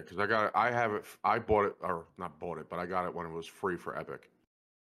 Yeah, because I have it. I bought it, or not bought it, but I got it when it was free for Epic.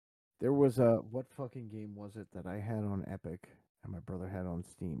 There was a what fucking game was it that I had on Epic and my brother had on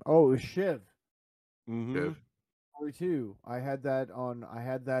Steam? Oh, it was Shiv Mm-hmm. Yeah. 42. I had that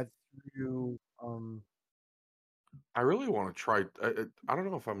through I really want to try. I don't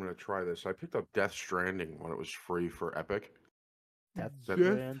know if I'm going to try this. I picked up Death Stranding when it was free for Epic. Death That-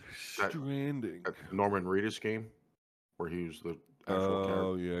 Strand. Stranding. That Norman Reedus game, where he was the actual character.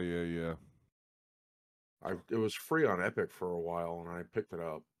 Oh, yeah. It was free on Epic for a while, and I picked it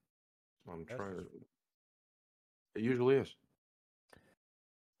up. So I'm That's trying just- to. It usually is.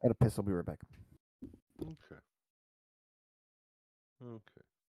 I had a piss. I'll be right back. Okay.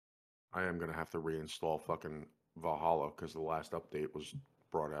 I am going to have to reinstall fucking Valhalla because the last update was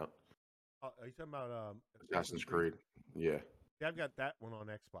brought out. Are you talking about Assassin's Creed. Yeah. Yeah, I've got that one on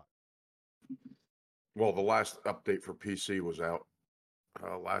Xbox. Well, the last update for PC was out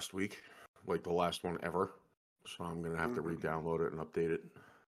last week, like the last one ever. So I'm going to have to re-download it and update it.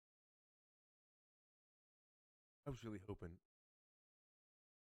 I was really hoping.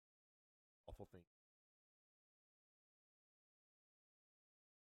 Awful thing.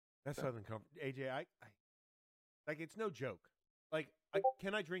 That Southern Comfort, AJ. I like it's no joke. Like,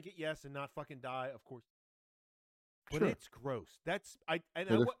 can I drink it? Yes, and not fucking die. Of course. But Sure. it's gross. That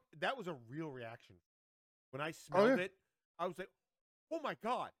was a real reaction when I smelled it. I was like, "Oh my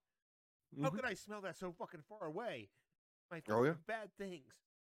god, how could I smell that so fucking far away?" My bad things.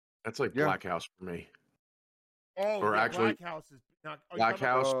 That's like Black House for me. Oh, Or yeah, actually, Black House is not Black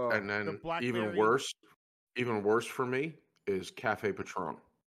House, and the then blackberry? even worse for me is Cafe Patron.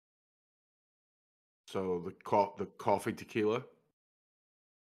 So the coffee tequila.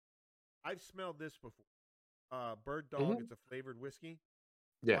 I've smelled this before. Bird Dog. It's a flavored whiskey.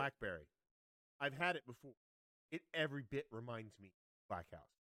 Yeah. Blackberry. I've had it before. It every bit reminds me of Black House.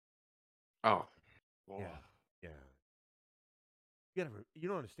 Oh. Yeah. You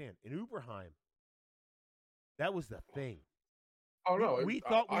don't understand. In Uberheim, that was the thing. Oh no. We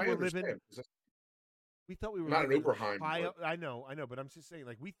thought we were living. living. We thought we were Not an living Uberheim, high. but- I know, but I'm just saying,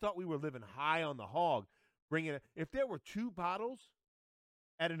 like, we thought we were living high on the hog. Bringing it. If there were 2 bottles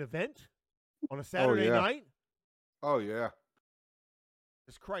at an event on a Saturday night, Oh, yeah.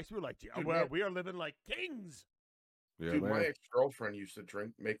 Jesus Christ, we were like, Dude, well, man. we are living like kings. Yeah, Dude, man. my ex-girlfriend used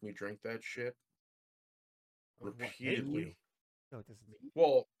to make me drink that shit. repeatedly. No, it doesn't.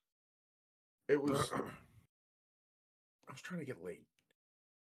 Well, it was. I was trying to get late.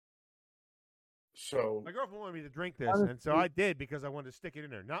 So My girlfriend wanted me to drink this, and so I did because I wanted to stick it in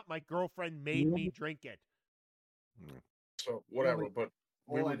there. Not my girlfriend made me drink it. So whatever, but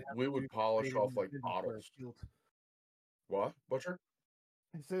we would polish off like bottles. What, Butcher?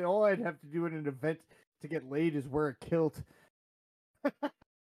 I said all I'd have to do in an event to get laid is wear a kilt.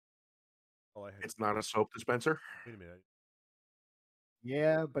 It's not a soap dispenser. Wait a minute.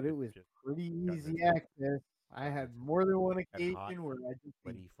 Yeah, but it was pretty easy access. I had more than one occasion where I just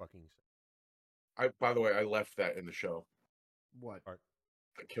fucking. By the way, I left that in the show. What?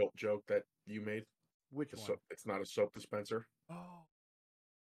 The kilt joke that you made. Which one? It's not a soap dispenser. Oh.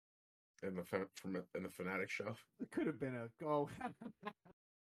 In the Fanatic show. It could have been a go.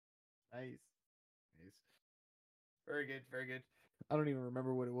 Nice. Very good, very good. I don't even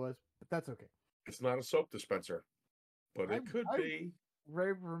remember what it was, but that's okay. It's not a soap dispenser, but it could be.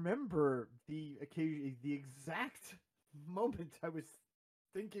 I remember the occasion, the exact moment I was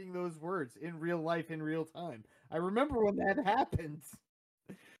thinking those words in real life, in real time. I remember when that happened.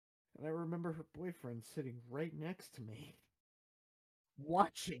 And I remember her boyfriend sitting right next to me,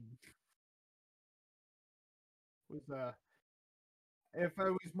 watching. If I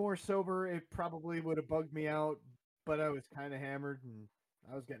was more sober, it probably would have bugged me out, but I was kind of hammered and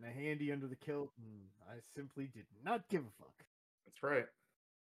I was getting a handy under the kilt, and I simply did not give a fuck. That's right.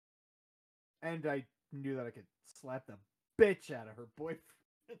 And I knew that I could slap the bitch out of her boyfriend.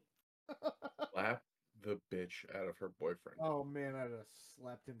 Slap the bitch out of her boyfriend. Oh man, I'd have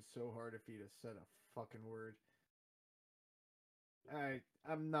slapped him so hard if he'd have said a fucking word.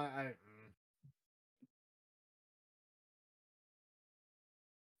 I'm not.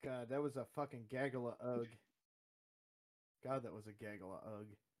 God, that was a fucking gaggle of ugh. God, that was a gaggle of ugh.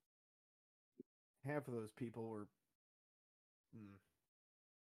 Half of those people were.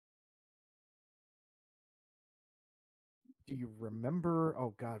 Do you remember?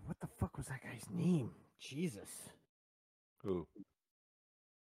 Oh God, what the fuck was that guy's name? Jesus. Who?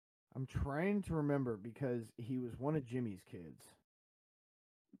 I'm trying to remember because he was one of Jimmy's kids.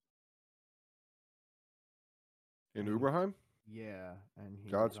 In Uberheim? Yeah, and he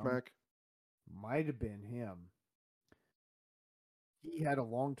Godsmack? Might have been him. He had a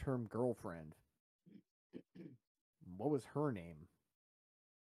long-term girlfriend. What was her name?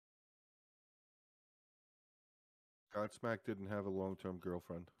 Godsmack didn't have a long-term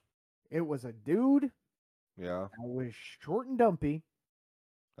girlfriend. It was a dude. Yeah. I was short and dumpy.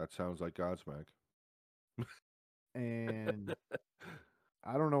 That sounds like Godsmack. And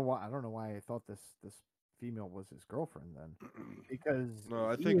I don't know why. I don't know why I thought this female was his girlfriend then. Because no,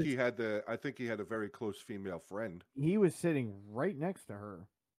 I think he had a very close female friend. He was sitting right next to her,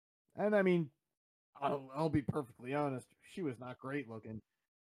 and I mean, I'll be perfectly honest. She was not great looking.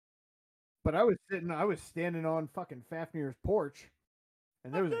 But I was standing on fucking Fafnir's porch,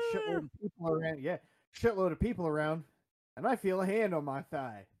 and there was a shitload of people around. Yeah, shitload of people around, and I feel a hand on my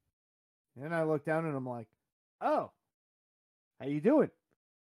thigh. And I look down and I'm like, "Oh, how you doing?"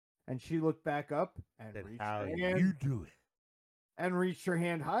 And she looked back up and reached her hand. You do it. And reached her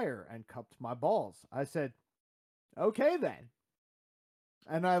hand higher and cupped my balls. I said, "Okay then."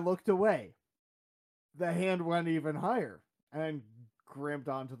 And I looked away. The hand went even higher and grabbed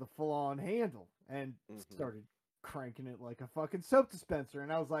onto the full-on handle and started cranking it like a fucking soap dispenser.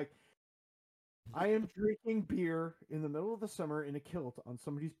 And I was like, I am drinking beer in the middle of the summer in a kilt on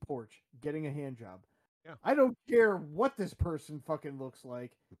somebody's porch, getting a hand job. Yeah. I don't care what this person fucking looks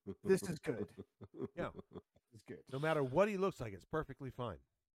like. This is good. Yeah. It's good. No matter what he looks like, it's perfectly fine.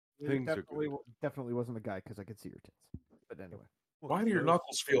 It definitely wasn't a guy because I could see your tits. But anyway. Why do your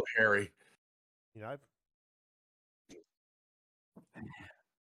knuckles feel hairy? You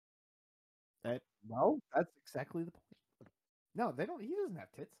know, that's exactly the point. No, they don't. He doesn't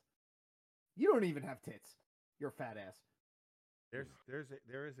have tits. You don't even have tits. You're a fat ass. There is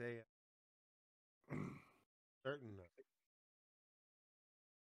a certain.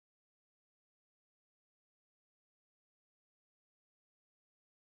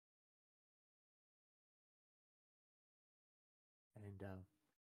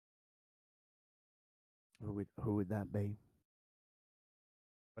 And who would that be?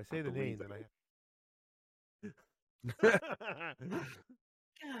 If I say the name, then I have.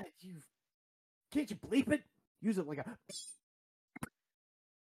 God, can't you bleep it? Use it like a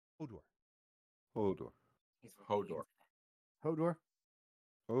Hodor. Hodor.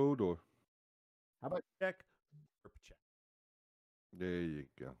 How about check? There you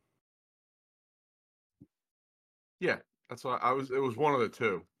go. Yeah, that's what I was. It was one of the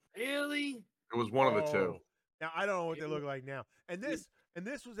two. Really? It was one of the two. Now I don't know what they look like now. And this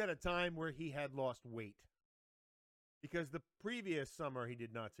was at a time where he had lost weight. Because the previous summer he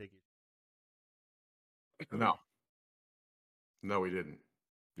did not take it. No, he didn't.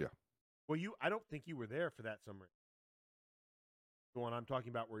 Yeah. Well, I don't think you were there for that summer. The one I'm talking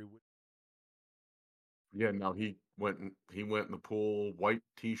about where he would. Yeah, no, he went in the pool, white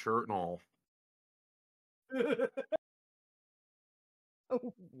T-shirt and all.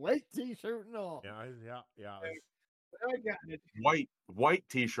 White T-shirt and all. Yeah. I got it. White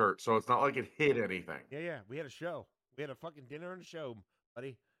T-shirt, so it's not like it hid anything. Yeah. We had a show. We had a fucking dinner and a show,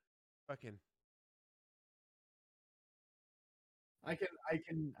 buddy. Fucking. I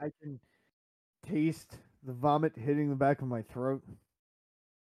can taste the vomit hitting the back of my throat.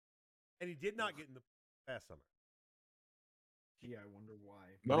 And he did not get in the past summer. Gee, I wonder why.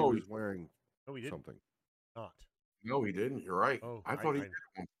 No, he was wearing No, he didn't. something. Not. No, he didn't. You're right. Oh, I thought he I- did. at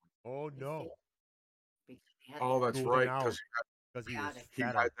one point. Oh no. Oh, that's Cool right. now. Because Because he was he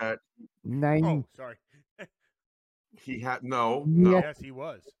fat. had that. 9. Oh, sorry. He had no. Yeah. Yes, he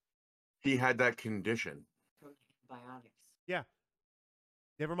was. He had that condition. Antibiotics. Yeah.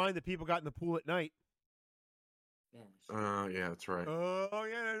 Never mind the people got in the pool at night. Yes. Yeah, that's right. Oh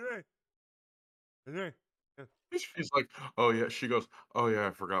yeah, that's right. That's right. She's like, oh yeah. She goes, oh yeah,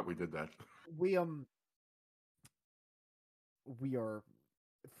 I forgot we did that. We are,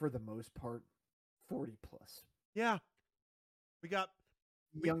 for the most part, 40 plus. Yeah. We got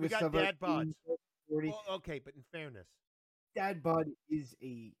Youngest got of us dad bods. 40. Well, okay, but in fairness. Dad bod is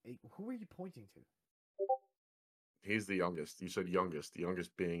a who are you pointing to? He's the youngest. You said youngest. The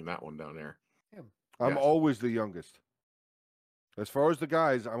youngest being that one down there. Him. I'm Yes. always the youngest. As far as the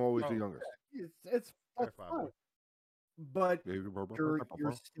guys, I'm always the Oh. youngest. It's Fair that's five. fine. But you're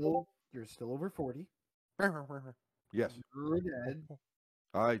still over 40. Yes, You're a dad.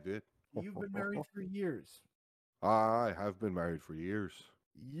 I did. You've been married for years. I have been married for years.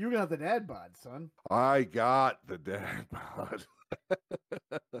 You got the dad bod, son. I got the dad bod.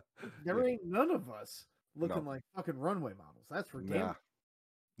 There ain't none of us looking No. like fucking runway models. That's for damn. Nah,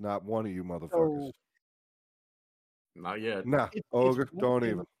 not one of you motherfuckers. So Not yet. Nah, it's Olga, one don't thing-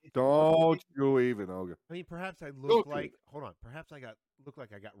 even. it's Don't one thing- you even, Olga. I mean, perhaps I look Look at like it. hold on. Perhaps I look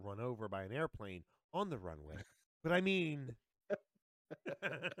like I got run over by an airplane on the runway. But I mean,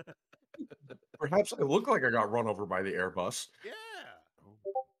 Perhaps I look like I got run over by the Airbus. yeah.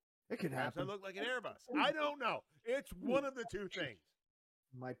 It could Perhaps I happen. look like an Airbus. I don't know. It's one of the two things.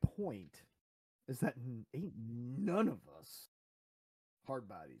 My point is that ain't none of us hard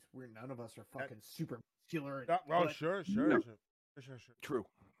bodies. None of us are fucking super muscular. Well, but sure. True.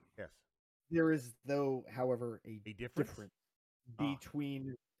 Yes. there is, though, however, a A difference? difference Ah.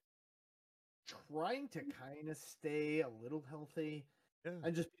 between trying to kind of stay a little healthy Yeah.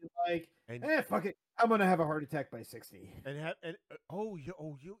 and just be like, And fuck it, I'm gonna have a heart attack by 60.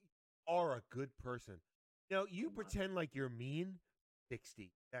 you are a good person. You know, you pretend like you're mean.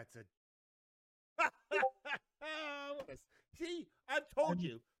 60. That's a. See, I've told And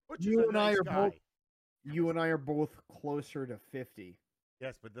you. Butcher's you a and I nice are guy. both- You and I are both closer to 50.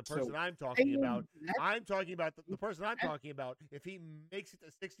 Yes, but the So, person I'm talking about, that- I'm talking about the person I'm talking about. If he makes it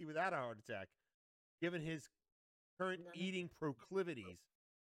to 60 without a heart attack, given his current eating proclivities,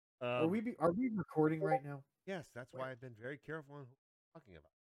 Are we recording right now? yes, that's why I've been very careful on who I'm talking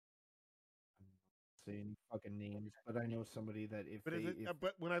about. Say any fucking names, but I know somebody that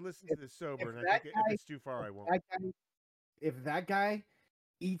But when I listen to this sober, and I that think guy- if it's too far, I won't. if that guy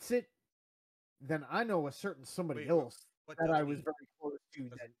eats it, then I know a certain somebody Wait, else What that does I he was eat? very close to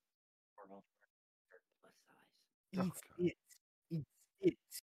Does that Oh, eats God. it.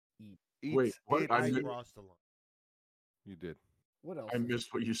 Wait, what? it. I I mi- crossed the line. You did. What else? I is-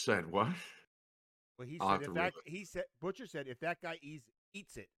 missed what you said. What? Well, he I'll said have if to that read he said Butcher said if that guy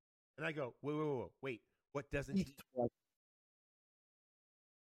eats it, and I go wait, what doesn't he? eats what?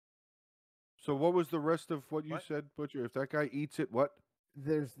 So what was the rest of what you What? said, Butcher? If that guy eats it, what?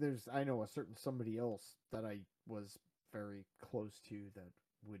 There's I know a certain somebody else that I was very close to that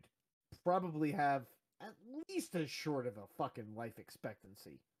would probably have at least as short of a fucking life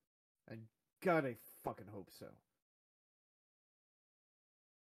expectancy. And God, I fucking hope so.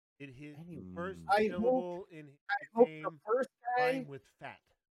 It his Anyway, first I syllable in his I hope the name first guy rhyme with fat.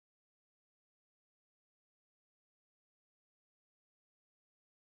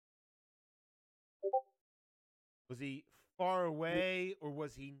 Was he far away or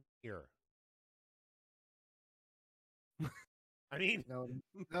was he near? I mean, no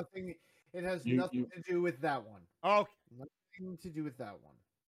nothing. It has You- nothing you- to do with that one. oh, Nothing to do with that one.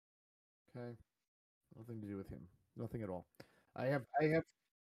 Okay, nothing to do with him. Nothing at all. I have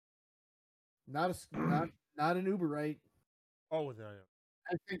not Not an Uber, right? Oh, no.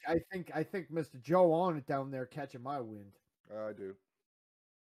 I think Mr. Joe on it down there catching my wind. I do.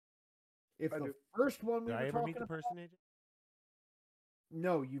 If I the do. first one we Did were I ever talking meet the about, person, AJ?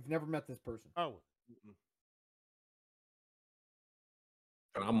 no, you've never met this person. Oh.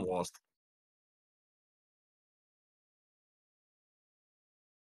 And I'm lost.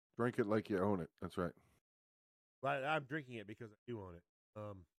 Drink it like you own it. That's right. But I'm drinking it because I do own it.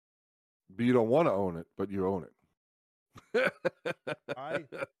 But you don't want to own it, but you own it.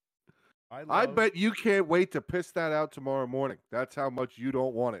 I bet you can't wait to piss that out tomorrow morning. That's how much you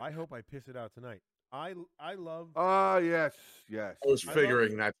don't want it. I hope I piss it out tonight. I love. Ah, yes. I was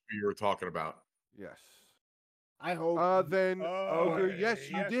figuring that's who you were talking about. Yes. I hope. Then, Ogre, yes,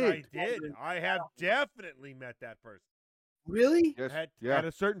 you did. I did. I have definitely met that person. Really? Yes. At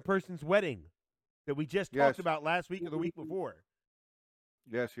a certain person's wedding that we just talked about last week or the week before.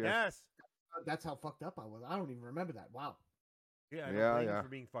 Yes. That's how fucked up I was. I don't even remember that. Wow. Yeah, I don't blame you for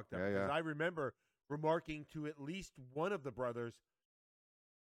being fucked up. Yeah, because I remember remarking to at least one of the brothers,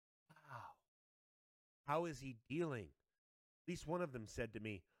 wow, how is he dealing? At least one of them said to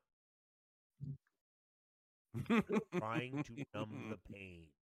me, trying to numb the pain.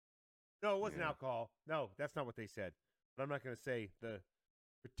 No, it wasn't alcohol. No, that's not what they said. But I'm not going to say the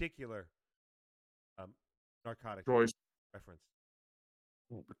particular narcotic reference.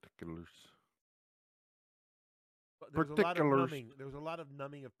 Particulars. But there was a lot of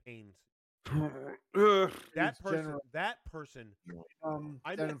numbing of pains. That person.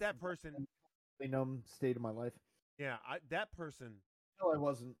 I met that person. The numb state of my life. Yeah, that person. No, I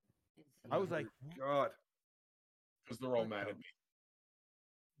wasn't. I was like, God. Because they're all mad at me.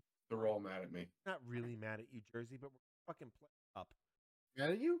 They're all mad at me. Not really mad at you, Jersey, but we're fucking playing up.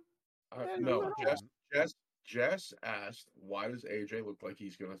 Mad at you? No, Jess asked, why does AJ look like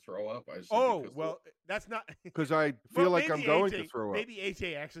he's going to throw up? I said, that's not... Because I feel like I'm going to throw up. Maybe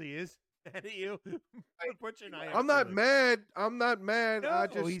AJ actually is mad at you. I'm not mad. No, I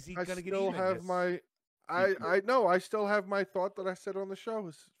still have my... I know. I still have my thought that I said on the show.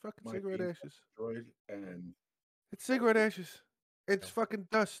 It's fucking cigarette ashes. It's cigarette ashes. It's fucking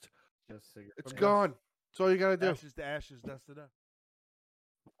dust. Just cigarette. It's gone. That's all you gotta do. Ashes to ashes, dust it up.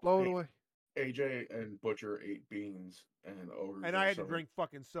 Blow it away. AJ and Butcher ate beans, and I had to drink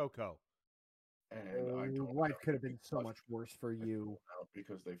fucking SoCo. And your wife could have been so much worse for you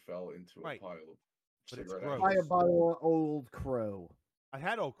because they fell into a pile of cigarette ashes. Buy a bottle of Old Crow. I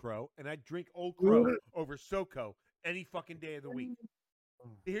had Old Crow, and I'd drink Old Crow over SoCo any fucking day of the week.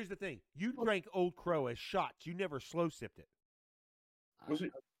 Here's the thing. You drank Old Crow as shots. You never slow sipped it.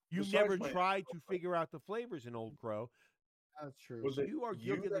 You never tried to figure out the flavors in Old Crow. That's true. You are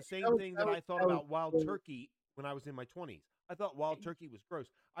guilty of the same thing that I thought about Wild Turkey when I was in my 20s. I thought Wild Turkey was gross.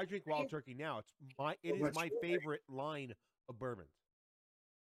 I drink Wild Turkey now. It is my favorite line of bourbon.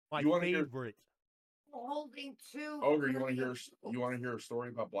 My favorite. Holding two. Ogre, you want to hear a story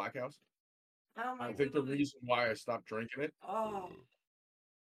about Black House? I think the reason why I stopped drinking it. Oh.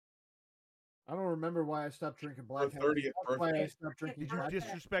 I don't remember why I stopped drinking Black House. 30th birthday. Did you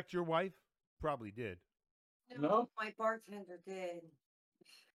disrespect your wife? Probably did. No, my bartender did.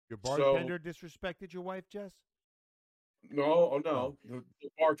 Your bartender disrespected your wife, Jess? No. The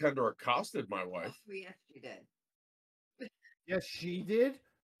bartender accosted my wife. Oh, yes, she did. Yes, she did?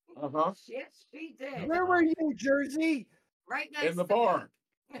 Uh-huh. Yes, she did. Where were you, Jersey? Right next in the bar.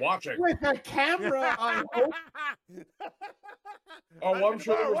 Watching. With a camera, I hope. I'm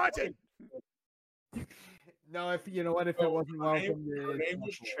sure they were watching. No, if you know what, if it wasn't welcome, her name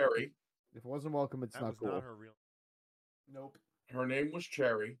was Cherry. If it wasn't welcome, it's not cool. Not her real. Nope. Her name was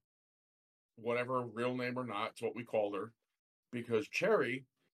Cherry. Whatever, real name or not, it's what we called her. Because Cherry,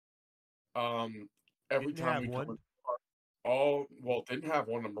 every time we come didn't have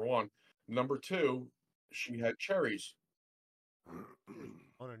one, number one. Number two, she had cherries.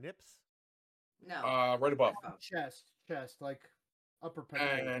 On her nips? No. Right above. Chest, like upper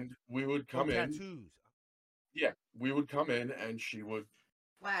pec. And we would come in. Tattoos. Yeah, we would come in and she would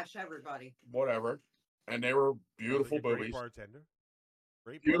flash everybody. Whatever. And they were beautiful boobies. Great bartender.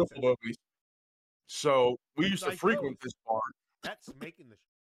 Great beautiful boobies. So we used to frequent this bar. That's making the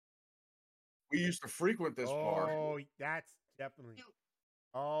We used to frequent this bar. Oh, that's definitely.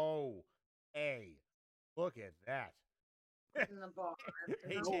 Oh, hey, look at that. In the bar.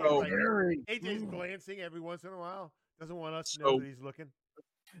 AJ's glancing every once in a while. Doesn't want us to know that he's looking.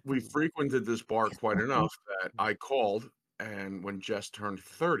 We frequented this bar quite enough that I called, and when Jess turned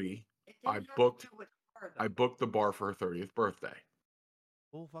 30, I booked the bar for her 30th birthday.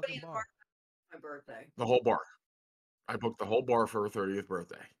 Full fucking bar. My birthday. The whole bar. I booked the whole bar for her 30th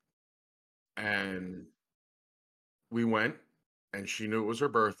birthday. And we went, and she knew it was her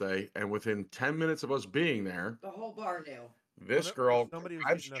birthday, and within 10 minutes of us being there, The whole bar knew. this girl Somebody was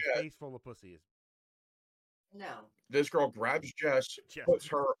grabs getting a Jess. face full of pussy. No. This girl grabs Jess, puts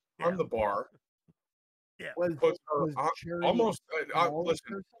her on the bar, puts her on, almost.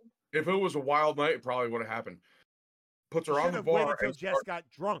 Listen, if it was a wild night, it probably would have happened. Puts her on the bar until Jess got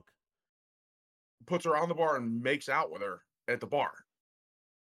drunk. Puts her on the bar and makes out with her at the bar.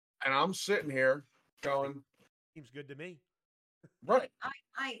 And I'm sitting here going, seems good to me. Right.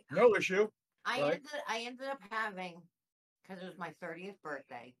 No issue. I ended up having, because it was my 30th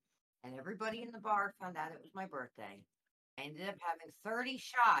birthday, and everybody in the bar found out it was my birthday. I ended up having 30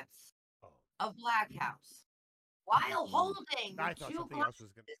 shots of Black House while holding I thought two something glasses. else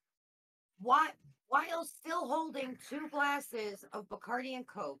was going to. While still holding 2 glasses of Bacardi and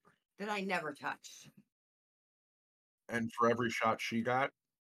Coke that I never touched. And for every shot she got,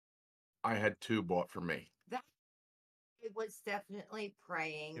 I had 2 bought for me. It was definitely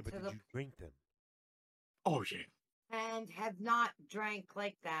praying Yeah, but to did the you drink them? Oh yeah. and have not drank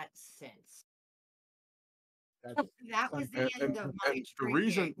like that since. That was the end of my and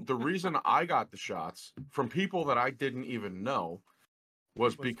drinking. the reason I got the shots from people that I didn't even know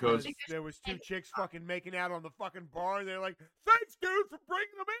was because there was 2 chicks fucking making out on the fucking bar, and they're like, "Thanks, dude, for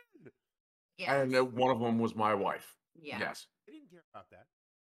bringing them in." and one of them was my wife. Yeah. Yes. They didn't care about that.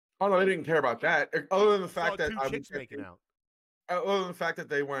 Oh no, they didn't care about that. Other than the Saw fact that 2 I chicks was making out. Other than the fact that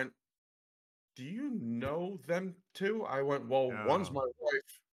they went, "Do you know them two?" I went, "Well, one's my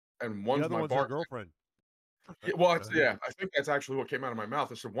wife and one's the other my one's her bar girlfriend." Yeah, well, I think that's actually what came out of my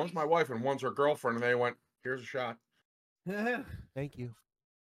mouth. I said, "One's my wife and one's her girlfriend," and they went, "Here's a shot." Thank you.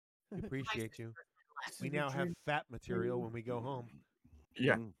 We appreciate you. We now have fat material when we go home.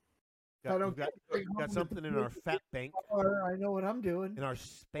 Yeah. Got something in our fat bank. I know what I'm doing. In our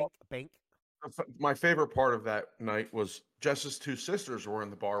spank bank. My favorite part of that night was Jess's 2 sisters were in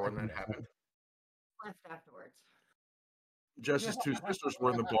the bar when that happened. Left afterwards. Jess's 2 sisters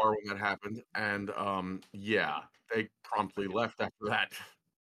were in the bar when that happened, and yeah, they promptly left after that.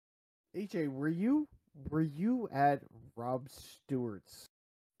 AJ, were you at Rob Stewart's?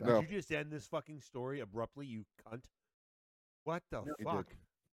 Did you just end this fucking story abruptly, you cunt? What the fuck?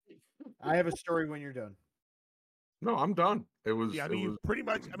 I have a story when you're done. No, I'm done. It was. Yeah, I mean, pretty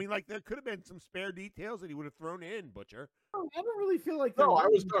much. I mean, like there could have been some spare details that he would have thrown in, Butcher. I don't really feel like. No, I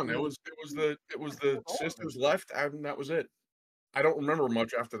was done. It was the sisters left, and that was it. I don't remember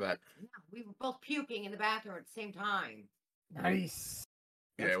much after that. Yeah, we were both puking in the bathroom at the same time. Nice.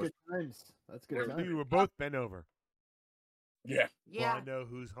 Yeah, That's it was. good times. That's good times. We were both bent over. Yeah. Yeah. Well, I know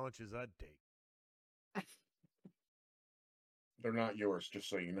whose haunches I'd take. They're not yours, just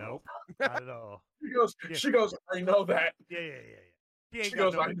so you know. Nope, not at all. She goes, I know that. Yeah. She She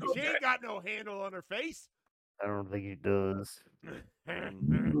goes, I ain't know that. got no handle on her face. I don't think he does.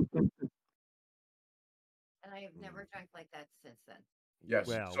 And I have never drank like that since then. Yes.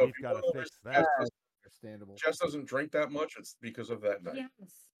 Well, so we've got to fix that. Understandable. Jess doesn't drink that much. It's because of that night. Yes,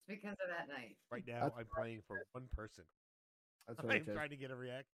 because of that night. Right now, I'm praying for one person. That's I'm trying to get a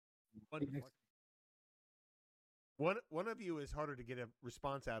reaction. One of you is harder to get a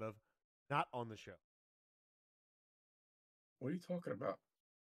response out of, not on the show. What are you talking about?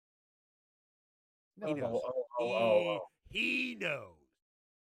 He knows. Oh. He knows.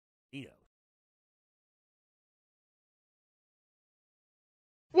 He knows.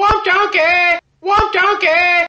 Womp donkey! Womp donkey!